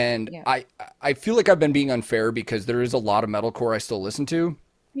on. And I feel like I've been being unfair because there is a lot of metalcore I still listen to.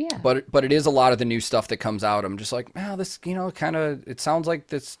 Yeah. But it is a lot of the new stuff that comes out. I'm just like, this, kind of, it sounds like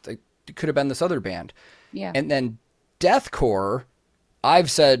this, it could have been this other band. Yeah. And then deathcore,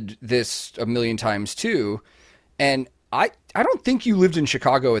 I've said this a million times too. And I don't think you lived in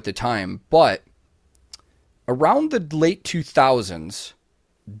Chicago at the time, but around the late 2000s,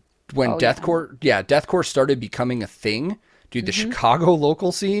 when deathcore started becoming a thing, dude, the Chicago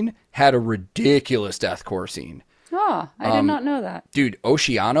local scene had a ridiculous deathcore scne. Oh, I did not know that. Dude,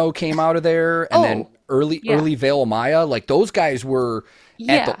 Oceano came out of there, and then early Veil Maya, like those guys were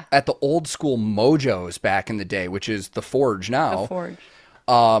at the old school Mojos back in the day, which is the Forge now. The Forge.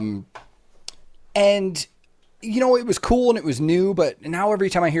 And it was cool and it was new, but now every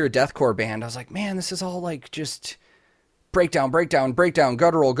time I hear a deathcore band, I was like, man, this is all like just breakdown,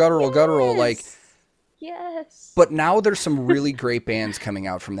 guttural, Yes. like Yes. But now there's some really great bands coming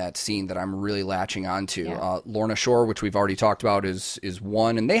out from that scene that I'm really latching onto. Yeah. Lorna Shore, which we've already talked about, is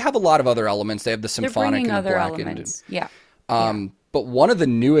one, and they have a lot of other elements. They have the symphonic and the blackened. Elements. Yeah. But one of the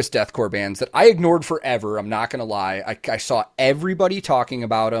newest deathcore bands that I ignored forever, I'm not going to lie, I saw everybody talking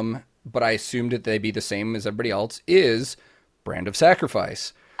about them, but I assumed that they'd be the same as everybody else, is Brand of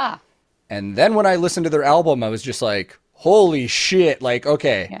Sacrifice. And then when I listened to their album, I was just like, holy shit, like,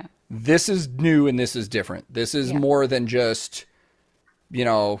 okay, this is new and this is different. This is more than just,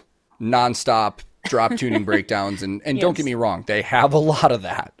 nonstop drop tuning breakdowns. And don't get me wrong, they have a lot of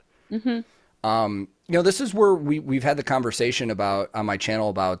that. This is where we've had the conversation about on my channel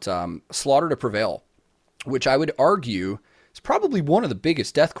about Slaughter to Prevail, which I would argue is probably one of the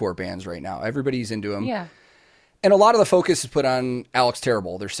biggest deathcore bands right now. Everybody's into them. Yeah. And a lot of the focus is put on Alex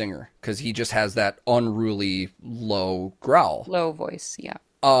Terrible, their singer, because he just has that unruly low growl. Low voice, yeah.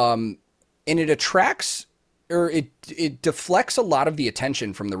 And it attracts, or it deflects a lot of the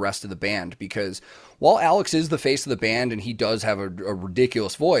attention from the rest of the band, because while Alex is the face of the band and he does have a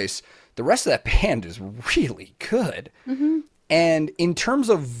ridiculous voice, the rest of that band is really good. And in terms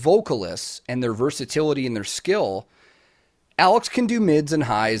of vocalists and their versatility and their skill, Alex can do mids and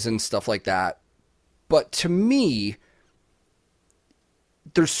highs and stuff like that. But to me,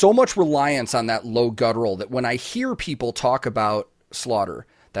 there's so much reliance on that low guttural that when I hear people talk about Slaughter,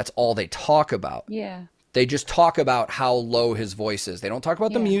 that's all they talk about. Yeah. They just talk about how low his voice is. They don't talk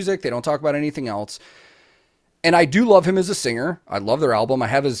about the music. They don't talk about anything else. And I do love him as a singer. I love their album. I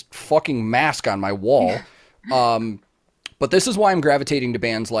have his fucking mask on my wall. But this is why I'm gravitating to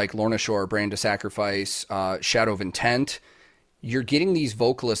bands like Lorna Shore, Brand of Sacrifice, Shadow of Intent. You're getting these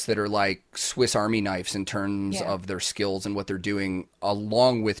vocalists that are like Swiss Army knives in terms of their skills and what they're doing,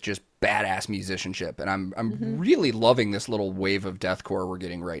 along with just badass musicianship. And I'm really loving this little wave of deathcore we're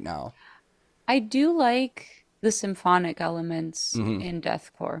getting right now. I do like the symphonic elements in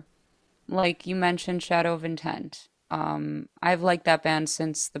deathcore. Like you mentioned, Shadow of Intent. I've liked that band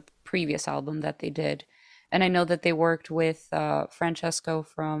since the previous album that they did. And I know that they worked with Francesco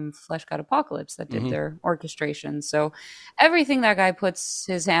from Flesh God Apocalypse that did their orchestration. So everything that guy puts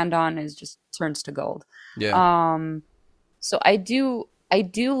his hand on is just turns to gold. Yeah. So I do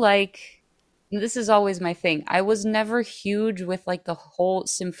like, this is always my thing. I was never huge with like the whole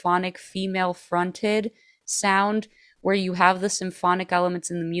symphonic female fronted sound where you have the symphonic elements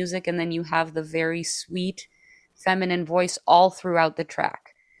in the music and then you have the very sweet feminine voice all throughout the track.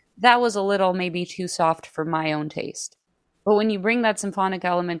 That was a little maybe too soft for my own taste. But when you bring that symphonic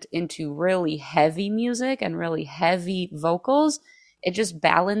element into really heavy music and really heavy vocals, it just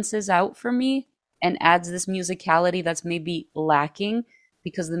balances out for me and adds this musicality that's maybe lacking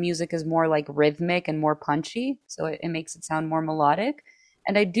because the music is more like rhythmic and more punchy. So it makes it sound more melodic.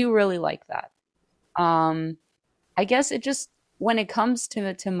 And I do really like that. I guess it just, when it comes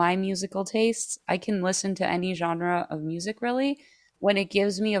to my musical tastes, I can listen to any genre of music really, when it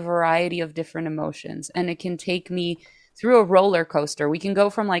gives me a variety of different emotions and it can take me through a roller coaster. We can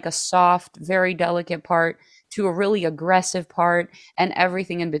go from like a soft, very delicate part to a really aggressive part and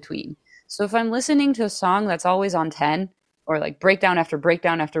everything in between. So if I'm listening to a song that's always on 10 or like breakdown after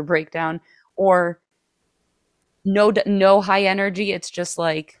breakdown after breakdown or no high energy, it's just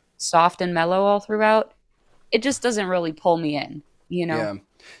like soft and mellow all throughout, it just doesn't really pull me in, Yeah.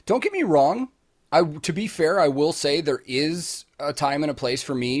 Don't get me wrong. To be fair, I will say there is a time and a place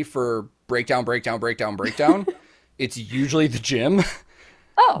for me for breakdown. It's usually the gym.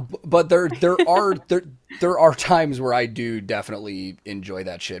 Oh, but there are times where I do definitely enjoy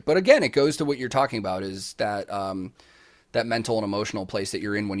that shit. But again, it goes to what you're talking about is that that mental and emotional place that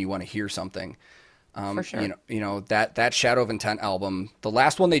you're in when you want to hear something. For sure. That Shadow of Intent album, the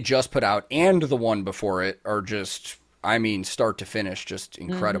last one they just put out and the one before it are just, start to finish, just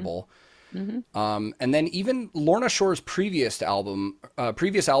incredible. And then even Lorna Shore's previous album,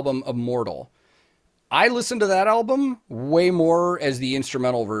 Immortal. I listened to that album way more as the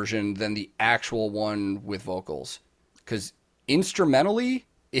instrumental version than the actual one with vocals. Because instrumentally,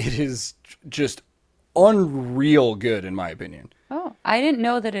 it is just unreal good, in my opinion. Oh, I didn't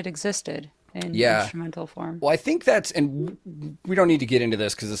know that it existed in instrumental form. Well, I think and we don't need to get into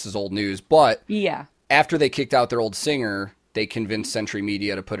this because this is old news, but after they kicked out their old singer, they convinced Century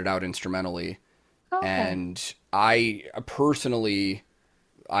Media to put it out instrumentally. Okay. And I personally,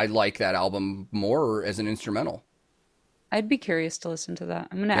 I like that album more as an instrumental. I'd be curious to listen to that.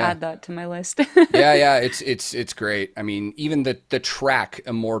 I'm going to add that to my list. Yeah, it's great. Even the track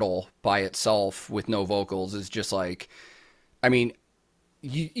Immortal by itself with no vocals is just like,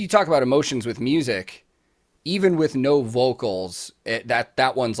 you talk about emotions with music. even with no vocals,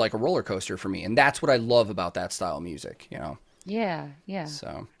 that one's like a roller coaster for me. And that's what I love about that style of music, you know? Yeah, yeah,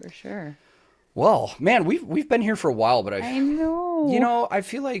 So for sure. Well, man, we've been here for a while, but I know. you know, I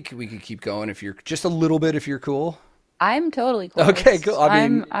feel like we could keep going if you're just a little bit, if you're cool. I'm totally cool. Okay, cool. I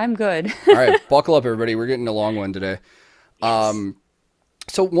mean, I'm good. All right, buckle up, everybody. We're getting a long one today. Yes.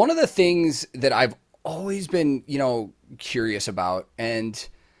 So one of the things that I've always been, you know, curious about, and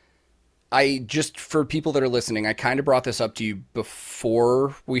I just, for people that are listening, I kind of brought this up to you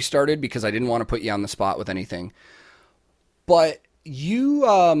before we started because I didn't want to put you on the spot with anything. But you,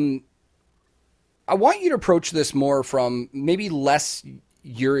 I want you to approach this more from maybe less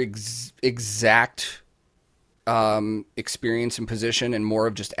your exact experience and position and more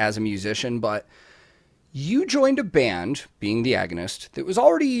of just as a musician. But you joined a band, being the Agonist, that was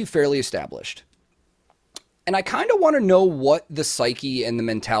already fairly established. And I kind of want to know what the psyche and the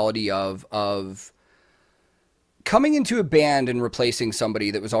mentality of coming into a band and replacing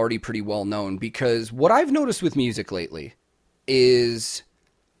somebody that was already pretty well known. Because what I've noticed with music lately is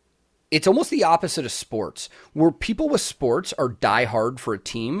it's almost the opposite of sports, where people with sports are die hard for a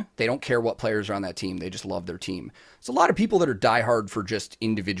team. They don't care what players are on that team. They just love their team. There's a lot of people that are die hard for just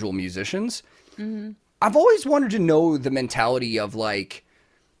individual musicians. Mm-hmm. I've always wanted to know the mentality of, like,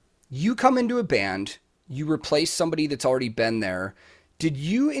 you come into a band, you replace somebody that's already been there. Did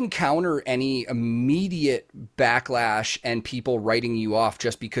you encounter any immediate backlash and people writing you off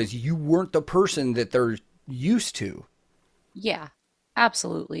just because you weren't the person that they're used to? Yeah,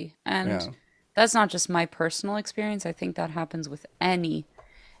 absolutely. And that's not just my personal experience. I think that happens with any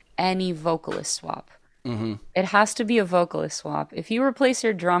vocalist swap. Mm-hmm. It has to be a vocalist swap. If you replace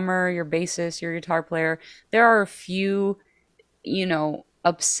your drummer, your bassist, your guitar player, there are a few, you know,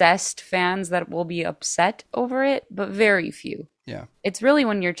 obsessed fans that will be upset over it, but very few. Yeah. It's really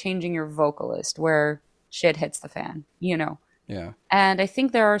when you're changing your vocalist where shit hits the fan, you know. Yeah. And I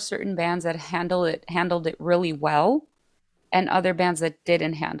think there are certain bands that handled it really well, and other bands that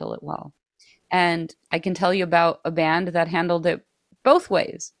didn't handle it well. And I can tell you about a band that handled it both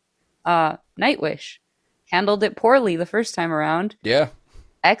ways. Nightwish handled it poorly the first time around. Yeah.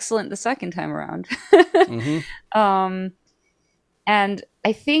 Excellent the second time around. Mm-hmm. And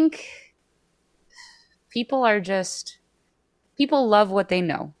I think people love what they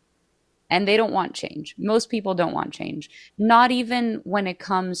know, and they don't want change. Most people don't want change. Not even when it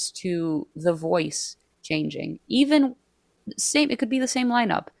comes to the voice changing. Even it could be the same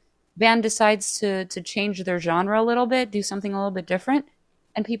lineup. Band decides to change their genre a little bit, do something a little bit different,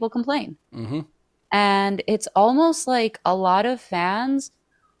 and people complain. Mm-hmm. And it's almost like a lot of fans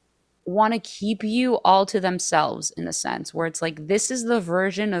want to keep you all to themselves, in a sense, where it's like, this is the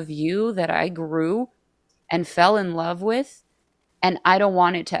version of you that I grew and fell in love with, and I don't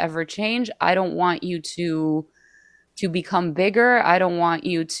want it to ever change. I don't want you to become bigger. I don't want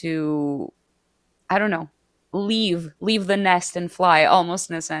you to, I don't know, leave the nest and fly, almost,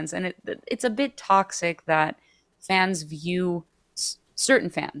 in a sense. And it's a bit toxic that certain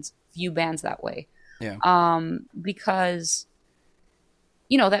fans view bands that way. Yeah. Because,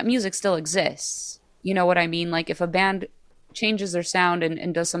 you know, that music still exists. You know what I mean? Like, if a band changes their sound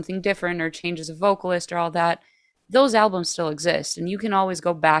and does something different, or changes a vocalist or all that, those albums still exist, and you can always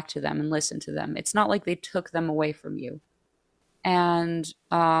go back to them and listen to them. It's not like they took them away from you. And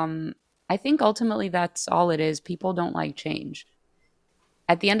I think ultimately that's all it is. People don't like change.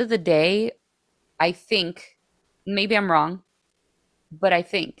 At the end of the day, I think, maybe I'm wrong, but I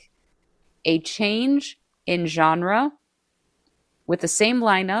think a change in genre with the same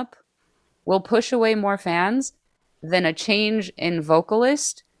lineup will push away more fans than a change in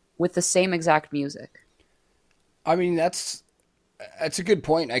vocalist with the same exact music. I mean, that's a good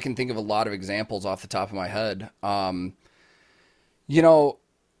point. I can think of a lot of examples off the top of my head. You know,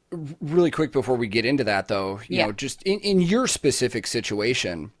 really quick before we get into that, though, you know, just in your specific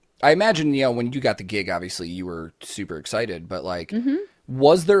situation, I imagine, you know, when you got the gig, obviously you were super excited, but like,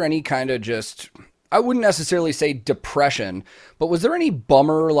 was there any kind of just, I wouldn't necessarily say depression, but was there any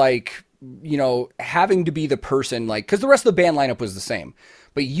bummer, like, you know, having to be the person, like, because the rest of the band lineup was the same,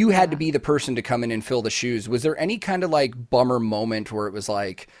 but you had to be the person to come in and fill the shoes. Was there any kind of like bummer moment where it was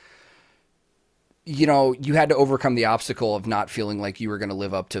like, you know, you had to overcome the obstacle of not feeling like you were going to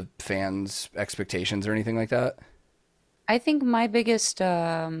live up to fans' expectations or anything like that? I think my biggest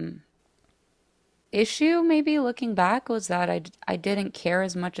issue, maybe looking back, was that I didn't care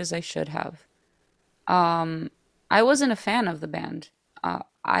as much as I should have. I wasn't a fan of the band.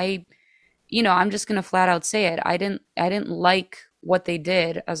 You know, I'm just gonna flat out say it. I didn't like what they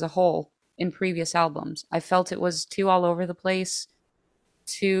did as a whole in previous albums. I felt it was too all over the place,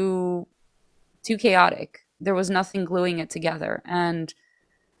 too chaotic. there was nothing gluing it together. And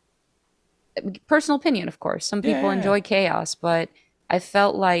personal opinion, of course, some people enjoy chaos, but I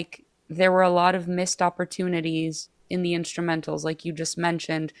felt like there were a lot of missed opportunities in the instrumentals. Like you just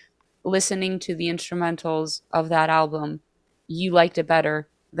mentioned, listening to the instrumentals of that album, you liked it better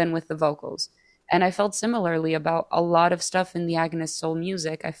than with the vocals. And I felt similarly about a lot of stuff in the Agonist soul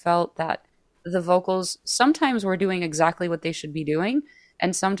music. I felt that the vocals sometimes were doing exactly what they should be doing,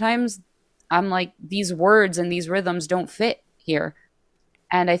 and sometimes I'm like, these words and these rhythms don't fit here.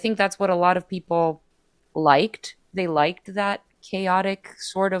 And I think that's what a lot of people liked. They liked that chaotic,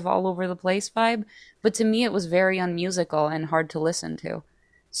 sort of all over the place vibe. But to me, it was very unmusical and hard to listen to.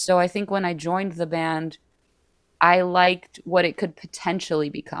 So I think when I joined the band, I liked what it could potentially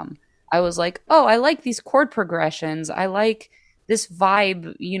become. I was like, oh, I like these chord progressions. I like this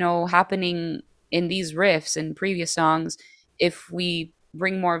vibe, you know, happening in these riffs and previous songs. If we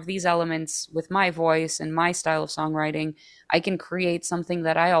bring more of these elements with my voice and my style of songwriting, I can create something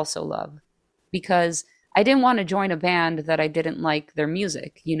that I also love. Because I didn't want to join a band that I didn't like their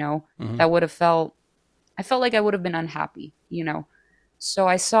music, you know. That would have I felt like I would have been unhappy, you know. So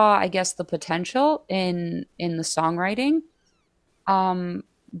I saw, I guess, the potential in the songwriting.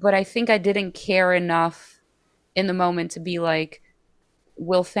 But I think I didn't care enough in the moment to be like,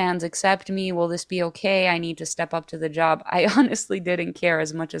 will fans accept me? Will this be okay? I need to step up to the job. I honestly didn't care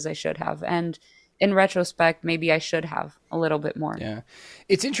as much as I should have. And in retrospect, maybe I should have a little bit more. Yeah.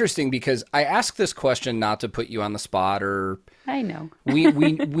 It's interesting because I ask this question not to put you on the spot, or I know.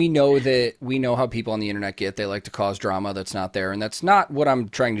 we know that we know how people on the internet get. They like to cause drama that's not there. And that's not what I'm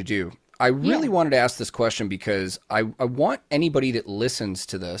trying to do. I really wanted to ask this question because I want anybody that listens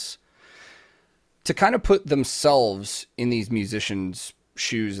to this to kind of put themselves in these musicians'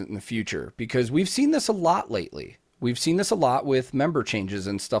 shoes in the future, because we've seen this a lot lately. We've seen this a lot with member changes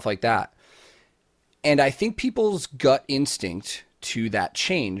and stuff like that. And I think people's gut instinct to that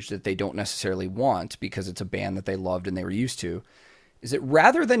change that they don't necessarily want because it's a band that they loved and they were used to, is that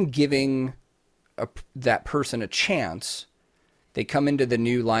rather than giving that person a chance, they come into the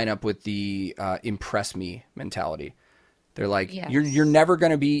new lineup with the impress me mentality. They're like, you're never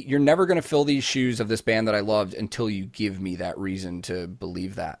going to fill these shoes of this band that I loved until you give me that reason to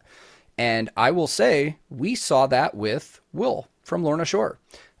believe that. And I will say, we saw that with Will from Lorna Shore.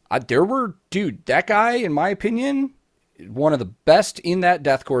 That guy, in my opinion, one of the best in that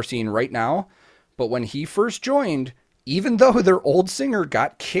deathcore scene right now. But when he first joined, even though their old singer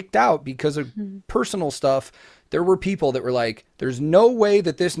got kicked out because of personal stuff, there were people that were like, there's no way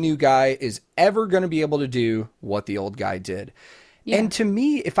that this new guy is ever going to be able to do what the old guy did. Yeah. And to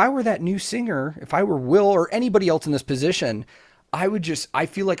me, if I were that new singer, if I were Will or anybody else in this position, I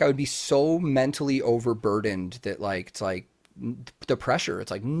feel like I would be so mentally overburdened that it's like the pressure.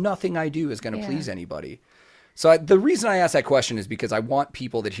 It's like nothing I do is going to please anybody. So the reason I ask that question is because I want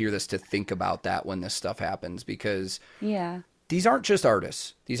people that hear this to think about that when this stuff happens, because these aren't just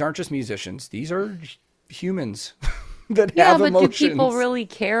artists. These aren't just musicians. These are humans that have emotions. Yeah, but do people really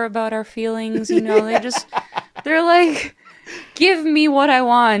care about our feelings? You know, they're like, give me what I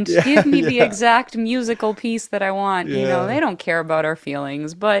want. Give me the exact musical piece that I want. You know, they don't care about our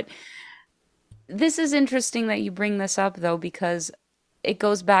feelings. But this is interesting that you bring this up, though, because it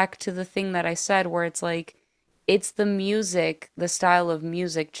goes back to the thing that I said where it's like, it's the music, the style of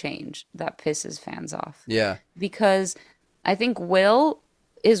music change that pisses fans off. Yeah. Because I think Will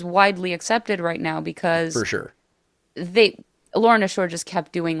is widely accepted right now because for sure Lorna Shore just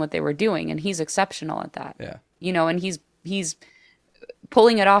kept doing what they were doing, and he's exceptional at that. Yeah. You know, and he's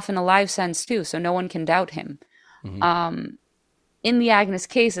pulling it off in a live sense too, so no one can doubt him. In the Agonist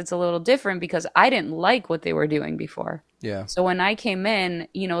case, it's a little different because I didn't like what they were doing before. Yeah. So when I came in,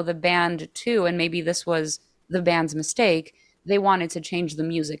 you know, the band too, and maybe this was the band's mistake, they wanted to change the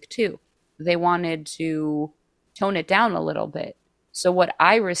music too. They wanted to tone it down a little bit. So what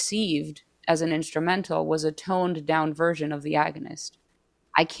I received as an instrumental was a toned down version of the Agonist.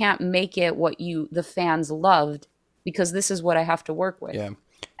 I can't make it what the fans loved, because this is what I have to work with. Yeah.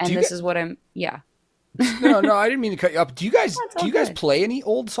 And this is what I'm No, I didn't mean to cut you up. Do you guys play any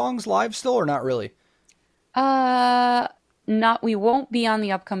old songs live still, or not really? We won't be on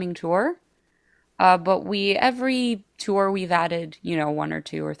the upcoming tour. But every tour we've added, you know, 1 or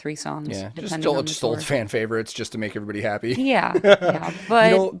 2 or 3 songs. Yeah, just old fan favorites just to make everybody happy. Yeah.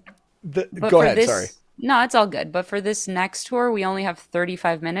 But, go ahead, sorry. No, it's all good. But for this next tour, we only have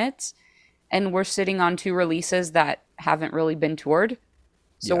 35 minutes, and we're sitting on 2 releases that haven't really been toured.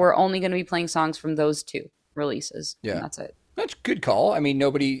 So we're only going to be playing songs from those 2 releases. Yeah. And that's it. That's a good call. I mean,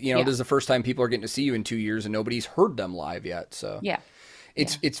 nobody, this is the first time people are getting to see you in 2 years, and nobody's heard them live yet. So yeah.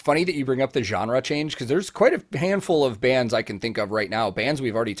 It's funny that you bring up the genre change, because there's quite a handful of bands I can think of right now, bands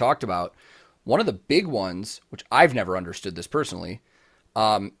we've already talked about. One of the big ones, which I've never understood this personally,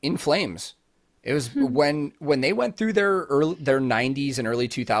 In Flames. It was when they went through their 90s and early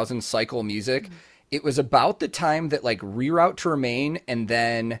 2000s cycle music, it was about the time that like Reroute to Remain and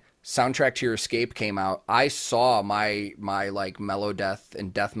then Soundtrack to Your Escape came out. I saw my like mellow death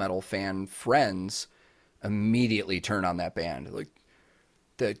and death metal fan friends immediately turn on that band. Like,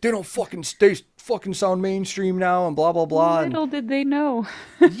 they don't fucking sound mainstream now and blah, blah, blah. Little did they know.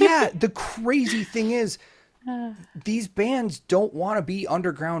 Yeah, the crazy thing is, these bands don't want to be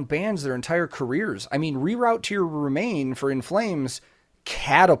underground bands their entire careers. I mean, Reroute to Your Remain for In Flames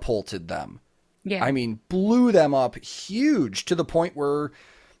catapulted them. Yeah. I mean, blew them up huge, to the point where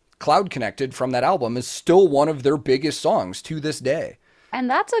Cloud Connected from that album is still one of their biggest songs to this day. And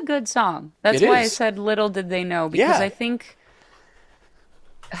that's a good song. That's It why is. I said little did they know, because Yeah. I think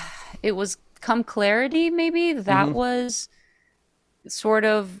it was Come Clarity, maybe. That was sort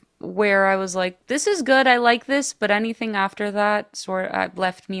of where I was like, this is good, I like this, but anything after that sort of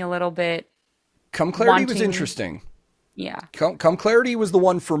left me a little bit Come Clarity was wanting- interesting. Yeah. Come Clarity was the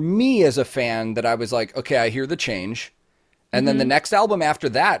one for me as a fan that I was like, okay, I hear the change. And then the next album after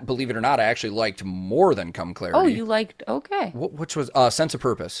that, believe it or not, I actually liked more than Come Clarity. Oh, you liked, okay. Which was Sense of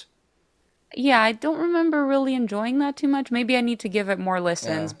Purpose. Yeah, I don't remember really enjoying that too much. Maybe I need to give it more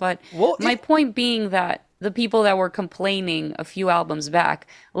listens. Yeah. But Well, my point being that the people that were complaining a few albums back,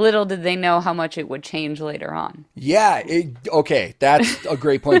 little did they know how much it would change later on. Yeah, okay, that's a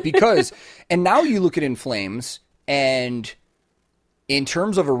great point, because, and now you look at In Flames, and in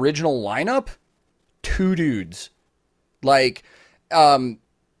terms of original lineup, two dudes. Like,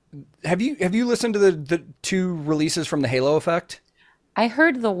 have you listened to the two releases from the Halo Effect? I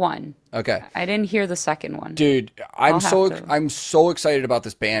heard the one. Okay. I didn't hear the second one. Dude, I'll have to. I'm so excited about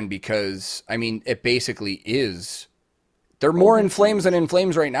this band, because I mean, it basically is, they're more In Flames than In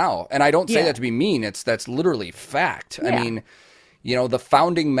Flames right now. And I don't say Yeah. that to be mean. That's literally fact. Yeah. I mean, you know, the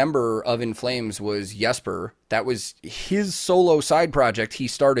founding member of In Flames was Jesper. That was his solo side project he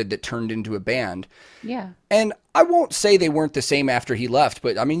started that turned into a band. Yeah. And I won't say they weren't the same after he left,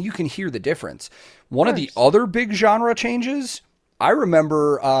 but I mean, you can hear the difference. One of the other big genre changes, I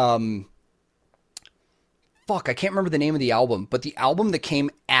remember, I can't remember the name of the album, but the album that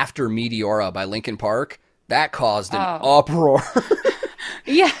came after Meteora by Linkin Park, that caused an uproar.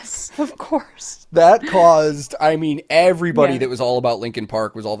 Yes, of course. That caused, I mean, everybody Yeah. that was all about Linkin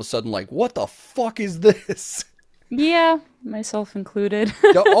Park was all of a sudden like, what the fuck is this? Yeah, myself included.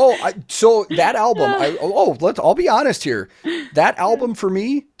 So that album, I'll be honest here. That album for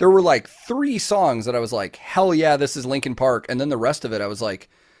me, there were like 3 songs that I was like, hell yeah, this is Linkin Park. And then the rest of it, I was like,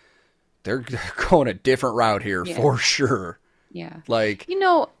 they're going a different route here for sure. Yeah. Like,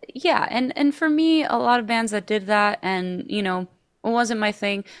 Yeah, and for me, a lot of bands that did that, and, it wasn't my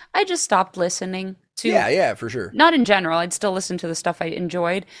thing, I just stopped listening to. yeah, for sure. Not in general, I'd still listen to the stuff I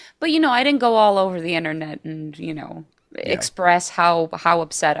enjoyed, but, I didn't go all over the internet and, express how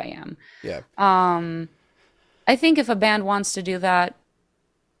upset I am. Yeah. I think if a band wants to do that,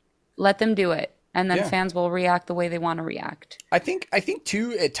 let them do it. And then Yeah. fans will react the way they want to react. I think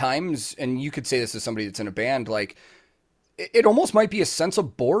too, at times, and you could say this as somebody that's in a band, like, it almost might be a sense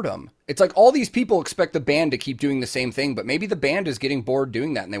of boredom. It's like all these people expect the band to keep doing the same thing, but maybe the band is getting bored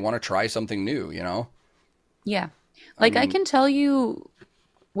doing that and they want to try something new, Yeah. Like, I can tell you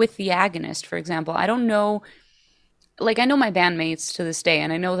with the Agonist, for example, I don't know, like, I know my bandmates to this day,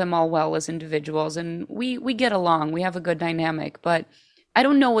 and I know them all well as individuals, and we get along, we have a good dynamic, but I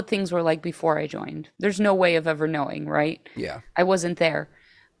don't know what things were like before I joined. There's no way of ever knowing, right? Yeah. I wasn't there.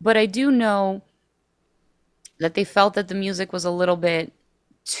 But I do know that they felt that the music was a little bit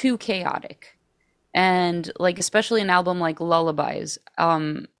too chaotic. And, like, especially an album like Lullabies,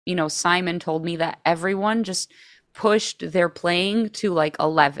 Simon told me that everyone just pushed their playing to, like,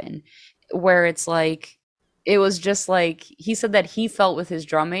 11, where it's like, it was just like, he said that he felt with his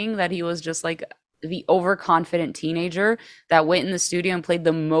drumming that he was just like the overconfident teenager that went in the studio and played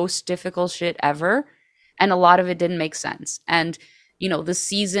the most difficult shit ever. And a lot of it didn't make sense. And, the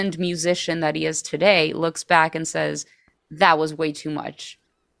seasoned musician that he is today looks back and says, that was way too much.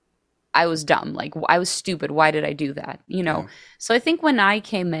 I was dumb. Like, I was stupid. Why did I do that? Yeah. So I think when I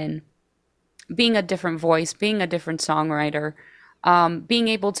came in, being a different voice, being a different songwriter, being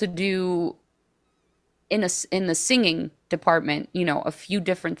able to do in the singing department, a few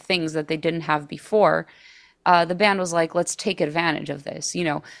different things that they didn't have before, the band was like, let's take advantage of this,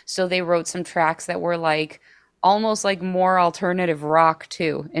 So they wrote some tracks that were like almost like more alternative rock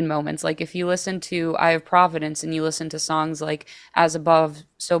too in moments. Like if you listen to Eye of Providence and you listen to songs like As Above,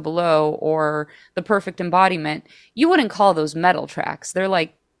 So Below or The Perfect Embodiment, you wouldn't call those metal tracks. They're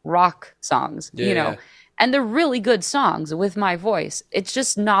like rock songs, you know, and they're really good songs with my voice. It's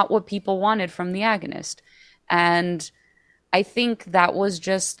just not what people wanted from the Agonist. And I think that was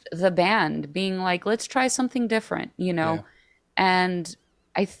just the band being like, let's try something different, you know? Yeah. And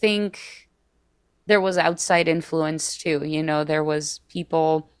I think there was outside influence too, you know, there was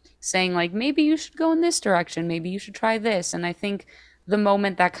people saying like, maybe you should go in this direction, maybe you should try this. And I think the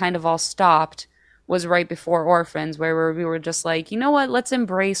moment that kind of all stopped was right before Orphans, where we were just like, you know what, let's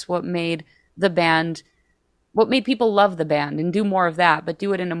embrace what made the band, what made people love the band and do more of that, but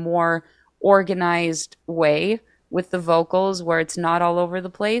do it in a more organized way with the vocals where it's not all over the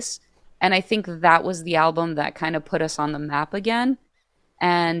place. And I think that was the album that kind of put us on the map again.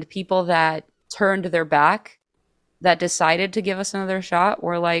 And people that turned their back, that decided to give us another shot,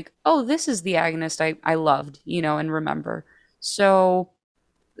 were like, oh, this is the Agonist I loved, you know, and remember. So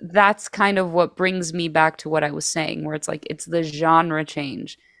that's kind of what brings me back to what I was saying, where it's like, it's the genre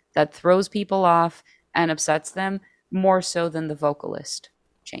change that throws people off and upsets them more so than the vocalist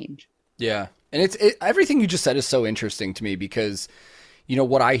change. Yeah. And it's everything you just said is so interesting to me because, you know,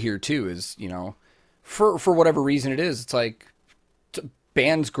 what I hear too is, you know, for whatever reason it is, it's like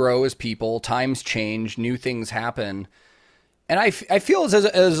bands grow as people, times change, new things happen. And I feel as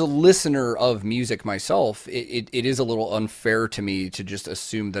a listener of music myself, it is a little unfair to me to just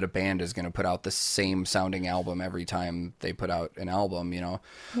assume that a band is going to put out the same sounding album every time they put out an album, you know,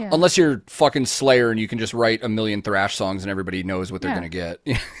 unless you're fucking Slayer and you can just write a million thrash songs and everybody knows what they're going to get.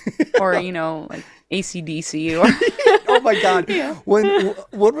 Or, you know, like AC/DC or... Oh my God. Yeah. What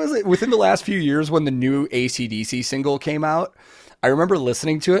was it? Within the last few years when the new AC/DC single came out, I remember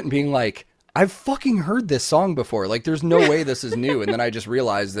listening to it and being like, I've fucking heard this song before. Like, there's no way this is new. And then I just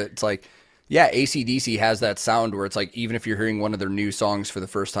realized that it's like, yeah, AC/DC has that sound where it's like, even if you're hearing one of their new songs for the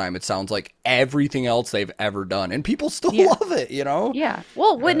first time, it sounds like everything else they've ever done. And people still love it, you know? Yeah.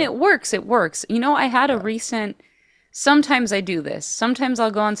 Well, when it works, it works. You know, I had a recent... Sometimes I do this. Sometimes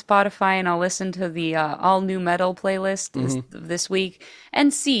I'll go on Spotify and I'll listen to the all new metal playlist this week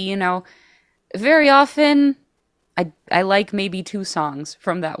and see, you know, very often I like maybe 2 songs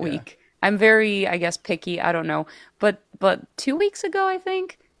from that week. I'm very, I guess, picky. I don't know. But 2 weeks ago, I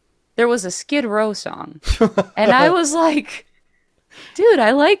think, there was a Skid Row song. And I was like, dude,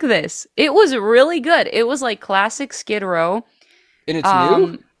 I like this. It was really good. It was like classic Skid Row. And it's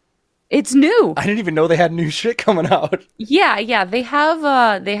new? It's new. I didn't even know they had new shit coming out. Yeah. They have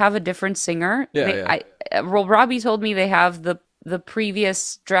a different singer. Robbie told me they have the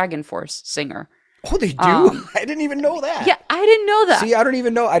previous Dragon Force singer. Oh, they do? I didn't even know that. Yeah, I didn't know that. See, I don't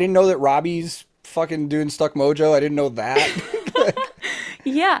even know. I didn't know that Robbie's fucking doing Stuck Mojo. I didn't know that.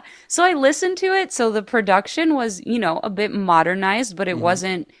 Yeah. So I listened to it. So the production was, you know, a bit modernized, but it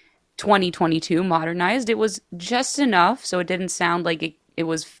wasn't 2022 modernized. It was just enough so it didn't sound like it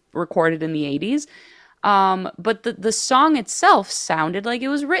was recorded in the 80s. But the song itself sounded like it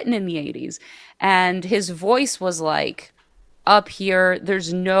was written in the 80s. And his voice was like... up here,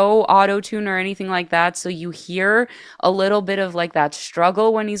 there's no auto-tune or anything like that, so you hear a little bit of like that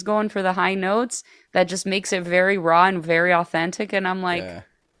struggle when he's going for the high notes that just makes it very raw and very authentic. And I'm like,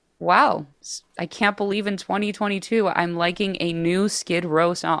 wow, I can't believe in 2022 I'm liking a new Skid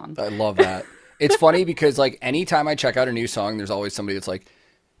Row song. I love that. It's funny because like anytime I check out a new song, there's always somebody that's like,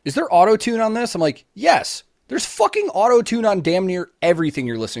 is there auto-tune on this? I'm like, yes, there's fucking auto-tune on damn near everything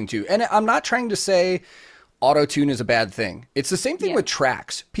you're listening to. And I'm not trying to say auto-tune is a bad thing. It's the same thing with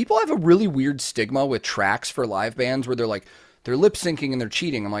tracks. People have a really weird stigma with tracks for live bands where they're like, they're lip syncing and they're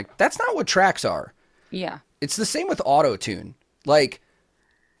cheating. I'm like, that's not what tracks are. Yeah. It's the same with auto-tune. Like,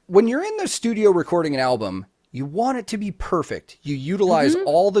 when you're in the studio recording an album, you want it to be perfect. You utilize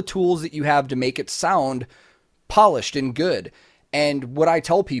all the tools that you have to make it sound polished and good. And what I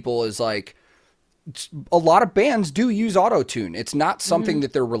tell people is like, a lot of bands do use auto-tune. It's not something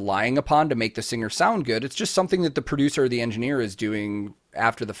that they're relying upon to make the singer sound good. It's just something that the producer or the engineer is doing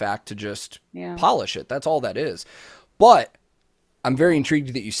after the fact to just polish it. That's all that is. But I'm very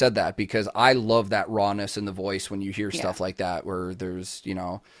intrigued that you said that because I love that rawness in the voice when you hear stuff like that where there's, you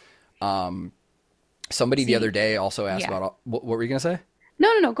know, somebody the other day also asked about, what were you going to say?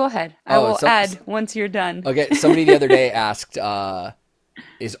 No, go ahead. I will add once you're done. Okay, somebody the other day asked,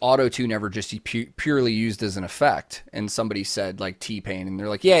 is auto-tune ever just purely used as an effect? And somebody said like T-Pain, and they're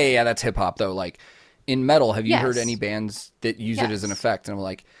like, yeah, that's hip-hop though. Like in metal, have you heard any bands that use it as an effect? And I'm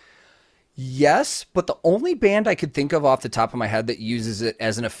like, yes, but the only band I could think of off the top of my head that uses it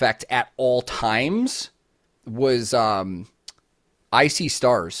as an effect at all times was I See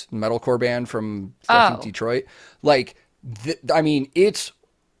Stars, metalcore band from I think Detroit. Like, I mean, it's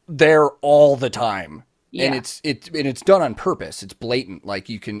there all the time. Yeah. And it's done on purpose. It's blatant. Like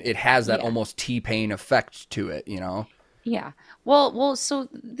it has that almost T-Pain effect to it, you know? Yeah. Well, so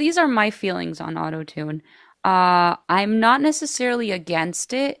these are my feelings on autotune. I'm not necessarily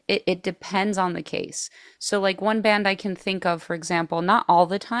against it. It depends on the case. So like one band I can think of, for example, not all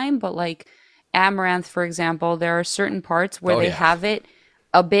the time, but like Amaranth, for example, there are certain parts where they have it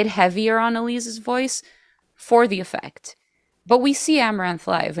a bit heavier on Elise's voice for the effect. But we see Amaranth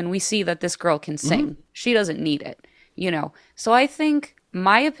live and we see that this girl can sing. Mm-hmm. She doesn't need it, you know? So I think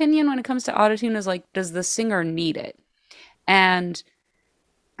my opinion when it comes to autotune is like, does the singer need it? And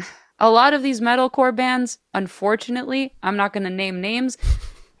a lot of these metalcore bands, unfortunately, I'm not going to name names,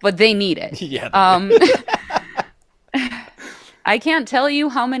 but they need it. Yeah. I can't tell you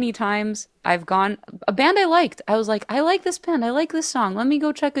how many times I've gone, a band I liked, I was like, I like this band, I like this song, let me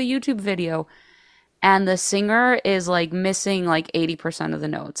go check a YouTube video. And the singer is like missing like 80% of the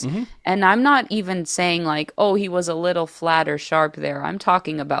notes. Mm-hmm. And I'm not even saying like, oh, he was a little flat or sharp there. I'm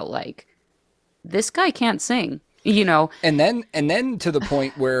talking about like, this guy can't sing, you know? And then to the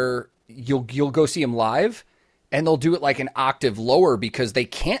point where you'll go see him live and they'll do it like an octave lower because they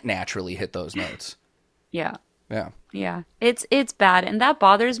can't naturally hit those notes. Yeah. Yeah. Yeah. It's bad. And that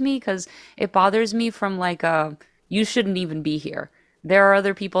bothers me because it bothers me from like you shouldn't even be here. There are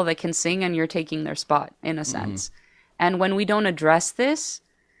other people that can sing and you're taking their spot in a sense. Mm-hmm. And when we don't address this,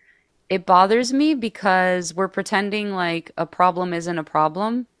 it bothers me because we're pretending like a problem isn't a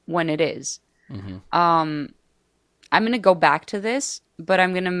problem when it is. Mm-hmm. I'm going to go back to this, but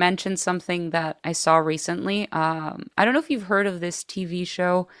I'm going to mention something that I saw recently. I don't know if you've heard of this TV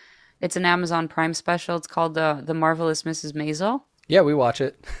show. It's an Amazon Prime special. It's called The Marvelous Mrs. Maisel. Yeah, we watch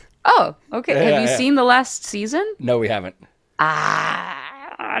it. Oh, okay. Have you seen the last season? No, we haven't.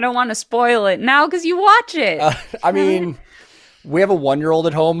 I don't want to spoil it now because you watch it. I mean, we have a 1-year-old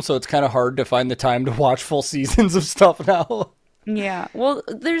at home, so it's kind of hard to find the time to watch full seasons of stuff now. Yeah. Well,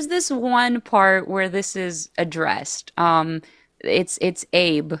 there's this one part where this is addressed. It's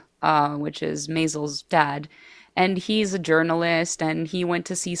Abe, which is Maisel's dad. And he's a journalist, and he went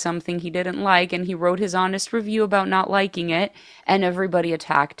to see something he didn't like, and he wrote his honest review about not liking it, and everybody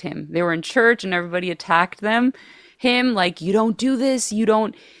attacked him. They were in church, and everybody attacked him, like, you don't do this, you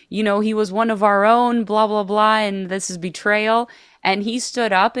don't, you know, he was one of our own, blah, blah, blah, and this is betrayal. And he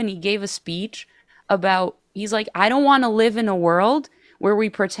stood up and he gave a speech about, he's like, I don't want to live in a world where we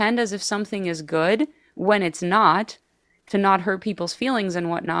pretend as if something is good when it's not, to not hurt people's feelings and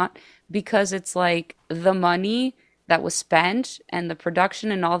whatnot, because it's like the money that was spent and the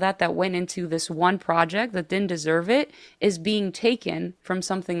production and all that went into this one project that didn't deserve it is being taken from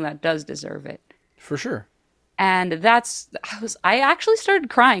something that does deserve it. For sure. And I actually started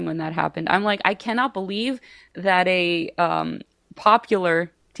crying when that happened. I'm like, I cannot believe that a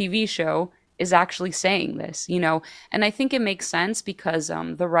popular TV show is actually saying this, you know? And I think it makes sense because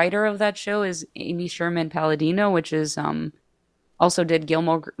the writer of that show is Amy Sherman Palladino, which is also did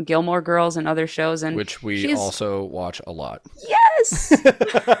Gilmore Girls and other shows. And which we also watch a lot. Yes!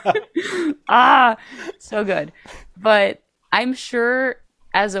 So good. But I'm sure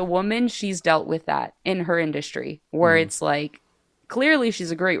as a woman, she's dealt with that in her industry, where it's like, clearly she's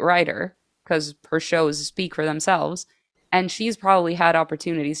a great writer because her shows speak for themselves. And she's probably had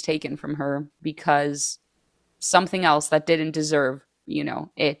opportunities taken from her because something else that didn't deserve, you know,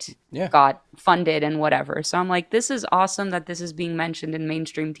 got funded and whatever. So I'm like, this is awesome that this is being mentioned in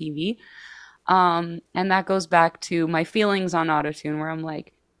mainstream TV. And that goes back to my feelings on autotune, where I'm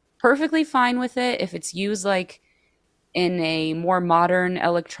like, perfectly fine with it if it's used like in a more modern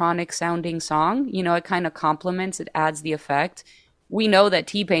electronic sounding song. You know, it kind of complements, it adds the effect. We know that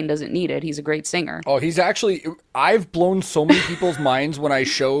T-Pain doesn't need it. He's a great singer. Oh, I've blown so many people's minds when I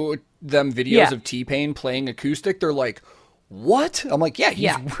show them videos of T-Pain playing acoustic. They're like, what? I'm like, yeah,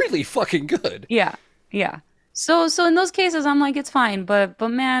 he's really fucking good. Yeah. Yeah. So in those cases, I'm like, it's fine. But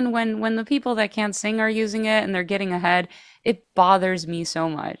man, when the people that can't sing are using it and they're getting ahead, it bothers me so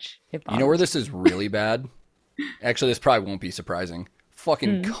much. You know where this is really bad? Actually, this probably won't be surprising.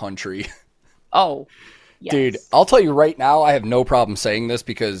 Fucking country. Oh, yes. Dude, I'll tell you right now, I have no problem saying this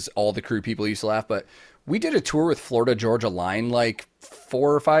because all the crew people used to laugh, but we did a tour with Florida Georgia Line like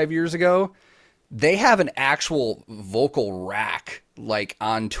 4 or 5 years ago. They have an actual vocal rack like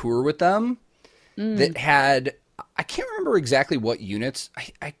on tour with them that had, I can't remember exactly what units.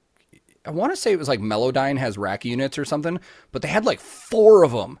 I want to say it was like Melodyne has rack units or something, but they had like 4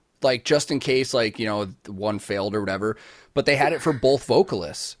 of them. Like, just in case, like, you know, one failed or whatever. But they had it for both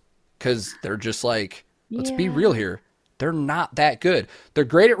vocalists because they're just like, Let's be real here. They're not that good. They're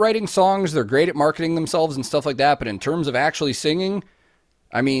great at writing songs. They're great at marketing themselves and stuff like that. But in terms of actually singing,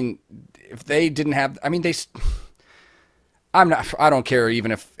 I mean, if they didn't have, I mean, I don't care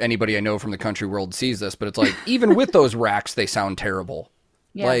even if anybody I know from the country world sees this, but it's like, even with those racks, they sound terrible.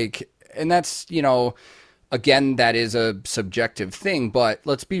 Yeah. Like, and that's, you know, again, that is a subjective thing, but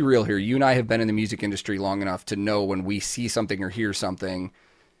let's be real here. You and I have been in the music industry long enough to know when we see something or hear something,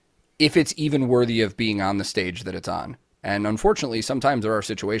 if it's even worthy of being on the stage that it's on. And unfortunately, sometimes there are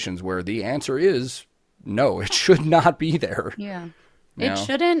situations where the answer is no, it should not be there. Yeah. It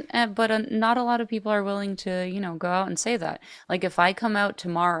shouldn't, but not a lot of people are willing to, you know, go out and say that. Like, if I come out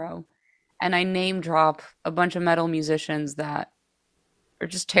tomorrow and I name drop a bunch of metal musicians that are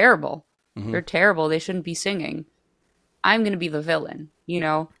just terrible, they're terrible, they shouldn't be singing, I'm going to be the villain, you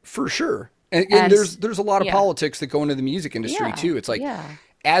know? For sure. And there's a lot of politics that go into the music industry, too. It's like,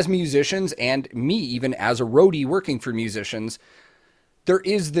 as musicians, and me even as a roadie working for musicians, there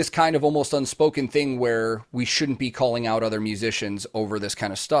is this kind of almost unspoken thing where we shouldn't be calling out other musicians over this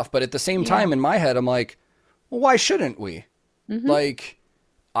kind of stuff. But at the same time, in my head, I'm like, well, why shouldn't we? Like,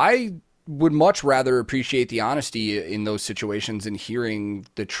 I would much rather appreciate the honesty in those situations and hearing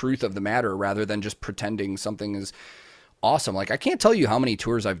the truth of the matter rather than just pretending something is awesome. Like, I can't tell you how many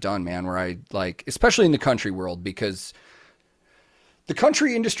tours I've done, man, where I, like, especially in the country world, because the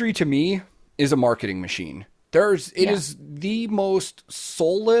country industry to me is a marketing machine. It is the most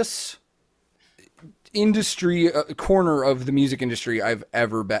soulless industry corner of the music industry I've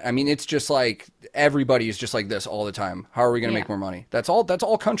ever been. I mean, it's just like everybody is just like this all the time. How are we going to make more money? That's all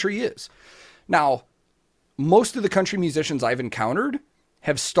country is. Now, most of the country musicians I've encountered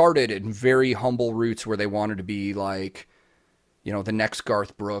have started in very humble roots where they wanted to be like, you know, the next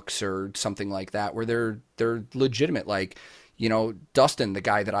Garth Brooks or something like that, where they're legitimate. Like, you know, Dustin, the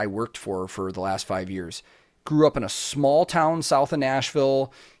guy that I worked for the last 5 years, grew up in a small town south of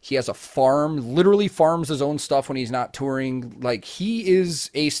Nashville. He has a farm, literally farms his own stuff when he's not touring. Like, he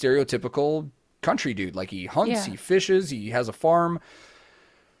is a stereotypical country dude. Like, he hunts, he fishes, he has a farm.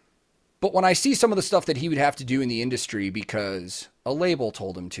 But when I see some of the stuff that he would have to do in the industry because a label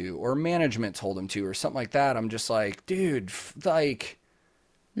told him to, or management told him to, or something like that, I'm just like, dude, like...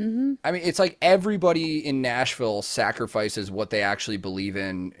 I mean, it's like everybody in Nashville sacrifices what they actually believe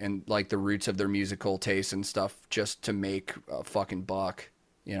in and like the roots of their musical taste and stuff just to make a fucking buck,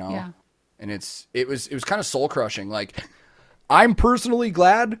 you know? Yeah. And it was kind of soul crushing. Like, I'm personally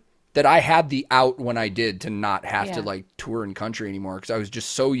glad that I had the out when I did to not have to like tour in country anymore. 'Cause I was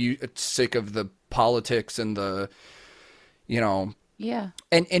just so sick of the politics and the, you know,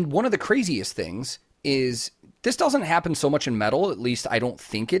 and one of the craziest things is, this doesn't happen so much in metal, at least I don't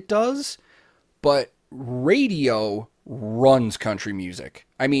think it does, but radio runs country music.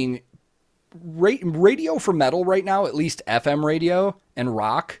 I mean, radio for metal right now, at least FM radio and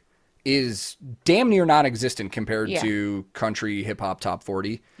rock, is damn near non-existent compared to country hip-hop top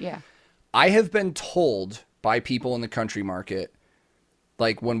 40. Yeah. I have been told by people in the country market,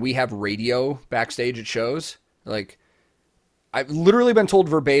 like when we have radio backstage at shows, like, I've literally been told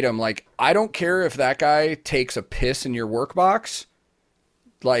verbatim, like, I don't care if that guy takes a piss in your work box.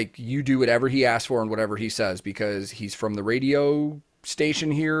 Like, you do whatever he asks for and whatever he says, because he's from the radio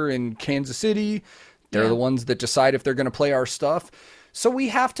station here in Kansas City. They're the ones that decide if they're going to play our stuff. So we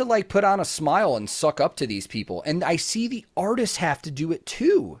have to, like, put on a smile and suck up to these people. And I see the artists have to do it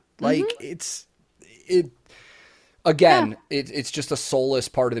too. Like, it's just a soulless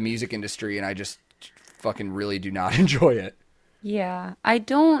part of the music industry, and I just fucking really do not enjoy it. Yeah, I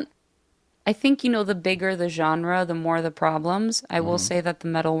think, you know, the bigger the genre, the more the problems. I will say that the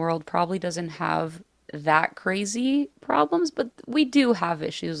metal world probably doesn't have that crazy problems, but we do have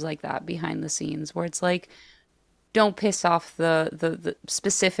issues like that behind the scenes where it's like, don't piss off the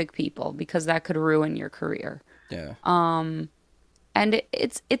specific people because that could ruin your career. Yeah. And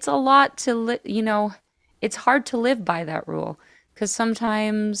it's a lot to, you know, it's hard to live by that rule because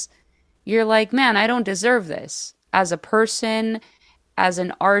sometimes you're like, man, I don't deserve this. As a person, as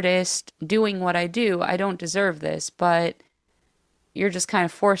an artist, doing what I do, I don't deserve this, but you're just kind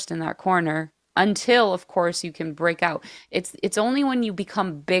of forced in that corner until, of course, you can break out. It's only when you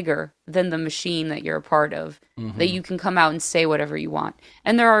become bigger than the machine that you're a part of that you can come out and say whatever you want.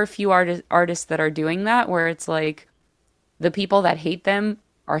 And there are a few artists that are doing that, where it's like the people that hate them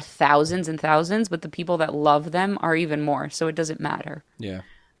are thousands and thousands, but the people that love them are even more, so it doesn't matter. Yeah.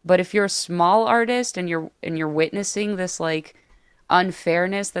 But if you're a small artist and you're witnessing this like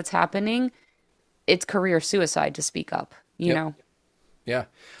unfairness that's happening, it's career suicide to speak up, you know? Yeah.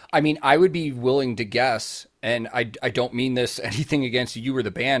 I mean, I would be willing to guess, and I don't mean this anything against you or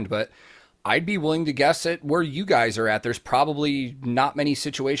the band, but I'd be willing to guess at where you guys are at. There's probably not many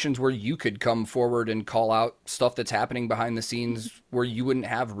situations where you could come forward and call out stuff that's happening behind the scenes where you wouldn't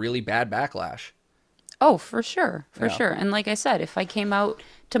have really bad backlash. Oh, for sure. For sure. And like I said, if I came out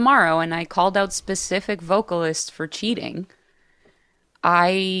tomorrow and I called out specific vocalists for cheating,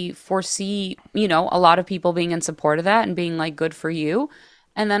 I foresee, you know, a lot of people being in support of that and being like, good for you.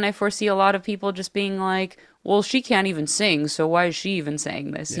 And then I foresee a lot of people just being like, well, she can't even sing, so why is she even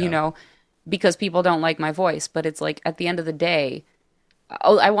saying this? You know, because people don't like my voice. But it's like, at the end of the day,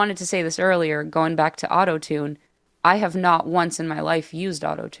 I wanted to say this earlier, going back to autotune, I have not once in my life used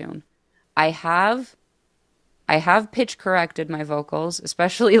autotune. I have pitch corrected my vocals,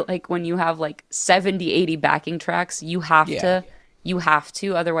 especially like when you have like 70, 80 backing tracks, you have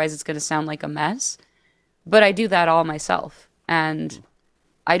to, otherwise it's going to sound like a mess. But I do that all myself. And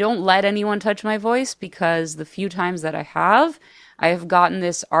I don't let anyone touch my voice, because the few times that I have gotten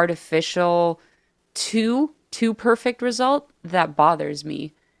this artificial too perfect result that bothers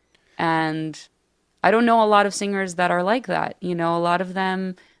me. And I don't know a lot of singers that are like that. You know, a lot of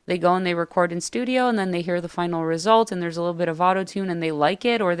them, they go and they record in studio and then they hear the final result and there's a little bit of auto-tune and they like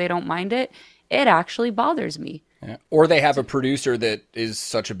it or they don't mind it. It actually bothers me. Yeah. Or they have a producer that is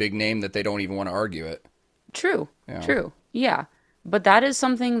such a big name that they don't even want to argue it. True. Yeah. But that is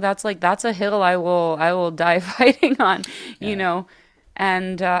something that's a hill I will die fighting on, you know.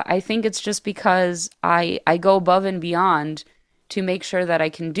 And I think it's just because I go above and beyond to make sure that I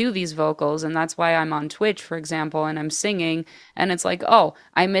can do these vocals. And that's why I'm on Twitch, for example, and I'm singing. And it's like, oh,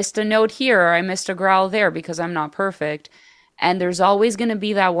 I missed a note here, or I missed a growl there because I'm not perfect. And there's always going to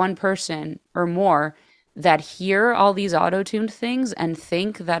be that one person or more that hear all these auto-tuned things and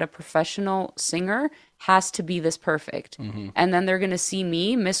think that a professional singer has to be this perfect. Mm-hmm. And then they're going to see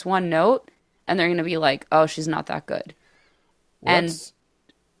me miss one note and they're going to be like, oh, she's not that good.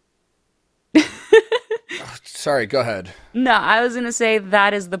 Sorry, go ahead. No, I was going to say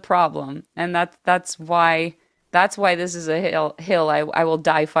that is the problem. And that's why this is a hill I will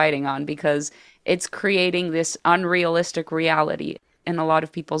die fighting on, because it's creating this unrealistic reality in a lot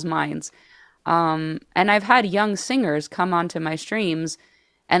of people's minds. And I've had young singers come onto my streams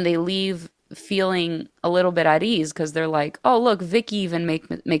and they leave feeling a little bit at ease because they're like, oh, look, Vicky even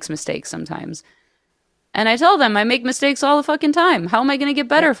makes mistakes sometimes. And I tell them I make mistakes all the fucking time. How am I going to get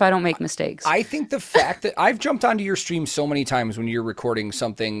better if I don't make mistakes? I think the fact that I've jumped onto your stream so many times when you're recording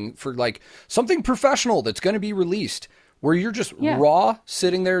something for like something professional that's going to be released, where you're just raw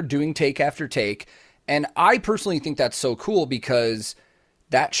sitting there doing take after take. And I personally think that's so cool because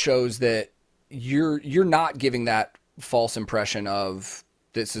that shows that you're not giving that false impression of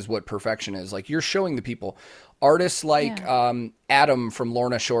this is what perfection is. Like, you're showing the people. Artists like Adam from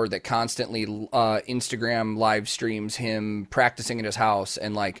Lorna Shore that constantly Instagram live streams him practicing at his house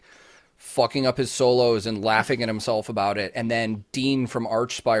and like fucking up his solos and laughing at himself about it. And then Dean from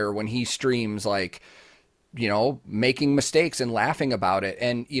Archspire, when he streams, like, you know, making mistakes and laughing about it.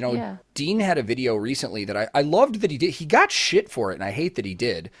 And, you know, Dean had a video recently that I loved that he did. He got shit for it, and I hate that he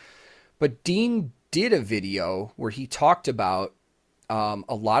did. But Dean did a video where he talked about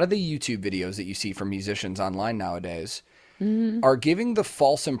a lot of the YouTube videos that you see from musicians online nowadays are giving the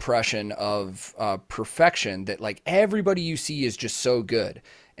false impression of perfection, that like everybody you see is just so good.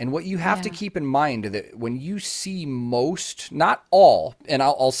 And what you have to keep in mind that when you see most, not all, and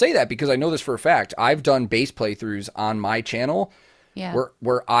I'll say that because I know this for a fact, I've done bass playthroughs on my channel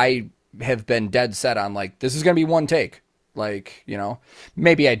where I have been dead set on like, this is going to be one take. Like, you know,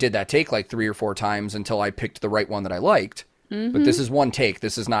 maybe I did that take like 3 or 4 times until I picked the right one that I liked. But this is one take.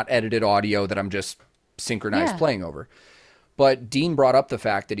 This is not edited audio that I'm just synchronized playing over. But Dean brought up the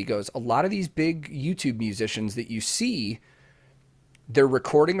fact that he goes, a lot of these big YouTube musicians that you see, they're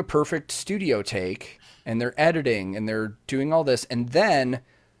recording a perfect studio take and they're editing and they're doing all this. And then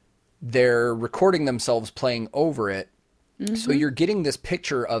they're recording themselves playing over it. So you're getting this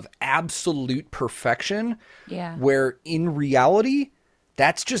picture of absolute perfection where in reality,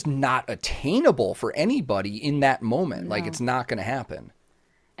 that's just not attainable for anybody in that moment. No. Like, it's not going to happen.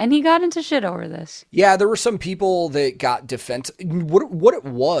 And he got into shit over this. Yeah, there were some people that got defensive. What it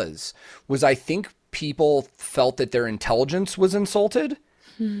was I think people felt that their intelligence was insulted.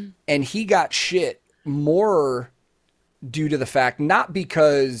 And he got shit more due to the fact, not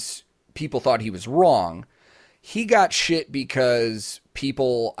because people thought he was wrong. He got shit because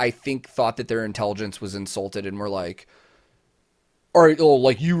people, I think, thought that their intelligence was insulted and were like, all right, oh,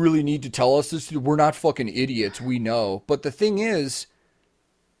 like, you really need to tell us this? We're not fucking idiots. We know. But the thing is,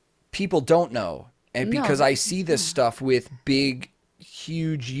 people don't know. And because I see this stuff with big,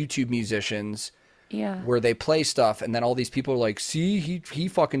 huge YouTube musicians Yeah. where they play stuff and then all these people are like, see, he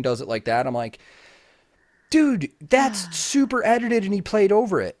fucking does it like that. I'm like, dude, that's super edited and he played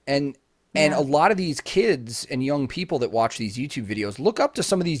over it. And a lot of these kids and young people that watch these YouTube videos look up to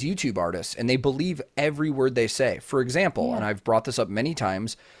some of these YouTube artists and they believe every word they say. For example, and I've brought this up many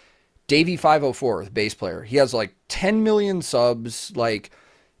times, E04, the bass player, he has like 10 million subs, like,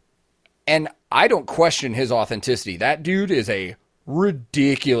 and I don't question his authenticity. That dude is a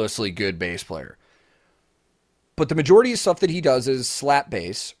ridiculously good bass player. But the majority of stuff that he does is slap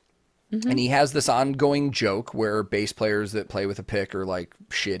bass. And he has this ongoing joke where bass players that play with a pick are like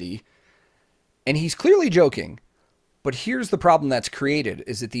shitty. And he's clearly joking. But here's the problem that's created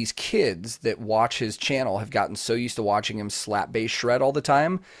is that these kids that watch his channel have gotten so used to watching him slap bass shred all the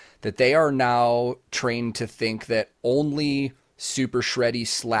time that they are now trained to think that only super shreddy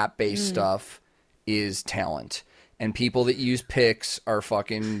slap bass stuff is talent. And people that use picks are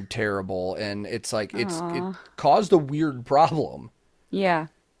fucking terrible. And it's like, it caused a weird problem. Yeah.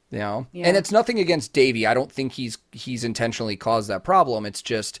 You know? Yeah. And it's nothing against Davey. I don't think he's intentionally caused that problem. It's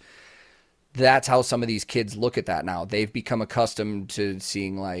just, that's how some of these kids look at that now. They've become accustomed to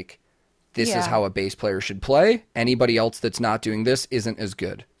seeing like, this is how a bass player should play. Anybody else that's not doing this isn't as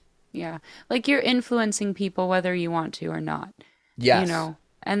good. Yeah. Like you're influencing people whether you want to or not. Yes. You know,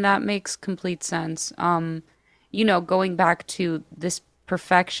 and that makes complete sense. You know, going back to this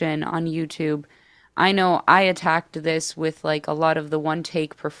perfection on YouTube, I know I attacked this with like a lot of the one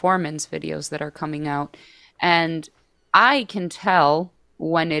take performance videos that are coming out. And I can tell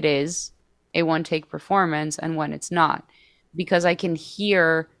when it is a one take performance and when it's not, because I can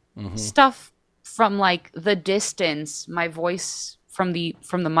hear stuff from like the distance, my voice from the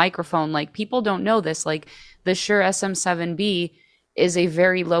microphone. Like people don't know this. Like the Shure SM7B is a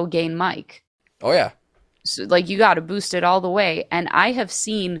very low gain mic. Oh yeah. So like you got to boost it all the way. And I have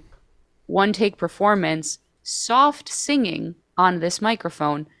seen one take performance soft singing on this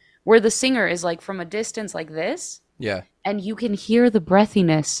microphone where the singer is like from a distance like this. Yeah. And you can hear the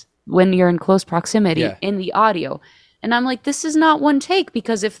breathiness when you're in close proximity in the audio. And I'm like, this is not one take,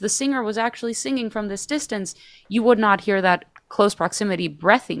 because if the singer was actually singing from this distance, you would not hear that close proximity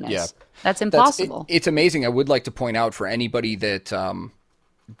breathiness. Yeah. That's impossible. It's amazing. I would like to point out for anybody that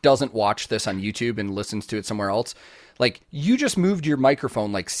doesn't watch this on YouTube and listens to it somewhere else, like you just moved your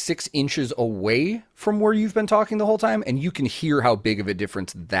microphone like 6 inches away from where you've been talking the whole time, and you can hear how big of a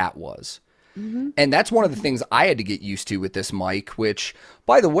difference that was. And that's one of the things I had to get used to with this mic, which,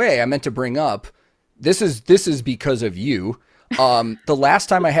 by the way, I meant to bring up. This is because of you. The last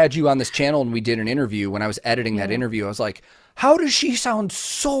time I had you on this channel and we did an interview, when I was editing that interview, I was like, how does she sound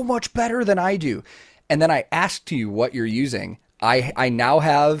so much better than I do? And then I asked you what you're using. I now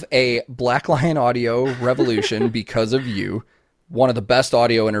have a Black Lion Audio Revolution because of you. One of the best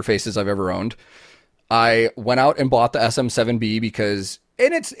audio interfaces I've ever owned. I went out and bought the SM7B because,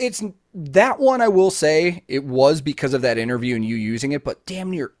 and it's that one, I will say, it was because of that interview and you using it, but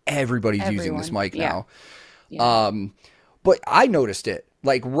damn near everybody's using this mic now. Yeah. But I noticed it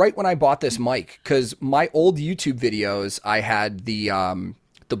like right when I bought this mic, because my old YouTube videos, I had the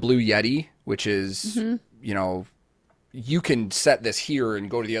Blue Yeti, which is, you know, you can set this here and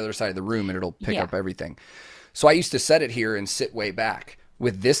go to the other side of the room and it'll pick up everything. So I used to set it here and sit way back.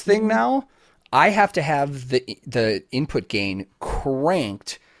 With this thing now, I have to have the input gain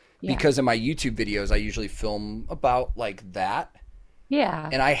cranked because in my YouTube videos, I usually film about like that. Yeah.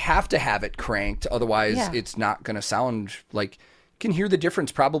 And I have to have it cranked. Otherwise, it's not going to sound like... You can hear the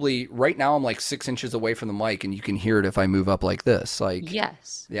difference probably right now. I'm like 6 inches away from the mic and you can hear it if I move up like this. Like,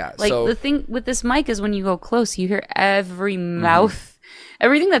 yes. Yeah. Like the thing with this mic is when you go close, you hear every mouth,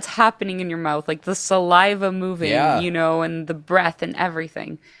 everything that's happening in your mouth, like the saliva moving, you know, and the breath and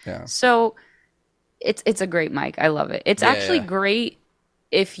everything. Yeah. So it's a great mic. I love it. It's actually great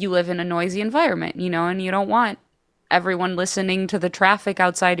if you live in a noisy environment, you know, and you don't want everyone listening to the traffic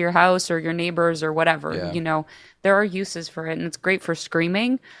outside your house or your neighbors or whatever, you know, there are uses for it and it's great for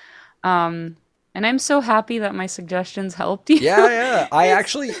screaming. And I'm so happy that my suggestions helped you. Yeah. I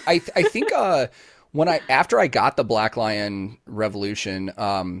actually, I think, after I got the Black Lion Revolution,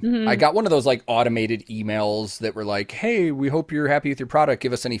 I got one of those like automated emails that were like, hey, we hope you're happy with your product.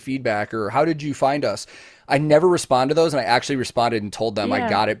 Give us any feedback, or how did you find us? I never respond to those. And I actually responded and told them I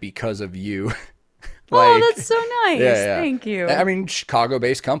got it because of you. Like, that's so nice. Thank you. I mean,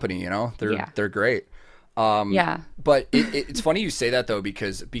 Chicago-based company, you know, they're great. But it's funny you say that though,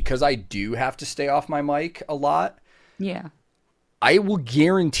 because I do have to stay off my mic a lot. Yeah. I will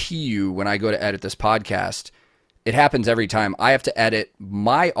guarantee you when I go to edit this podcast, it happens every time. I have to edit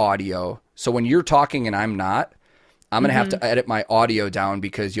my audio. So when you're talking and I'm not, I'm going to have to edit my audio down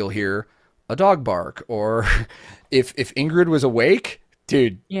because you'll hear a dog bark, or if Ingrid was awake,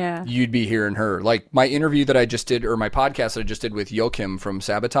 dude, Yeah. you'd be hearing her. Like my interview that I just did, or my podcast that I just did with Joachim from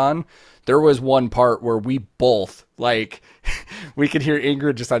Sabaton, there was one part where we both, like, we could hear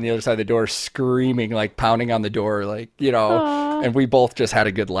Ingrid just on the other side of the door screaming, like pounding on the door, like, you know, Aww. and we both just had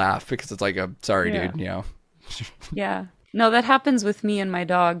a good laugh because it's like, sorry, Yeah. dude, you know. Yeah. No, that happens with me and my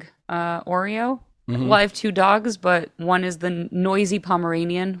dog, Oreo. Mm-hmm. Well, I have two dogs, but one is the noisy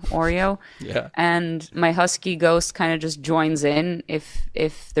Pomeranian, Oreo. Yeah. And my husky Ghost kind of just joins in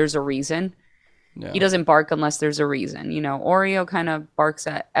if there's a reason. Yeah. He doesn't bark unless there's a reason. You know, Oreo kind of barks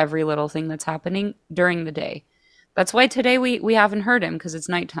at every little thing that's happening during the day. That's why today we haven't heard him, because it's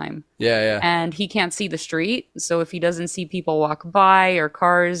nighttime. Yeah. And he can't see the street. So if he doesn't see people walk by or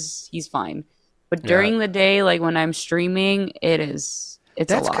cars, he's fine. But during the day, like when I'm streaming, it's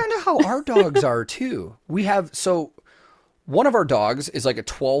That's a lot. kind of how our dogs are too. We have, so one of our dogs is like a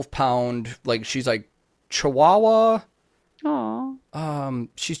 12-pound, like she's like Chihuahua. Aw.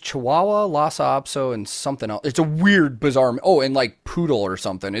 She's Chihuahua, Lhasa Apso, and something else. It's a weird, bizarre. Oh, and like poodle or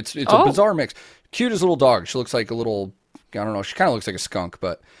something. It's a bizarre mix. Cutest little dog. She looks like a little, I don't know. She kind of looks like a skunk,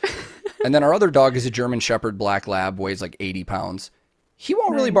 but. And then our other dog is a German Shepherd Black Lab, weighs like 80 pounds. He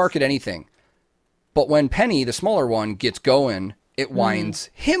won't really bark at anything. But when Penny, the smaller one, gets going, it winds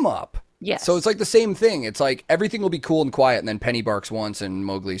him up. Yes. So it's like the same thing. It's like everything will be cool and quiet, and then Penny barks once, and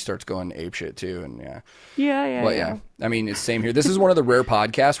Mowgli starts going apeshit too. And Yeah. I mean, it's same here. This is one of the rare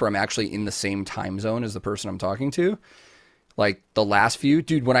podcasts where I'm actually in the same time zone as the person I'm talking to. Like the last few,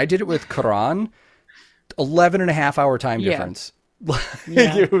 dude, when I did it with Karan, 11 and a half hour time difference.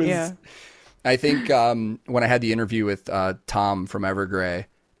 It was, I think when I had the interview with Tom from Evergrey,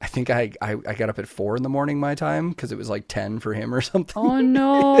 I think I got up at 4 a.m. my time because it was like 10 for him or something. Oh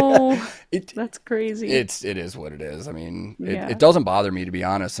no, that's crazy. It is what it is. I mean, it doesn't bother me, to be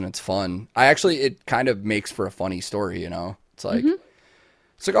honest, and it's fun. It kind of makes for a funny story, you know. It's like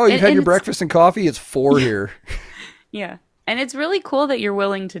it's like, oh, you've had your breakfast and coffee. It's 4 here. Yeah, and it's really cool that you're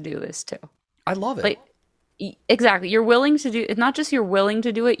willing to do this too. I love it. Like, exactly, you're willing to do. It's not just you're willing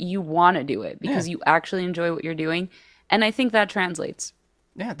to do it; you want to do it because you actually enjoy what you're doing, and I think that translates.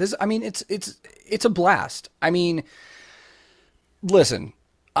 Yeah, it's a blast. I mean, listen,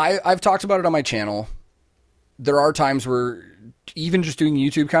 I've talked about it on my channel. There are times where even just doing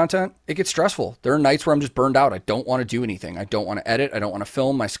YouTube content, it gets stressful. There are nights where I'm just burned out. I don't want to do anything. I don't want to edit. I don't want to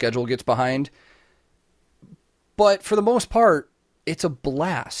film. My schedule gets behind. But for the most part, it's a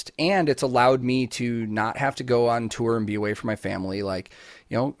blast, and it's allowed me to not have to go on tour and be away from my family. Like,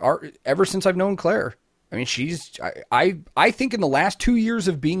 you know, ever since I've known Claire. I mean, I think in the last 2 years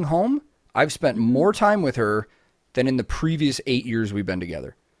of being home, I've spent more time with her than in the previous 8 years we've been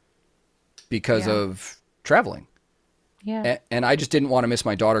together because of traveling. Yeah. And I just didn't want to miss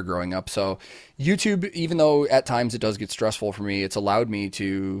my daughter growing up. So YouTube, even though at times it does get stressful for me, it's allowed me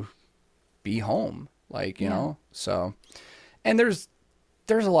to be home, like, you know, so, and there's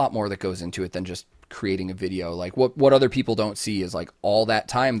a lot more that goes into it than just creating a video. Like what other people don't see is like all that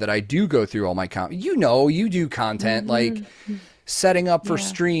time that I do go through all my you know, you do content like setting up for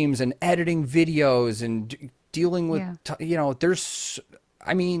streams and editing videos and dealing with you know,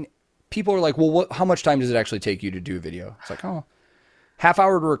 I mean, people are like, well, how much time does it actually take you to do a video? It's like, oh, half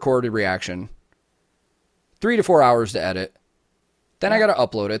hour to record a reaction, 3 to 4 hours to edit, then I got to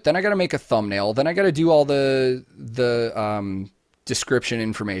upload it, then I got to make a thumbnail, then I got to do all the description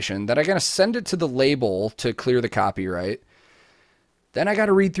information, then I got to send it to the label to clear the copyright. Then I got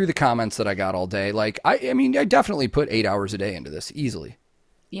to read through the comments that I got all day. Like, I mean, I definitely put 8 hours a day into this easily.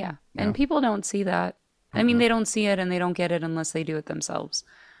 Yeah. And people don't see that. I mean, they don't see it and they don't get it unless they do it themselves.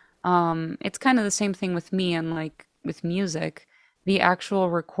 It's kind of the same thing with me, and like with music, the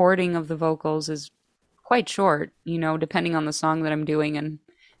actual recording of the vocals is quite short, you know, depending on the song that I'm doing and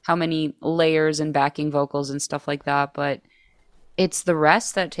how many layers and backing vocals and stuff like that. But it's the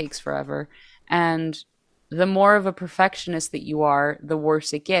rest that takes forever. And the more of a perfectionist that you are, the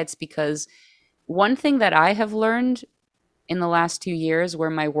worse it gets, because one thing that I have learned in the last 2 years where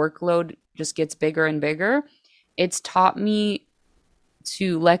my workload just gets bigger and bigger, it's taught me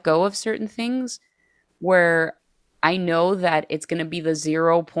to let go of certain things where I know that it's going to be the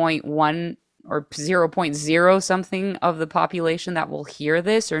 0.1 or 0.0 something of the population that will hear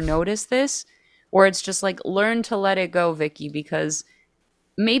this or notice this, or it's just like, learn to let it go, Vicky, because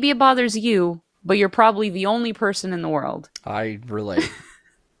maybe it bothers you, but you're probably the only person in the world. I relate.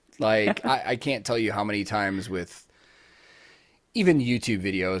 Like, I can't tell you how many times with even YouTube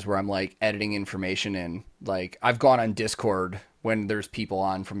videos where I'm like editing information in, like I've gone on Discord when there's people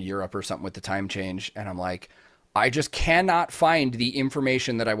on from Europe or something with the time change, and I'm like, I just cannot find the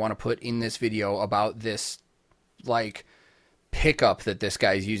information that I want to put in this video about this, like, pickup that this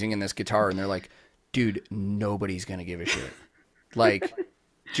guy's using in this guitar. And they're like, dude, nobody's going to give a shit. Like,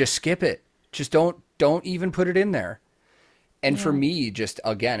 just skip it. Just don't even put it in there. And for me, just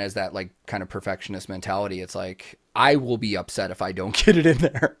again, as that like kind of perfectionist mentality, it's like, I will be upset if I don't get it in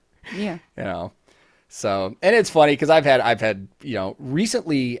there. Yeah. You know? So, and it's funny because I've had, you know,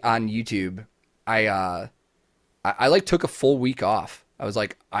 recently on YouTube, I like took a full week off. I was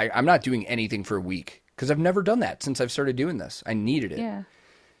like, I'm not doing anything for a week because I've never done that since I've started doing this. I needed it. Yeah.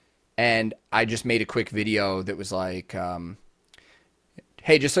 And I just made a quick video that was like,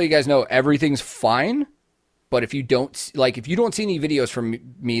 hey, just so you guys know, everything's fine. But if you don't see any videos from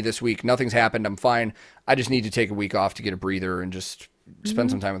me this week, nothing's happened. I'm fine. I just need to take a week off to get a breather and just spend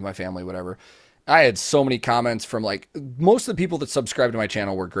some time with my family, whatever. I had so many comments from like, most of the people that subscribe to my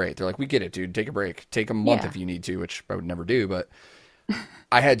channel were great. They're like, we get it, dude. Take a break. Take a month if you need to, which I would never do. But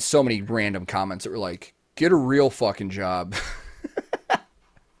I had so many random comments that were like, get a real fucking job.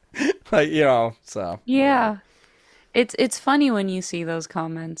 Like, you know, so. Yeah. It's funny when you see those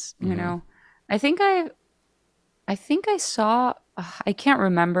comments, you know. I think I saw, I can't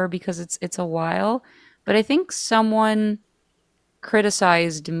remember because it's a while, but I think someone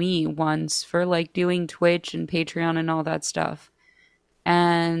criticized me once for like doing Twitch and Patreon and all that stuff.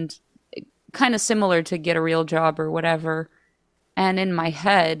 And kind of similar to get a real job or whatever. And in my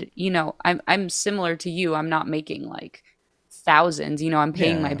head, you know, I'm similar to you. I'm not making like thousands, you know, I'm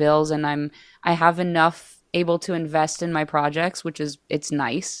paying my bills and I have enough able to invest in my projects, which is, it's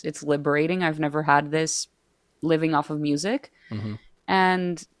nice. It's liberating. I've never had this living off of music.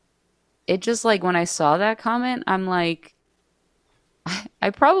 And it just like, when I saw that comment, I'm like, I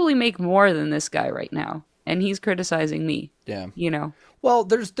probably make more than this guy right now. And he's criticizing me. Yeah. You know? Well,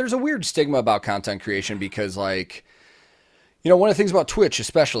 there's a weird stigma about content creation because like, you know, one of the things about Twitch,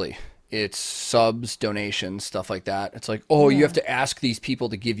 especially, it's subs, donations, stuff like that. It's like, oh, you have to ask these people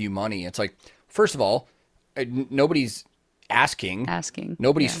to give you money. It's like, first of all, nobody's asking.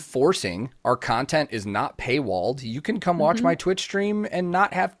 Nobody's forcing. Our content is not paywalled. You can come watch my Twitch stream and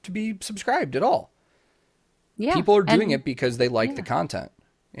not have to be subscribed at all. Yeah. People are doing it because they like the content.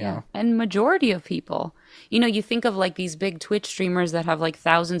 You know? And majority of people, you know, you think of like these big Twitch streamers that have like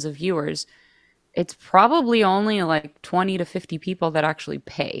thousands of viewers. It's probably only like 20 to 50 people that actually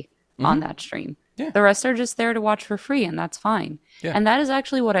pay on that stream. Yeah. The rest are just there to watch for free, and that's fine. Yeah. And that is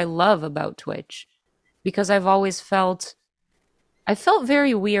actually what I love about Twitch, because I've always felt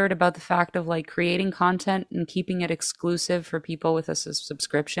very weird about the fact of like creating content and keeping it exclusive for people with a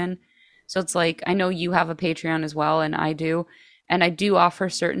subscription. So it's like, I know you have a Patreon as well, and I do offer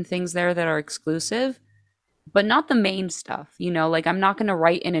certain things there that are exclusive, but not the main stuff. You know, like I'm not going to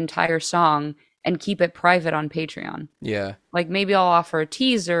write an entire song and keep it private on Patreon. Yeah. Like maybe I'll offer a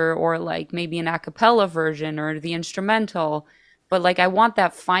teaser or like maybe an a cappella version or the instrumental, but like I want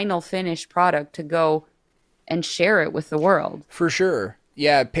that final finished product to go and share it with the world. For sure.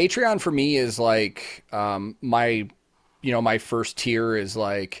 Yeah, Patreon for me is like my first tier is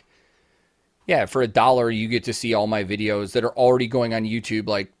like, yeah, for $1 you get to see all my videos that are already going on YouTube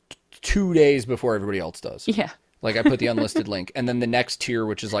like 2 days before everybody else does. Yeah. Like I put the unlisted link. And then the next tier,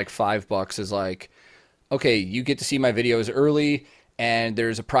 which is like $5, is like, okay, you get to see my videos early, and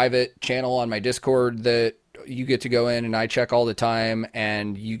there's a private channel on my Discord that you get to go in and I check all the time,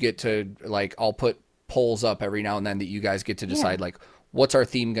 and you get to like, I'll put polls up every now and then that you guys get to decide like, what's our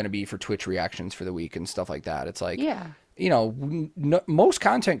theme going to be for Twitch reactions for the week and stuff like that. It's like, you know, most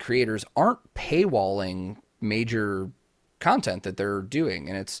content creators aren't paywalling major content that they're doing.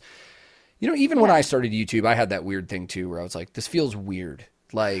 And it's, you know, even when I started YouTube, I had that weird thing too, where I was like, this feels weird.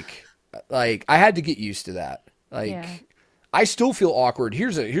 Like I had to get used to that. Like I still feel awkward.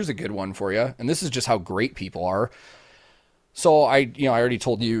 Here's a good one for you. And this is just how great people are. So I already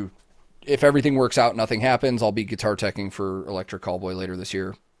told you, if everything works out, nothing happens, I'll be guitar teching for Electric Callboy later this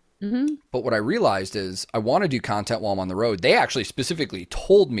year. But what I realized is I want to do content while I'm on the road. They actually specifically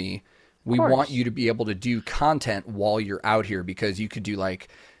told me, we want you to be able to do content while you're out here, because you could do like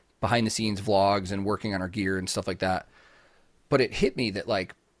behind the scenes vlogs and working on our gear and stuff like that. But it hit me that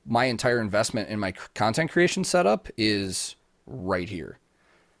like my entire investment in my content creation setup is right here.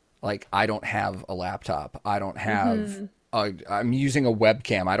 Like I don't have a laptop. I don't have I'm using a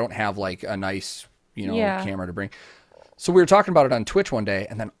webcam. I don't have like a nice, camera to bring. So we were talking about it on Twitch one day,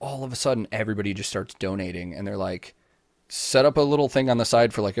 and then all of a sudden everybody just starts donating, and they're like, set up a little thing on the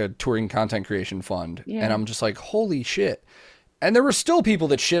side for like a touring content creation fund. Yeah. And I'm just like, holy shit. And there were still people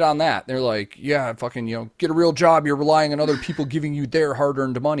that shit on that. They're like, yeah, fucking, get a real job. You're relying on other people giving you their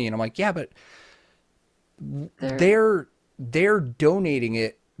hard-earned money. And I'm like, yeah, but they're donating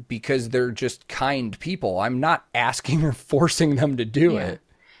it because they're just kind people. I'm not asking or forcing them to do it.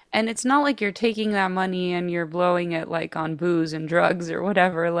 And it's not like you're taking that money and you're blowing it like on booze and drugs or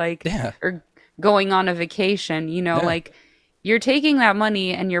whatever, like, or going on a vacation, you know, like you're taking that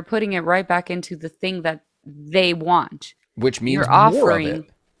money and you're putting it right back into the thing that they want. Which means you're offering. More of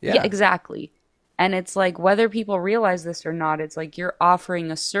it. Yeah, exactly. And it's like, whether people realize this or not, it's like you're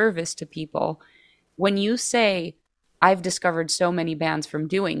offering a service to people. When you say, I've discovered so many bands from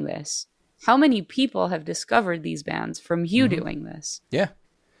doing this, how many people have discovered these bands from you doing this? Yeah.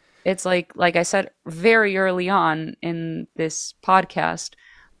 It's like I said very early on in this podcast,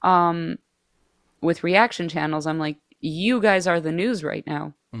 with reaction channels, I'm like, you guys are the news right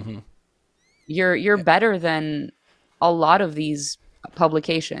now. Mm-hmm. You're better than a lot of these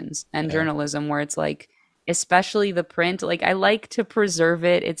publications and journalism, where it's like, especially the print, like, I like to preserve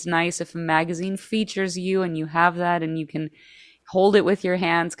it. It's nice if a magazine features you and you have that and you can hold it with your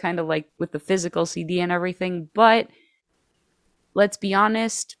hands, kind of like with the physical CD and everything. But let's be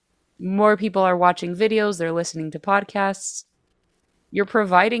honest, more people are watching videos, they're listening to podcasts. You're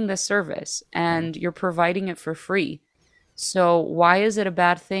providing the service and you're providing it for free. So why is it a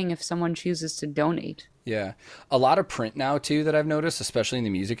bad thing if someone chooses to donate? Yeah. A lot of print now, too, that I've noticed, especially in the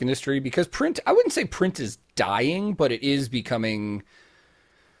music industry, because print, I wouldn't say print is dying, but it is becoming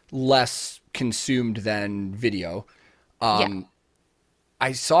less consumed than video.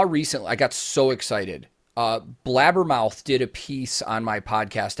 I saw recently, I got so excited. Blabbermouth did a piece on my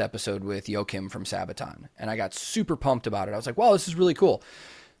podcast episode with Joachim from Sabaton, and I got super pumped about it. I was like, wow, this is really cool.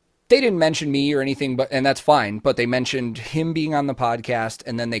 They didn't mention me or anything, and that's fine, but they mentioned him being on the podcast,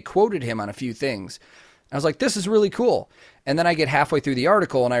 and then they quoted him on a few things. I was like, this is really cool. And then I get halfway through the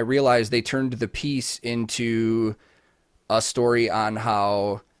article and I realize they turned the piece into a story on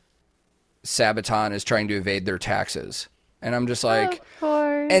how Sabaton is trying to evade their taxes. And I'm just like, of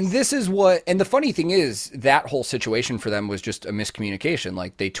course. And this is what, and the funny thing is that whole situation for them was just a miscommunication.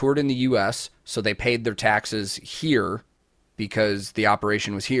 Like, they toured in the US, so they paid their taxes here because the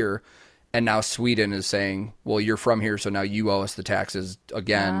operation was here. And now Sweden is saying, well, you're from here, so now you owe us the taxes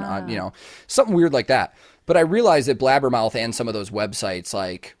again, you know, something weird like that. But I realized that Blabbermouth and some of those websites,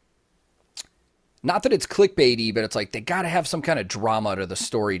 like, not that it's clickbaity, but it's like they got to have some kind of drama to the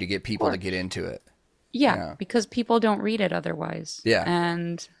story to get people to get into it. Yeah, because people don't read it otherwise. Yeah.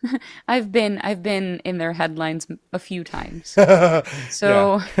 And I've been in their headlines a few times.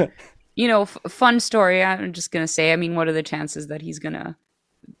 So, you know, fun story. I'm just going to say, I mean, what are the chances that he's going to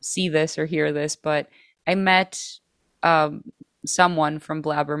see this or hear this? But I met someone from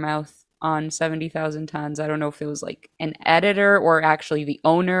Blabbermouth on 70,000 Tons. I don't know if it was like an editor or actually the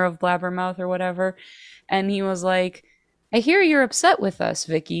owner of Blabbermouth or whatever. And he was like, I hear you're upset with us,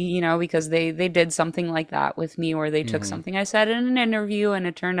 Vicky, you know, because they did something like that with me, or they took something I said in an interview and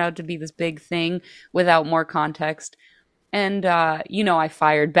it turned out to be this big thing without more context. And, you know, I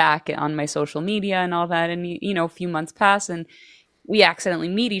fired back on my social media and all that. And, you know, a few months pass and we accidentally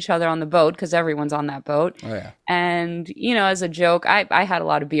meet each other on the boat because everyone's on that boat. Oh, yeah. And, you know, as a joke, I had a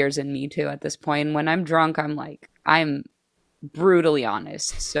lot of beers in me, too, at this point. And when I'm drunk, I'm brutally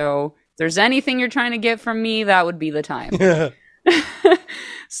honest. So if there's anything you're trying to get from me, that would be the time.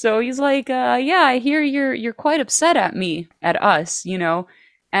 So he's like, yeah, I hear you're quite upset at us, you know.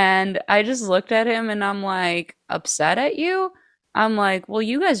 And I just looked at him and I'm like, upset at you? I'm like, well,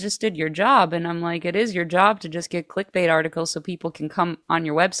 you guys just did your job. And I'm like, it is your job to just get clickbait articles so people can come on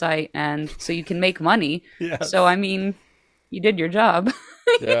your website and so you can make money. Yes. So, I mean, you did your job.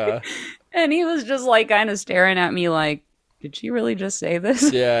 Yeah. And he was just like kind of staring at me like, did she really just say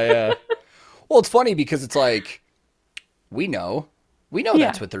this? Yeah. Well, it's funny because it's like, we know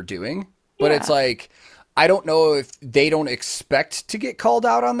that's what they're doing. But it's like, I don't know if they don't expect to get called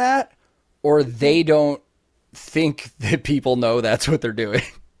out on that or they don't think that people know that's what they're doing.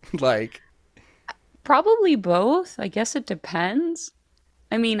 Like, probably both. I guess it depends.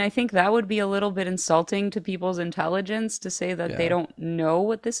 I mean, I think that would be a little bit insulting to people's intelligence to say that they don't know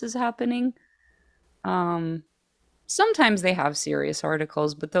what this is happening. Sometimes they have serious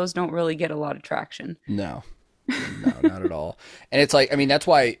articles, but those don't really get a lot of traction. No, not at all. And it's like, I mean, that's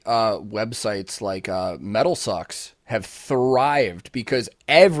why websites like Metal Sucks have thrived because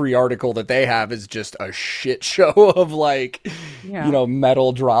every article that they have is just a shit show of like, you know,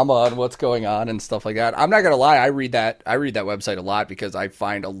 metal drama and what's going on and stuff like that. I'm not going to lie. I read that website a lot because I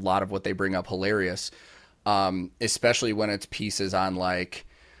find a lot of what they bring up hilarious. Especially when it's pieces on like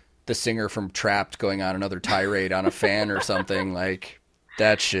the singer from Trapped going on another tirade on a fan or something. Like,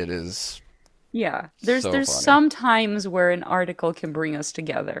 that shit is there's some times where an article can bring us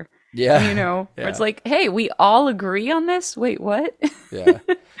together. Yeah. You know, Yeah. where it's like, hey, we all agree on this. Wait, what? Yeah.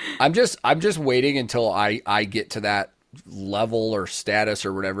 I'm just waiting until I get to that level or status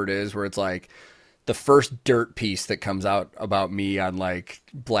or whatever it is where it's like the first dirt piece that comes out about me on like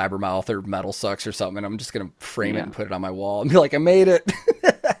Blabbermouth or Metal Sucks or something. I'm just going to frame it and put it on my wall and be like, I made it.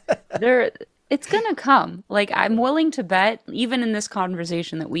 It's going to come. Like, I'm willing to bet, even in this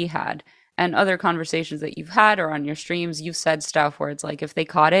conversation that we had and other conversations that you've had or on your streams, you've said stuff where it's like, if they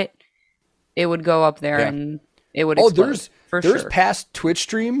caught it, it would go up there and it would explode. There's past Twitch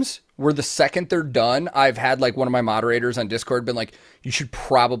streams where the second they're done, I've had like one of my moderators on Discord been like, you should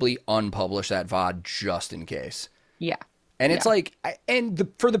probably unpublish that VOD just in case. Yeah. And it's like,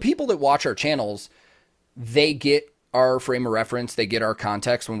 for the people that watch our channels, they get our frame of reference, they get our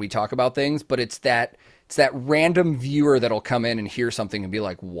context when we talk about things, but it's that random viewer that'll come in and hear something and be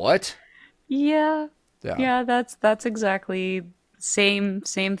like, what? Yeah. Yeah, that's exactly same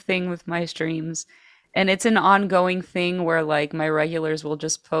thing with my streams. And it's an ongoing thing where like my regulars will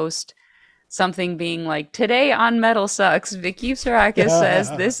just post something being like, today on Metal Sucks, Vicky Psarakis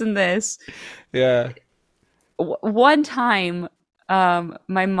says this and this. Yeah. One time,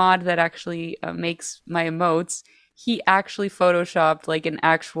 my mod that actually makes my emotes, he actually photoshopped like an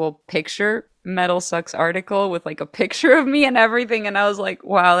actual picture, Metal Sucks article with like a picture of me and everything. And I was like,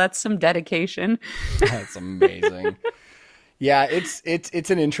 wow, that's some dedication. That's amazing. Yeah, it's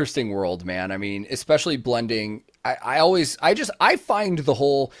an interesting world, man. I mean, especially blending. I find the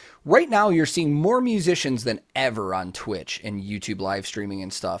whole, right now you're seeing more musicians than ever on Twitch and YouTube live streaming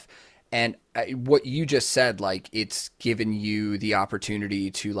and stuff. And what you just said, like, it's given you the opportunity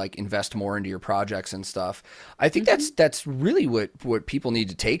to like invest more into your projects and stuff. I think that's really what people need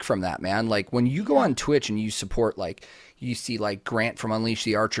to take from that, man. Like when you go on Twitch and you support, like you see like Grant from Unleash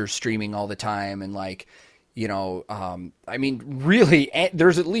the Archers streaming all the time, and like, you know, I mean, really,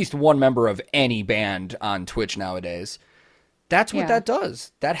 there's at least one member of any band on Twitch nowadays. That's what that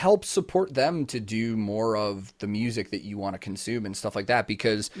does. That helps support them to do more of the music that you want to consume and stuff like that.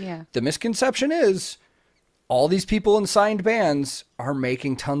 Because the misconception is all these people in signed bands are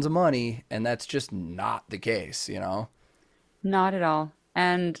making tons of money, and that's just not the case, you know? Not at all.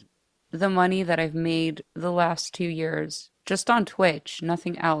 And the money that I've made the last 2 years, just on Twitch,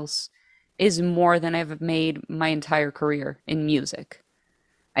 nothing else, is more than I've made my entire career in music.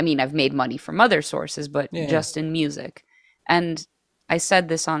 I mean, I've made money from other sources, but just in music. And I said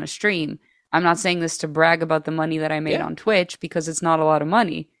this on a stream. I'm not saying this to brag about the money that I made on Twitch, because it's not a lot of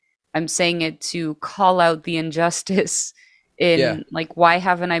money. I'm saying it to call out the injustice in like, why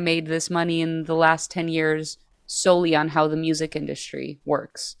haven't I made this money in the last 10 years solely on how the music industry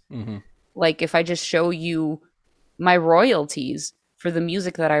works? Mm-hmm. Like, if I just show you my royalties for the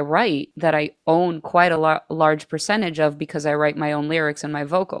music that I write, that I own quite a large percentage of, because I write my own lyrics and my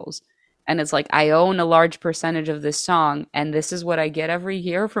vocals. And it's like, I own a large percentage of this song, and this is what I get every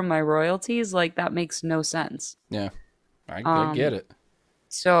year from my royalties. Like, that makes no sense. Yeah, I get it.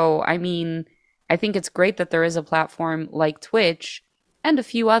 So, I mean, I think it's great that there is a platform like Twitch and a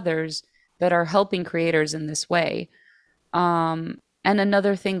few others that are helping creators in this way. And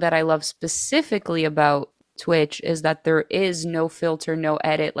another thing that I love specifically about Twitch is that there is no filter, no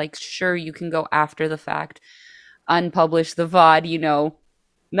edit. Like, sure, you can go after the fact, unpublish the VOD, you know,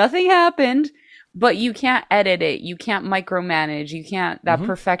 nothing happened, but you can't edit it. You can't micromanage. You can't, that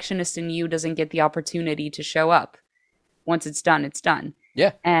perfectionist in you doesn't get the opportunity to show up. Once it's done, it's done.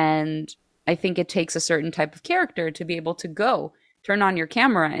 Yeah. And I think it takes a certain type of character to be able to go turn on your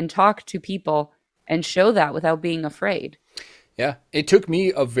camera and talk to people and show that without being afraid. Yeah, it took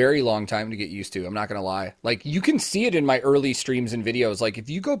me a very long time to get used to. I'm not going to lie. Like, you can see it in my early streams and videos. Like, if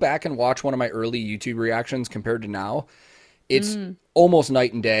you go back and watch one of my early YouTube reactions compared to now, it's almost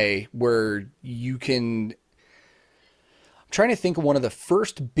night and day, where you can... I'm trying to think of one of the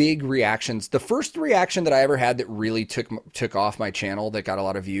first big reactions. The first reaction that I ever had that really took off my channel that got a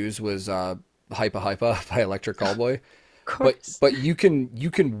lot of views was Hypa Hypa by Electric Callboy. Of course. But you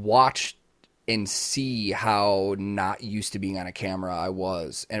can watch and see how not used to being on a camera I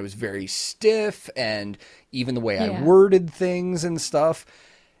was. And it was very stiff, and even the way I worded things and stuff.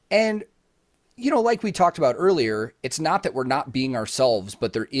 And, you know, like we talked about earlier, it's not that we're not being ourselves,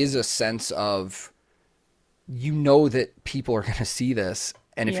 but there is a sense of, you know, that people are going to see this.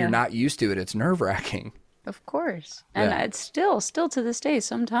 And if you're not used to it, it's nerve-wracking. Of course. And it's still to this day,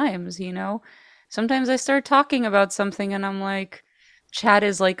 sometimes, you know, sometimes I start talking about something and I'm like, chat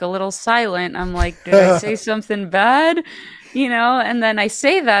is like a little silent. I'm like, did I say something bad? You know, and then I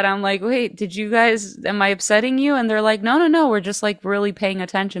say that, I'm like, wait, am I upsetting you? And they're like, no, we're just like really paying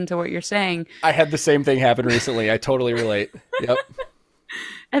attention to what you're saying. I had the same thing happen recently. I totally relate. Yep.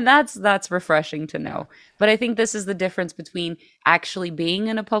 And that's refreshing to know. But I think this is the difference between actually being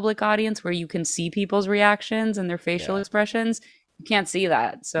in a public audience where you can see people's reactions and their facial expressions. You can't see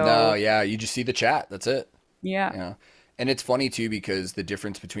that. So No, yeah, you just see the chat. That's it. yeah. Yeah. And it's funny too, because the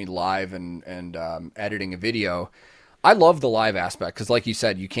difference between live and editing a video, I love the live aspect. Cause like you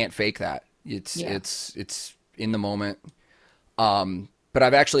said, you can't fake that. It's in the moment. But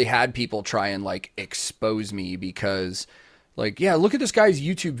I've actually had people try and like expose me because like, yeah, look at this guy's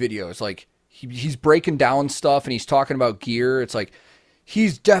YouTube videos. Like he's breaking down stuff and he's talking about gear. It's like,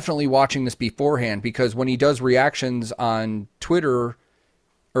 he's definitely watching this beforehand, because when he does reactions on Twitter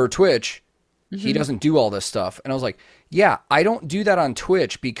or Twitch, he doesn't do all this stuff. And I was like, yeah, I don't do that on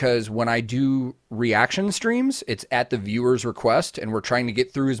Twitch, because when I do reaction streams, it's at the viewer's request and we're trying to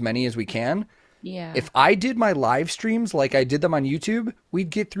get through as many as we can. Yeah. If I did my live streams like I did them on YouTube, we'd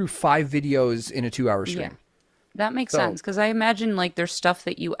get through 5 videos in a 2-hour stream. Yeah. That makes sense, because I imagine like there's stuff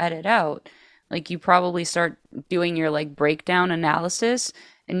that you edit out. Like you probably start doing your like breakdown analysis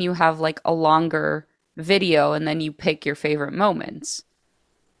and you have like a longer video and then you pick your favorite moments.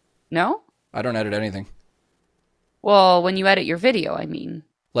 No? I don't edit anything. Well, when you edit your video, I mean.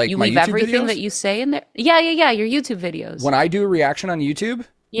 Like you my leave YouTube everything videos? that you say in there? Yeah, your YouTube videos. When I do a reaction on YouTube,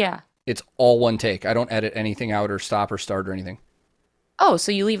 yeah. it's all one take. I don't edit anything out or stop or start or anything. Oh,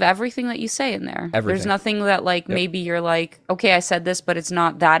 so you leave everything that you say in there. Everything. There's nothing that like maybe you're like, okay, I said this, but it's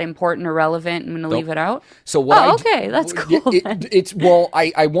not that important or relevant. I'm going to leave it out. So what okay, that's cool. It's well,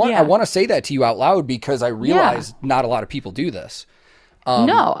 I want to say that to you out loud, because I realize not a lot of people do this.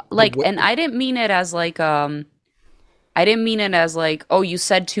 No, like, and I didn't mean it as like, oh, you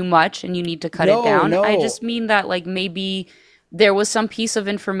said too much and you need to cut it down. No. I just mean that like maybe there was some piece of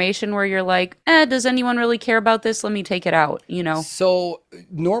information where you're like, does anyone really care about this? Let me take it out, you know? So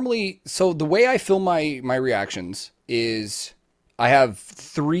normally, the way I film my reactions is I have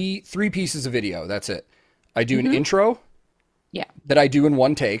three pieces of video. That's it. I do an intro. Yeah. That I do in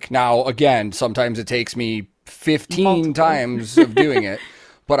one take. Now, again, sometimes it takes me 15 times of doing it,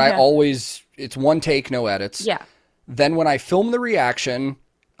 but it's one take, no edits. Yeah. Then when I film the reaction,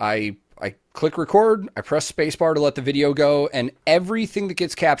 I click record, I press spacebar to let the video go, and everything that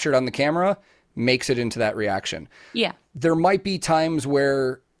gets captured on the camera makes it into that reaction. Yeah. There might be times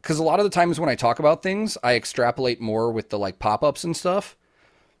where, because a lot of the times when I talk about things, I extrapolate more with the like pop-ups and stuff.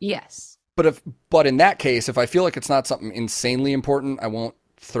 Yes. But in that case, if I feel like it's not something insanely important, I won't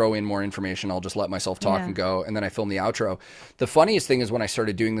throw in more information. I'll just let myself talk and go, and then I film the outro. The funniest thing is when I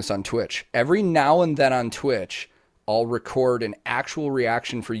started doing this on Twitch. Every now and then on Twitch, I'll record an actual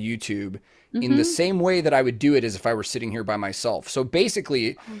reaction for YouTube in the same way that I would do it as if I were sitting here by myself. So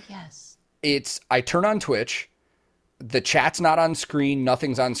basically, I turn on Twitch, the chat's not on screen,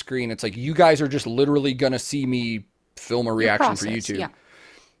 nothing's on screen. It's like, you guys are just literally going to see me film a reaction for YouTube. Yeah.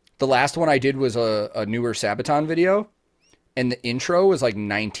 The last one I did was a newer Sabaton video, and the intro was like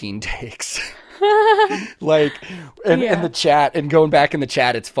 19 takes. Like, and the chat, and going back in the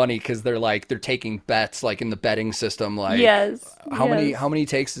chat, it's funny because they're taking bets, like in the betting system, like how many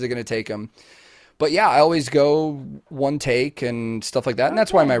takes is it going to take them? But yeah, I always go one take and stuff like that, and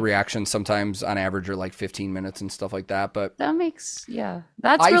that's why my reactions sometimes on average are like 15 minutes and stuff like that. But that makes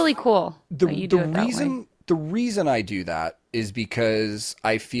that's really cool. The reason I do that is because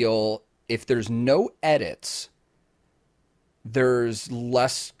I feel if there's no edits, there's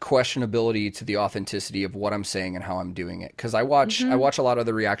less questionability to the authenticity of what I'm saying and how I'm doing it. Because I watch a lot of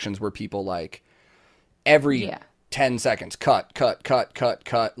the reactions where people like every 10 seconds cut,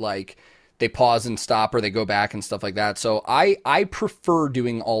 like they pause and stop, or they go back and stuff like that. So I prefer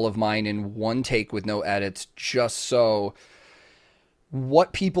doing all of mine in one take with no edits, just so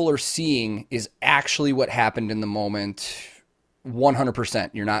what people are seeing is actually what happened in the moment. 100%.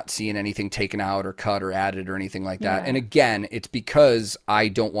 You're not seeing anything taken out or cut or added or anything like that. And again, it's because I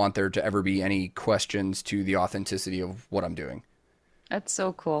don't want there to ever be any questions to the authenticity of what I'm doing. That's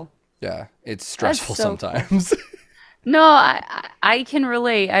so cool. Yeah, it's stressful sometimes. Cool. No, I can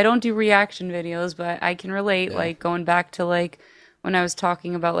relate. I don't do reaction videos, but I can relate, like going back to like when I was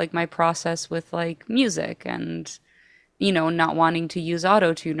talking about like my process with like music and, you know, not wanting to use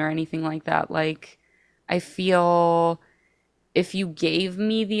auto-tune or anything like that. Like, I feel if you gave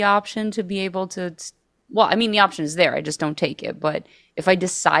me the option to be able to, well, I mean, the option is there. I just don't take it. But if I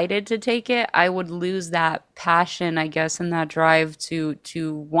decided to take it, I would lose that passion, I guess, and that drive to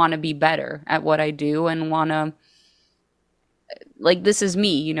want to be better at what I do and want to, like, this is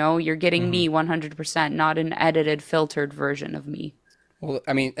me, you know, you're getting me 100%, not an edited, filtered version of me. Well,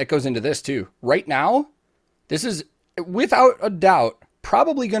 I mean, it goes into this too. Right now, this is without a doubt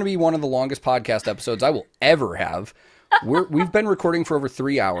probably going to be one of the longest podcast episodes I will ever have. We've been recording for over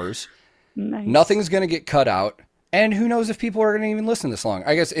 3 hours. Nice. Nothing's going to get cut out. And who knows if people are going to even listen this long.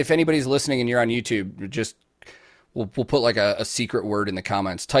 I guess if anybody's listening and you're on YouTube, just we'll put like a secret word in the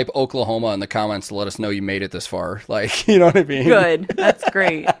comments. Type Oklahoma in the comments to let us know you made it this far. Like, you know what I mean? Good. That's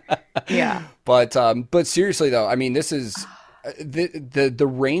great. Yeah. But seriously though, I mean, this is the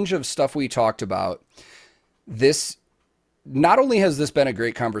range of stuff we talked about. This not only has this been a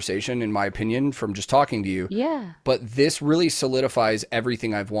great conversation, in my opinion, from just talking to you, yeah, but this really solidifies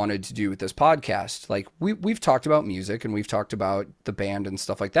everything I've wanted to do with this podcast. Like we've talked about music and we've talked about the band and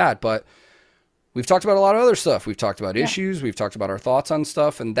stuff like that, but we've talked about a lot of other stuff. We've talked about issues. We've talked about our thoughts on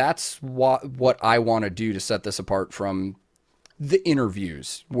stuff. And that's what I want to do to set this apart from the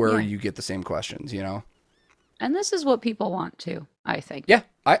interviews where you get the same questions, you know? And this is what people want to, I think. Yeah,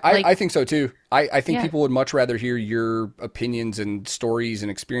 I think so too. I think people would much rather hear your opinions and stories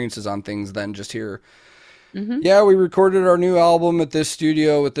and experiences on things than just hear, yeah, we recorded our new album at this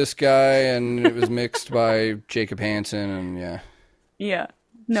studio with this guy and it was mixed by Jacob Hansen and Yeah,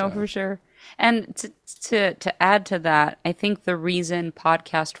 no, for sure. And to add to that, I think the reason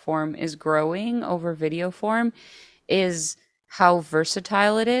podcast form is growing over video form is how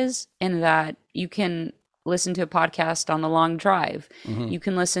versatile it is in that you can listen to a podcast on the long drive. You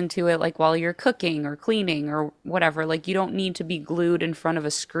can listen to it like while you're cooking or cleaning or whatever. Like you don't need to be glued in front of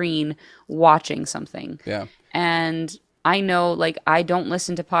a screen watching something. Yeah. And I know like I don't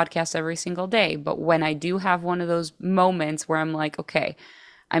listen to podcasts every single day, but when I do have one of those moments where I'm like, okay,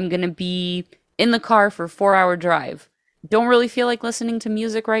 I'm going to be in the car for a 4-hour drive. Don't really feel like listening to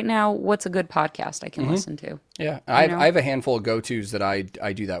music right now. What's a good podcast I can listen to? Yeah. I have a handful of go-tos that I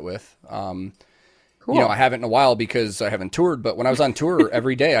do that with. Cool. You know, I haven't in a while because I haven't toured, but when I was on tour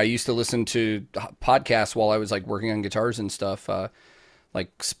every day, I used to listen to podcasts while I was like working on guitars and stuff.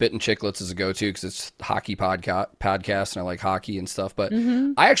 Like Spit and Chicklets is a go-to because it's hockey podcast and I like hockey and stuff. But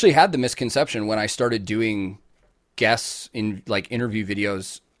I actually had the misconception when I started doing guests in like interview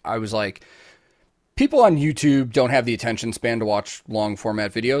videos. I was like, people on YouTube don't have the attention span to watch long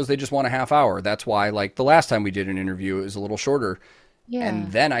format videos. They just want a half hour. That's why like the last time we did an interview, it was a little shorter. Yeah.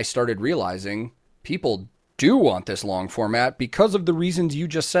 And then I started realizing people do want this long format because of the reasons you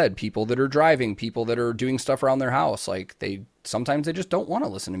just said. People that are driving, people that are doing stuff around their house. Like sometimes they just don't want to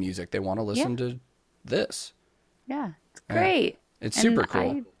listen to music. They want to listen to this. Yeah. It's great. It's super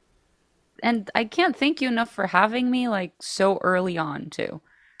cool. I can't thank you enough for having me like so early on too.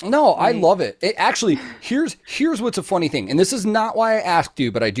 No, I love it. It actually, here's what's a funny thing. And this is not why I asked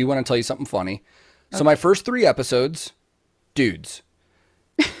you, but I do want to tell you something funny. Okay. So my first 3 episodes, dudes.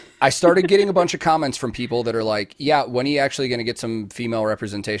 I started getting a bunch of comments from people that are like, yeah, when are you actually going to get some female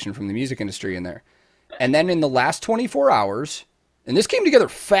representation from the music industry in there? And then in the last 24 hours, and this came together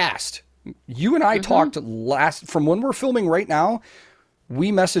fast. You and I talked from when we're filming right now,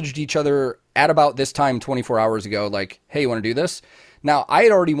 we messaged each other at about this time 24 hours ago, like, hey, you want to do this? Now, I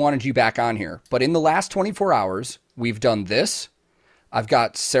had already wanted you back on here, but in the last 24 hours, we've done this. I've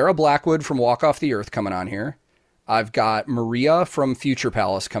got Sarah Blackwood from Walk Off the Earth coming on here. I've got Maria from Future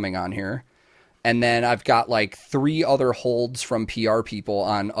Palace coming on here. And then I've got like 3 other holds from PR people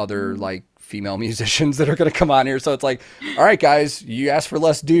on other like female musicians that are going to come on here. So it's like, all right, guys, you asked for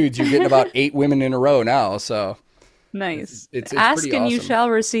less dudes. You're getting about 8 women in a row now. So nice. It's ask pretty and awesome. You shall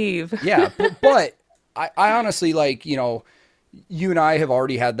receive. Yeah. But I honestly like, you know, you and I have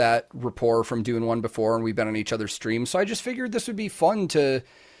already had that rapport from doing one before and we've been on each other's streams. So I just figured this would be fun to,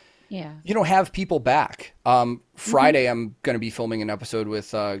 you know, have people back. Friday, I'm going to be filming an episode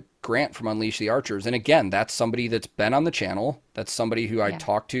with Grant from Unleash the Archers. And again, that's somebody that's been on the channel. That's somebody who I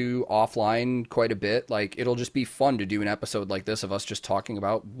talk to offline quite a bit. Like, it'll just be fun to do an episode like this of us just talking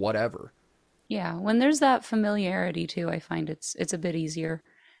about whatever. Yeah. When there's that familiarity too, I find it's a bit easier.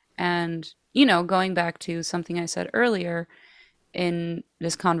 And, you know, going back to something I said earlier in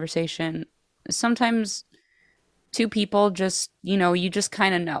this conversation, sometimes 2 people just, you know, you just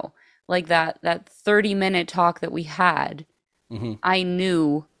kind of know. Like that 30-minute talk that we had, I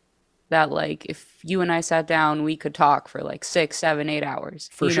knew that like if you and I sat down, we could talk for like 6, 7, 8 hours.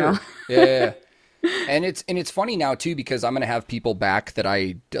 For sure. Yeah. And it's funny now too, because I'm going to have people back that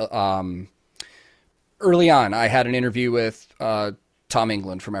I, early on, I had an interview with Tom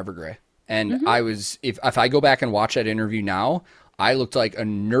England from Evergrey. And I was, if I go back and watch that interview now, I looked like a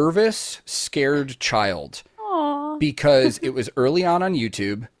nervous, scared child. Aww. Because it was early on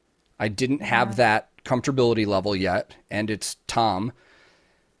YouTube. I didn't have that comfortability level yet, and it's Tom.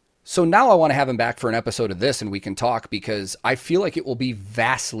 So now I want to have him back for an episode of this, and we can talk, because I feel like it will be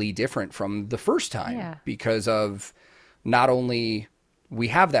vastly different from the first time because of not only we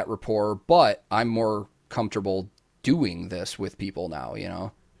have that rapport, but I'm more comfortable doing this with people now, you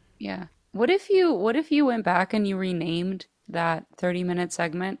know? Yeah. What if you went back and you renamed that 30-minute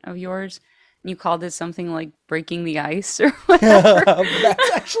segment of yours and you called it something like Breaking the Ice or whatever?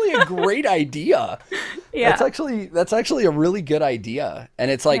 That's actually a great idea. Yeah. That's actually a really good idea.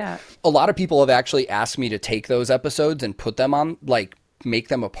 And it's like a lot of people have actually asked me to take those episodes and put them on, like, make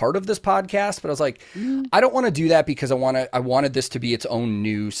them a part of this podcast, but I was like, I don't want to do that because I wanted this to be its own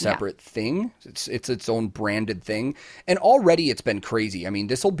new separate thing. It's its own branded thing. And already it's been crazy. I mean,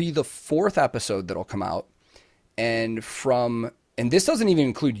 this will be the 4th episode that'll come out. And this doesn't even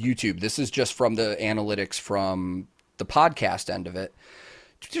include YouTube. This is just from the analytics from the podcast end of it.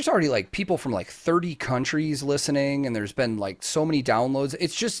 There's already like people from like 30 countries listening, and there's been like so many downloads.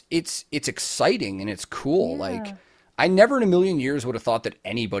 It's just, it's exciting and it's cool. Yeah. Like, I never in a million years would have thought that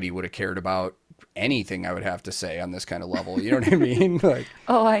anybody would have cared about anything I would have to say on this kind of level. You know what I mean? Like,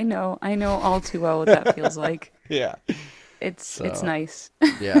 oh, I know all too well what that feels like. Yeah. It's nice.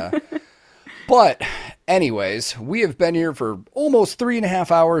 Yeah. But anyways, we have been here for almost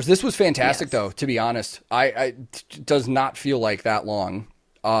 3.5 hours. This was fantastic though, to be honest. It does not feel like that long.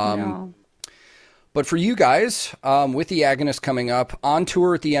 No. But for you guys, with the Agonist coming up on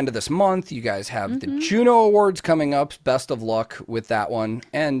tour at the end of this month, you guys have the Juno Awards coming up. Best of luck with that one.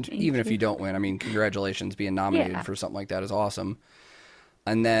 And even if you don't win, I mean, congratulations. Being nominated for something like that is awesome.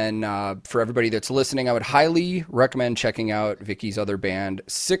 And then for everybody that's listening, I would highly recommend checking out Vicky's other band,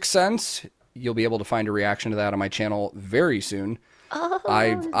 Sicksense. You'll be able to find a reaction to that on my channel very soon. Oh,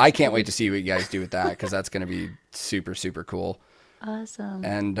 I can't wait to see what you guys do with that, because that's going to be super, super cool.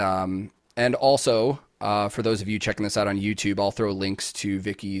 Awesome. And also, for those of you checking this out on YouTube, I'll throw links to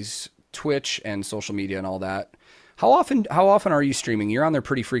Vicky's Twitch and social media and all that. How often are you streaming? You're on there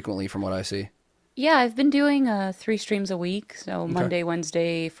pretty frequently from what I see. Yeah, I've been doing 3 streams a week, so Monday,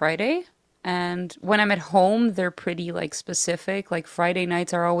 Wednesday, Friday. And when I'm at home, they're pretty like specific. Like Friday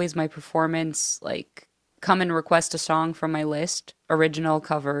nights are always my performance, like come and request a song from my list, original,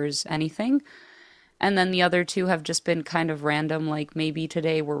 covers, anything. And then the other 2 have just been kind of random, like maybe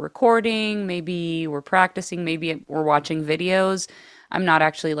today we're recording, maybe we're practicing, maybe we're watching videos. I'm not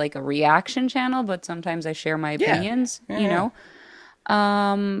actually like a reaction channel, but sometimes I share my opinions, you know?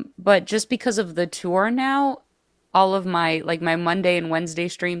 But just because of the tour now, all of my Monday and Wednesday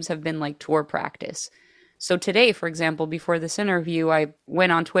streams have been like tour practice. So today, for example, before this interview, I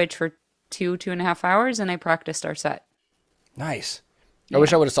went on Twitch for 2.5 hours and I practiced our set. Nice. Yeah. I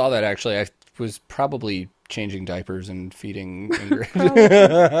wish I would have saw that actually. I was probably changing diapers and feeding Ingrid.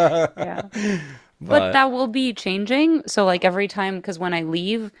 Yeah. But that will be changing. So like every time, because when I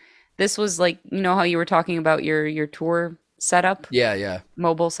leave, this was like, you know how you were talking about your tour setup? Yeah.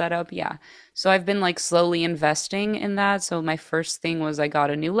 Mobile setup, yeah. So I've been like slowly investing in that. So my first thing was I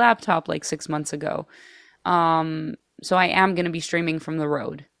got a new laptop like 6 months ago. So I am going to be streaming from the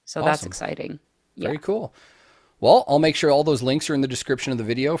road. So that's exciting. Very cool. Well, I'll make sure all those links are in the description of the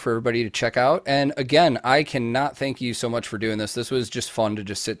video for everybody to check out. And again, I cannot thank you so much for doing this. This was just fun to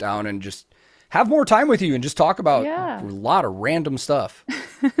just sit down and just have more time with you and just talk about a lot of random stuff.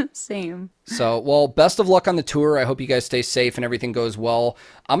 Same. So, well, best of luck on the tour. I hope you guys stay safe and everything goes well.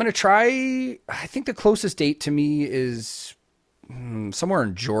 I'm going to try, I think the closest date to me is somewhere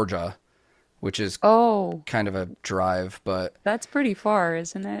in Georgia, which is kind of a drive, but that's pretty far,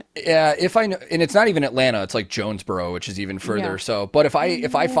 isn't it? Yeah, if I know, and it's not even Atlanta, it's like Jonesboro, which is even further. Yeah. So, but if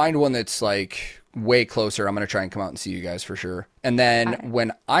I find one that's like way closer, I'm going to try and come out and see you guys for sure. And then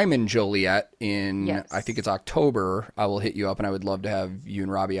when I'm in Joliet in, I think it's October, I will hit you up, and I would love to have you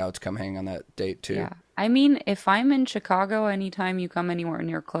and Robbie out to come hang on that date too. Yeah. I mean, if I'm in Chicago, anytime you come anywhere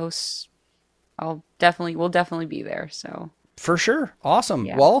near close, we'll definitely be there. So for sure. Awesome.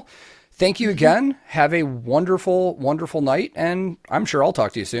 Yeah. Well, thank you again. Have a wonderful, wonderful night, and I'm sure I'll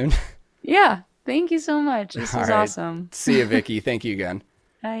talk to you soon. Yeah. Thank you so much. This was awesome. See you, Vicky. Thank you again.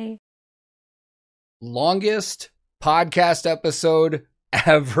 Bye. Longest podcast episode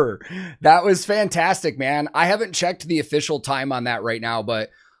ever. That was fantastic, man. I haven't checked the official time on that right now, but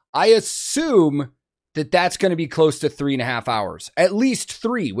I assume that that's going to be close to 3.5 hours. At least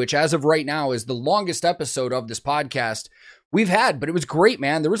 3, which as of right now is the longest episode of this podcast we've had, but it was great,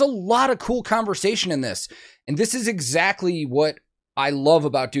 man. There was a lot of cool conversation in this. And this is exactly what I love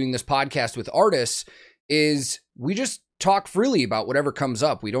about doing this podcast with artists is we just talk freely about whatever comes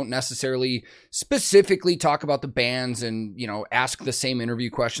up. We don't necessarily specifically talk about the bands and, ask the same interview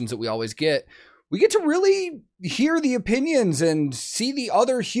questions that we always get. We get to really hear the opinions and see the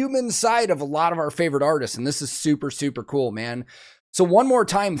other human side of a lot of our favorite artists. And this is super, super cool, man. So one more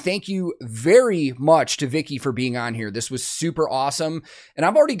time, thank you very much to Vicky for being on here. This was super awesome. And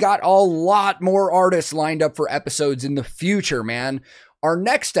I've already got a lot more artists lined up for episodes in the future, man. Our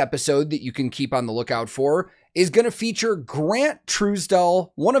next episode that you can keep on the lookout for is going to feature Grant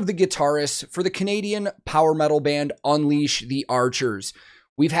Truesdell, one of the guitarists for the Canadian power metal band Unleash the Archers.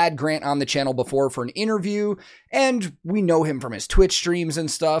 We've had Grant on the channel before for an interview, and we know him from his Twitch streams and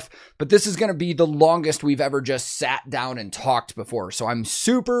stuff, but this is going to be the longest we've ever just sat down and talked before, so I'm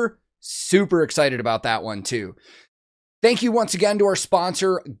super, super excited about that one too. Thank you once again to our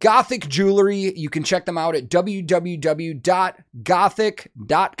sponsor, Gothic Jewelry. You can check them out at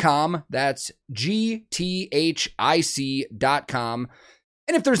www.gothic.com. That's GTHIC.com.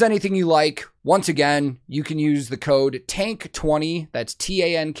 And if there's anything you like, once again, you can use the code TANK20, that's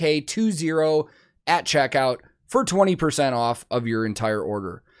TANK20 at checkout for 20% off of your entire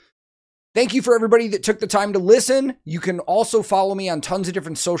order. Thank you for everybody that took the time to listen. You can also follow me on tons of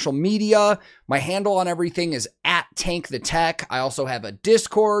different social media. My handle on everything is @TankTheTech. I also have a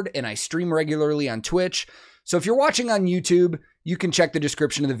Discord and I stream regularly on Twitch. So if you're watching on YouTube, you can check the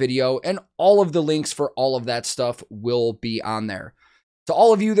description of the video and all of the links for all of that stuff will be on there. To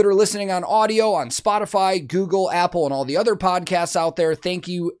all of you that are listening on audio, on Spotify, Google, Apple, and all the other podcasts out there, thank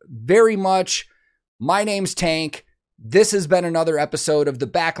you very much. My name's Tank. This has been another episode of the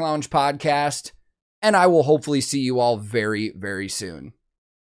Back Lounge Podcast, and I will hopefully see you all very, very soon.